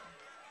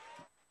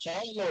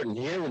 Charlie Norton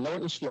here with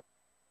Norton's Floor.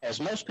 As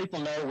most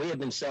people know, we have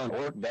been selling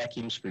Ork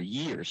vacuums for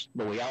years,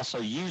 but we also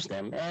use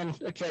them and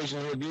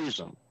occasionally abuse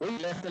them. We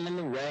left them in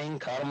the rain,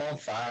 caught them on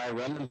fire,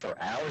 run them for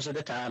hours at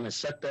a time, and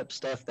sucked up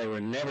stuff they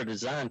were never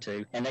designed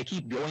to, and they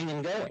keep going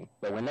and going.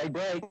 But when they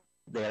break,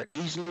 they are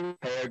easily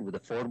repaired with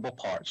affordable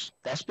parts.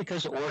 That's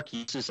because Ork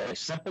uses a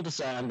simple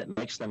design that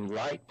makes them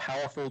light,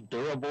 powerful,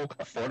 durable,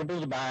 affordable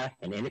to buy,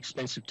 and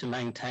inexpensive to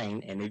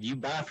maintain. And if you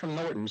buy from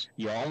Norton's,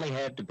 you only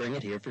have to bring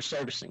it here for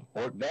servicing.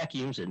 Ork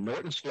vacuums at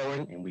Norton's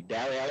Flooring in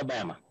Wedowee,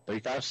 Alabama,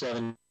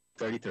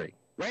 35733.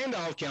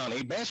 Randolph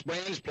County Best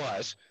Brands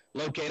Plus,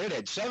 located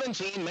at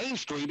 17 Main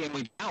Street in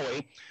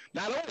Wedowee,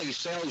 not only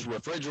sells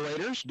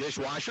refrigerators,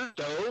 dishwashers,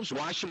 stoves,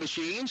 washing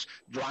machines,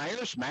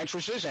 dryers,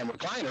 mattresses, and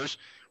recliners,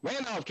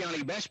 Randolph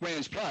County Best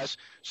Brands Plus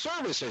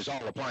services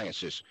all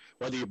appliances,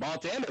 whether you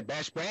bought them at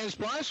Best Brands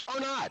Plus or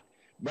not.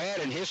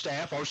 Brad and his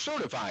staff are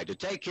certified to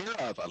take care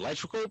of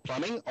electrical,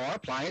 plumbing, or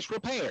appliance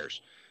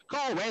repairs.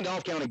 Call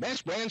Randolph County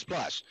Best Brands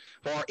Plus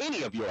for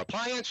any of your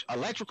appliance,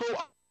 electrical,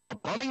 or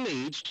plumbing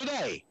needs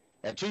today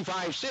at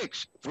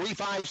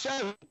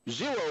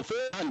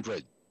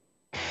 256-357-0400.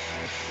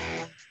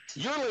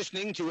 You're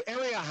listening to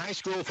Area High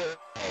School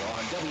Football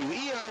on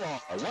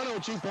WELR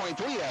 102.3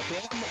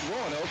 FM,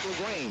 Roanoke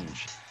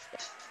LaGrange.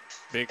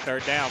 Big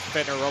 3rd down.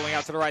 Fentner rolling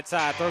out to the right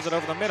side, throws it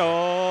over the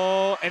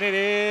middle, and it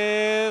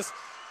is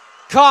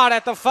caught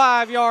at the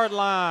 5-yard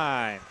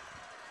line.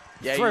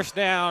 Yeah, first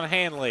down,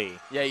 Handley.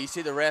 Yeah, you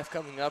see the ref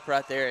coming up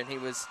right there, and he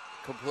was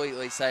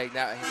completely saying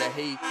that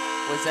he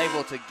was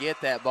able to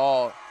get that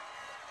ball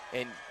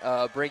and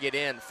bring it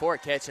in for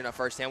catching a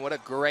first down. What a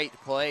great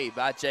play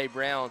by Jay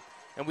Brown.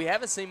 And we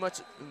haven't seen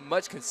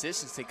much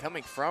consistency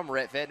coming from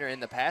Rhett Fentner in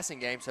the passing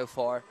game so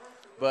far.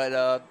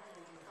 But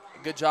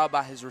good job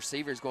by his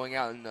receivers going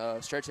out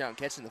and stretching out and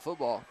catching the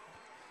football.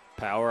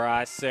 Power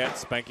eye set.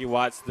 Spanky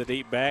Watts, the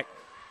deep back.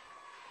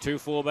 2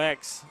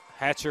 fullbacks,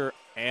 Hatcher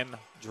and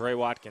Dre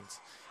Watkins.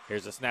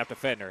 Here's a snap to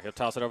Fentner. He'll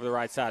toss it over the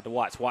right side to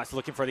Watts. Watts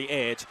looking for the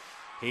edge.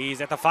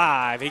 He's at the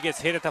 5. He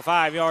gets hit at the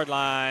 5-yard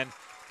line.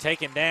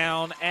 Taken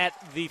down at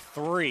the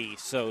 3.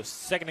 So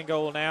 2nd and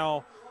goal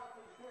now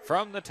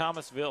from the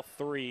Thomasville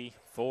 3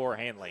 for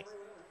Handley.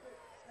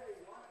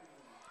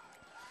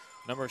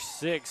 Number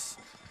 6,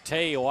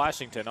 Tay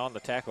Washington on the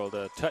tackle,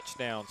 the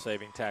touchdown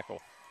saving tackle.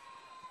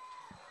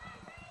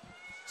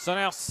 So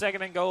now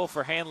 2nd and goal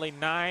for Handley.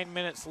 9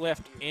 minutes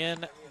left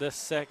in the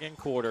 2nd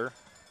quarter.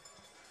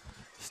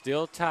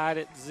 Still tied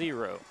at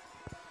 0.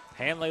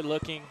 Handley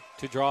looking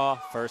to draw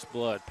first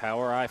blood.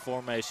 Power I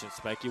formation.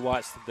 Spanky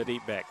Watts, the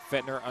deep back.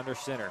 Fentner under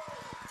center.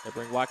 They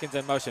bring Watkins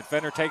in motion.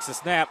 Fentner takes a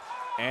snap,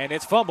 and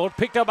it's fumbled.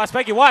 Picked up by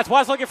Spanky Watts.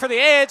 Watts looking for the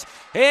edge,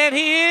 and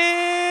he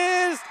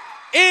is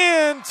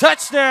in.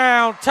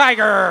 Touchdown,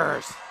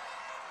 Tigers.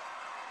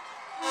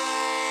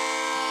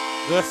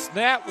 The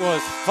snap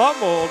was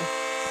fumbled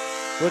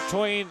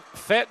between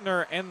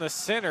Fentner and the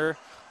center.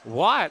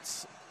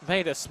 Watts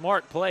made a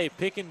smart play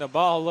picking the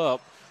ball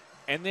up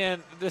and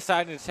then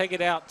decided to take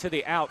it out to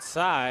the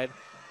outside.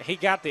 He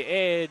got the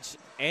edge,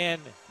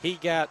 and he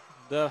got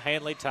the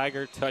Handley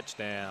Tiger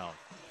touchdown.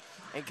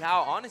 And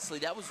Kyle, honestly,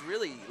 that was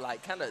really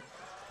like kind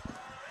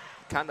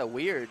of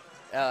weird.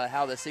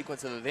 how the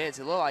sequence of events,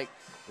 it looked like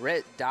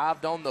Rhett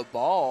dived on the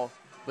ball,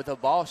 but the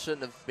ball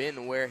shouldn't have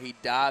been where he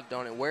dived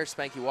on it, where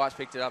Spanky Watts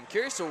picked it up. I'm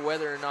curious to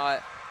whether or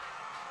not.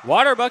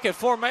 Water bucket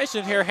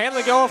formation here.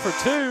 Handley going for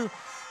 2.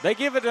 They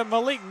give it to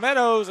Malik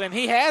Meadows, and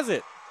he has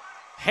it.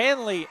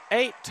 Handley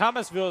 8,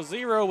 Thomasville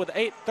 0 with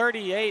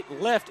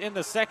 8:38 left in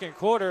the second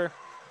quarter.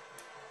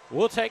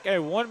 We'll take a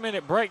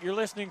 1-minute break. You're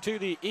listening to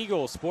the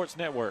Eagle Sports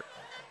Network.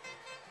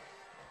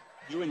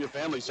 You and your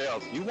family's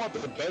health. You want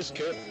the best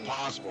care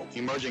possible.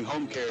 Emerging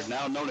Home Care,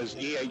 now known as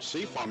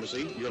EHC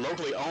Pharmacy, your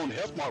locally owned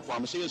Health Mart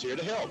pharmacy, is here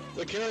to help.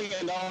 The caring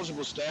and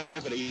knowledgeable staff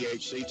at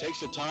EHC takes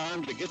the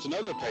time to get to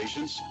know the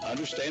patients,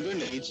 understand their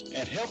needs,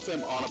 and help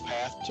them on a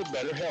path to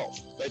better health.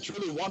 They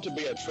truly want to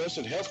be a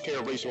trusted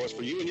healthcare resource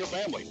for you and your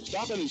family.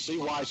 Stop in and see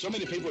why so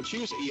many people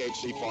choose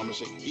EHC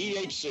Pharmacy.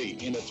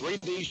 EHC in the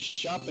 3D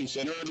Shopping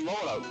Center in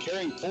Roanoke,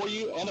 caring for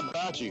you and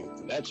about you.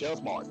 That's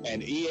Health Mart.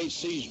 And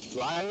EHC's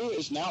drive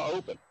is now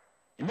open.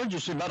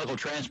 Emergency medical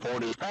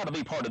transport is proud to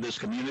be part of this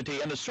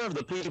community and to serve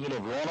the people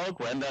of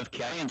Roanoke, Randolph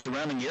County, and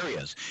surrounding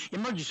areas.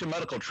 Emergency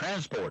medical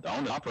transport,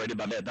 owned and operated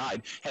by Met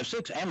Died, have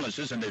 6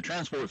 ambulances in their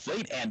transport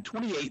fleet and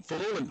 28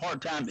 full and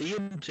part-time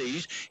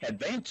EMTs,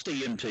 advanced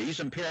EMTs,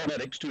 and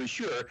paramedics to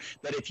assure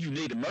that if you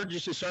need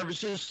emergency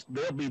services,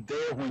 they'll be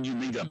there when you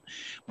need them.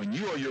 When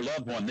you or your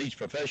loved one needs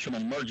professional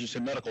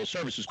emergency medical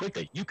services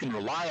quickly, you can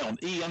rely on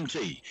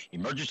EMT,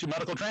 Emergency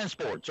Medical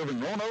Transport,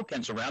 serving Roanoke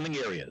and surrounding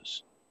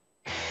areas.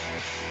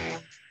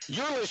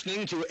 You're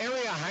listening to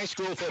Area High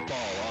School Football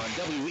on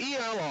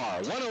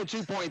WELR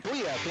 102.3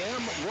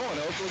 FM,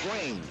 Roanoke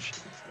LaGrange.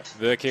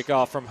 The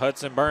kickoff from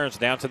Hudson Burns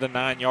down to the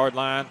 9-yard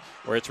line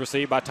where it's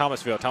received by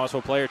Thomasville.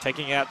 Thomasville player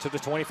taking it out to the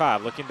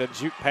 25, looking to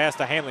juke past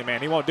the Handley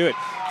man. He won't do it.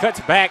 Cuts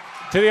back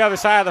to the other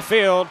side of the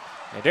field.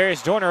 And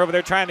Darius Joyner over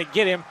there trying to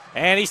get him,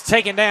 and he's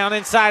taken down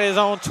inside his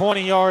own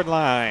 20-yard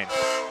line.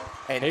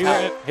 And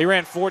he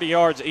ran 40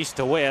 yards east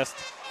to west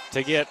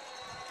to get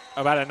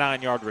about a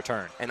 9-yard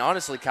return. And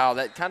honestly, Kyle,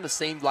 that kind of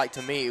seemed like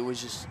to me it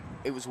was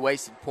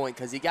wasted point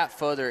because he got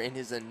further in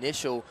his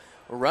initial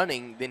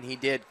running than he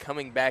did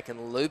coming back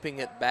and looping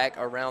it back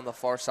around the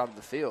far side of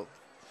the field.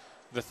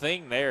 The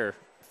thing there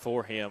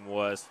for him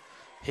was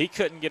he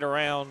couldn't get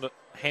around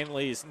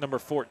Handley's number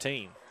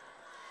 14.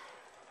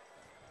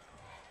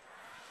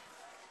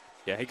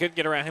 Yeah, he couldn't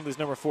get around Handley's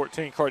number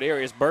 14,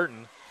 Cardarius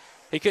Burton.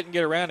 He couldn't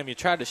get around him. He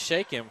tried to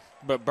shake him,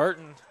 but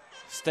Burton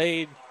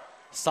stayed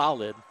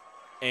solid,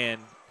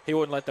 and he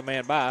wouldn't let the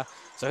man by,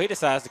 so he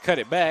decides to cut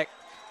it back.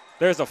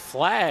 There's a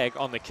flag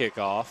on the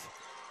kickoff.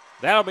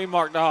 That'll be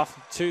marked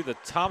off to the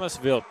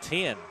Thomasville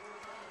 10.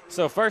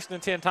 So 1st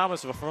and 10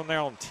 Thomasville from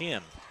there on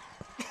 10.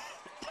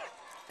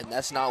 And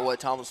that's not what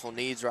Thomasville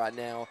needs right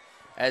now,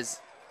 as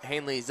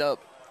Handley's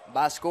up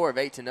by a score of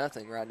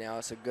 8-0 right now.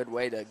 It's a good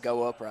way to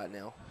go up right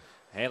now.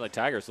 Handley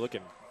Tigers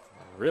looking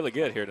really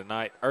good here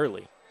tonight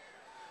early.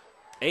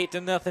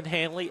 8-0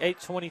 Handley,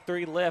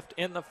 8:23 left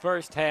in the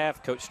first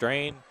half. Coach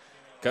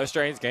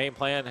Strain's game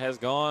plan has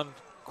gone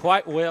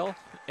quite well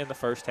in the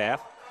first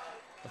half.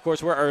 Of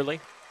course, we're early,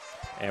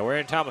 and we're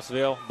in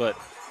Thomasville, but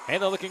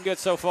Handley looking good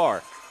so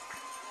far.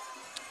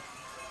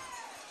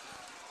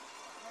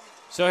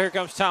 So here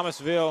comes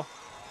Thomasville.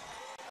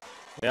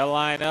 They'll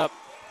line up.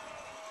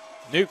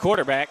 New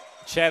quarterback,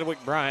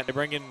 Chadwick Bryant, to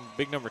bring in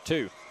big number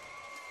 2.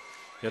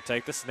 He'll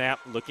take the snap,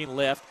 looking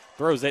left,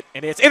 throws it,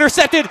 and it's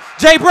intercepted.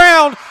 Jay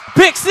Brown,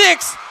 pick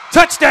 6,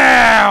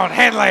 touchdown,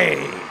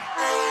 Handley.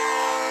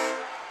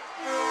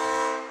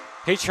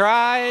 He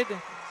tried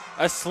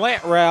a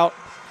slant route.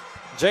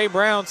 Jay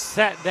Brown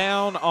sat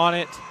down on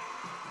it,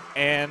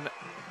 and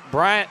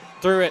Bryant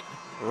threw it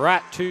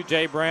right to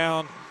Jay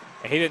Brown,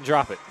 and he didn't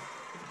drop it.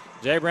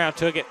 Jay Brown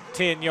took it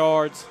 10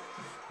 yards,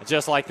 and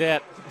just like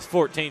that, it's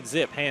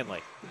 14-zip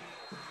Handley.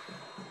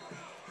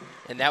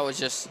 And that was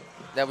just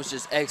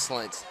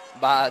excellent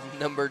by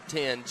number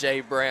 10,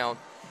 Jay Brown.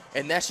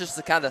 And that's just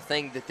the kind of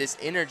thing that this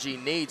energy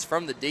needs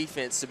from the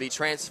defense to be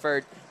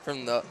transferred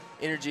from the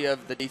energy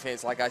of the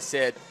defense, like I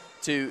said,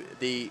 to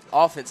the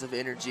offensive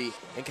energy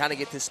and kind of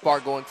get this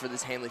spark going for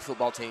this Handley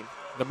football team.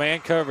 The man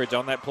coverage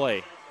on that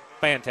play,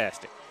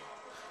 fantastic.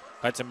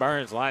 Hudson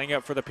Burns lining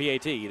up for the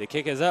PAT. The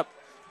kick is up,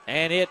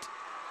 and it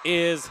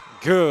is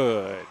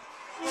good.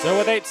 So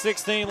with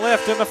 8:16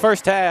 left in the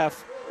first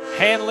half,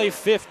 Handley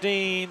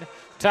 15,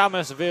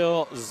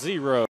 Thomasville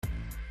 0.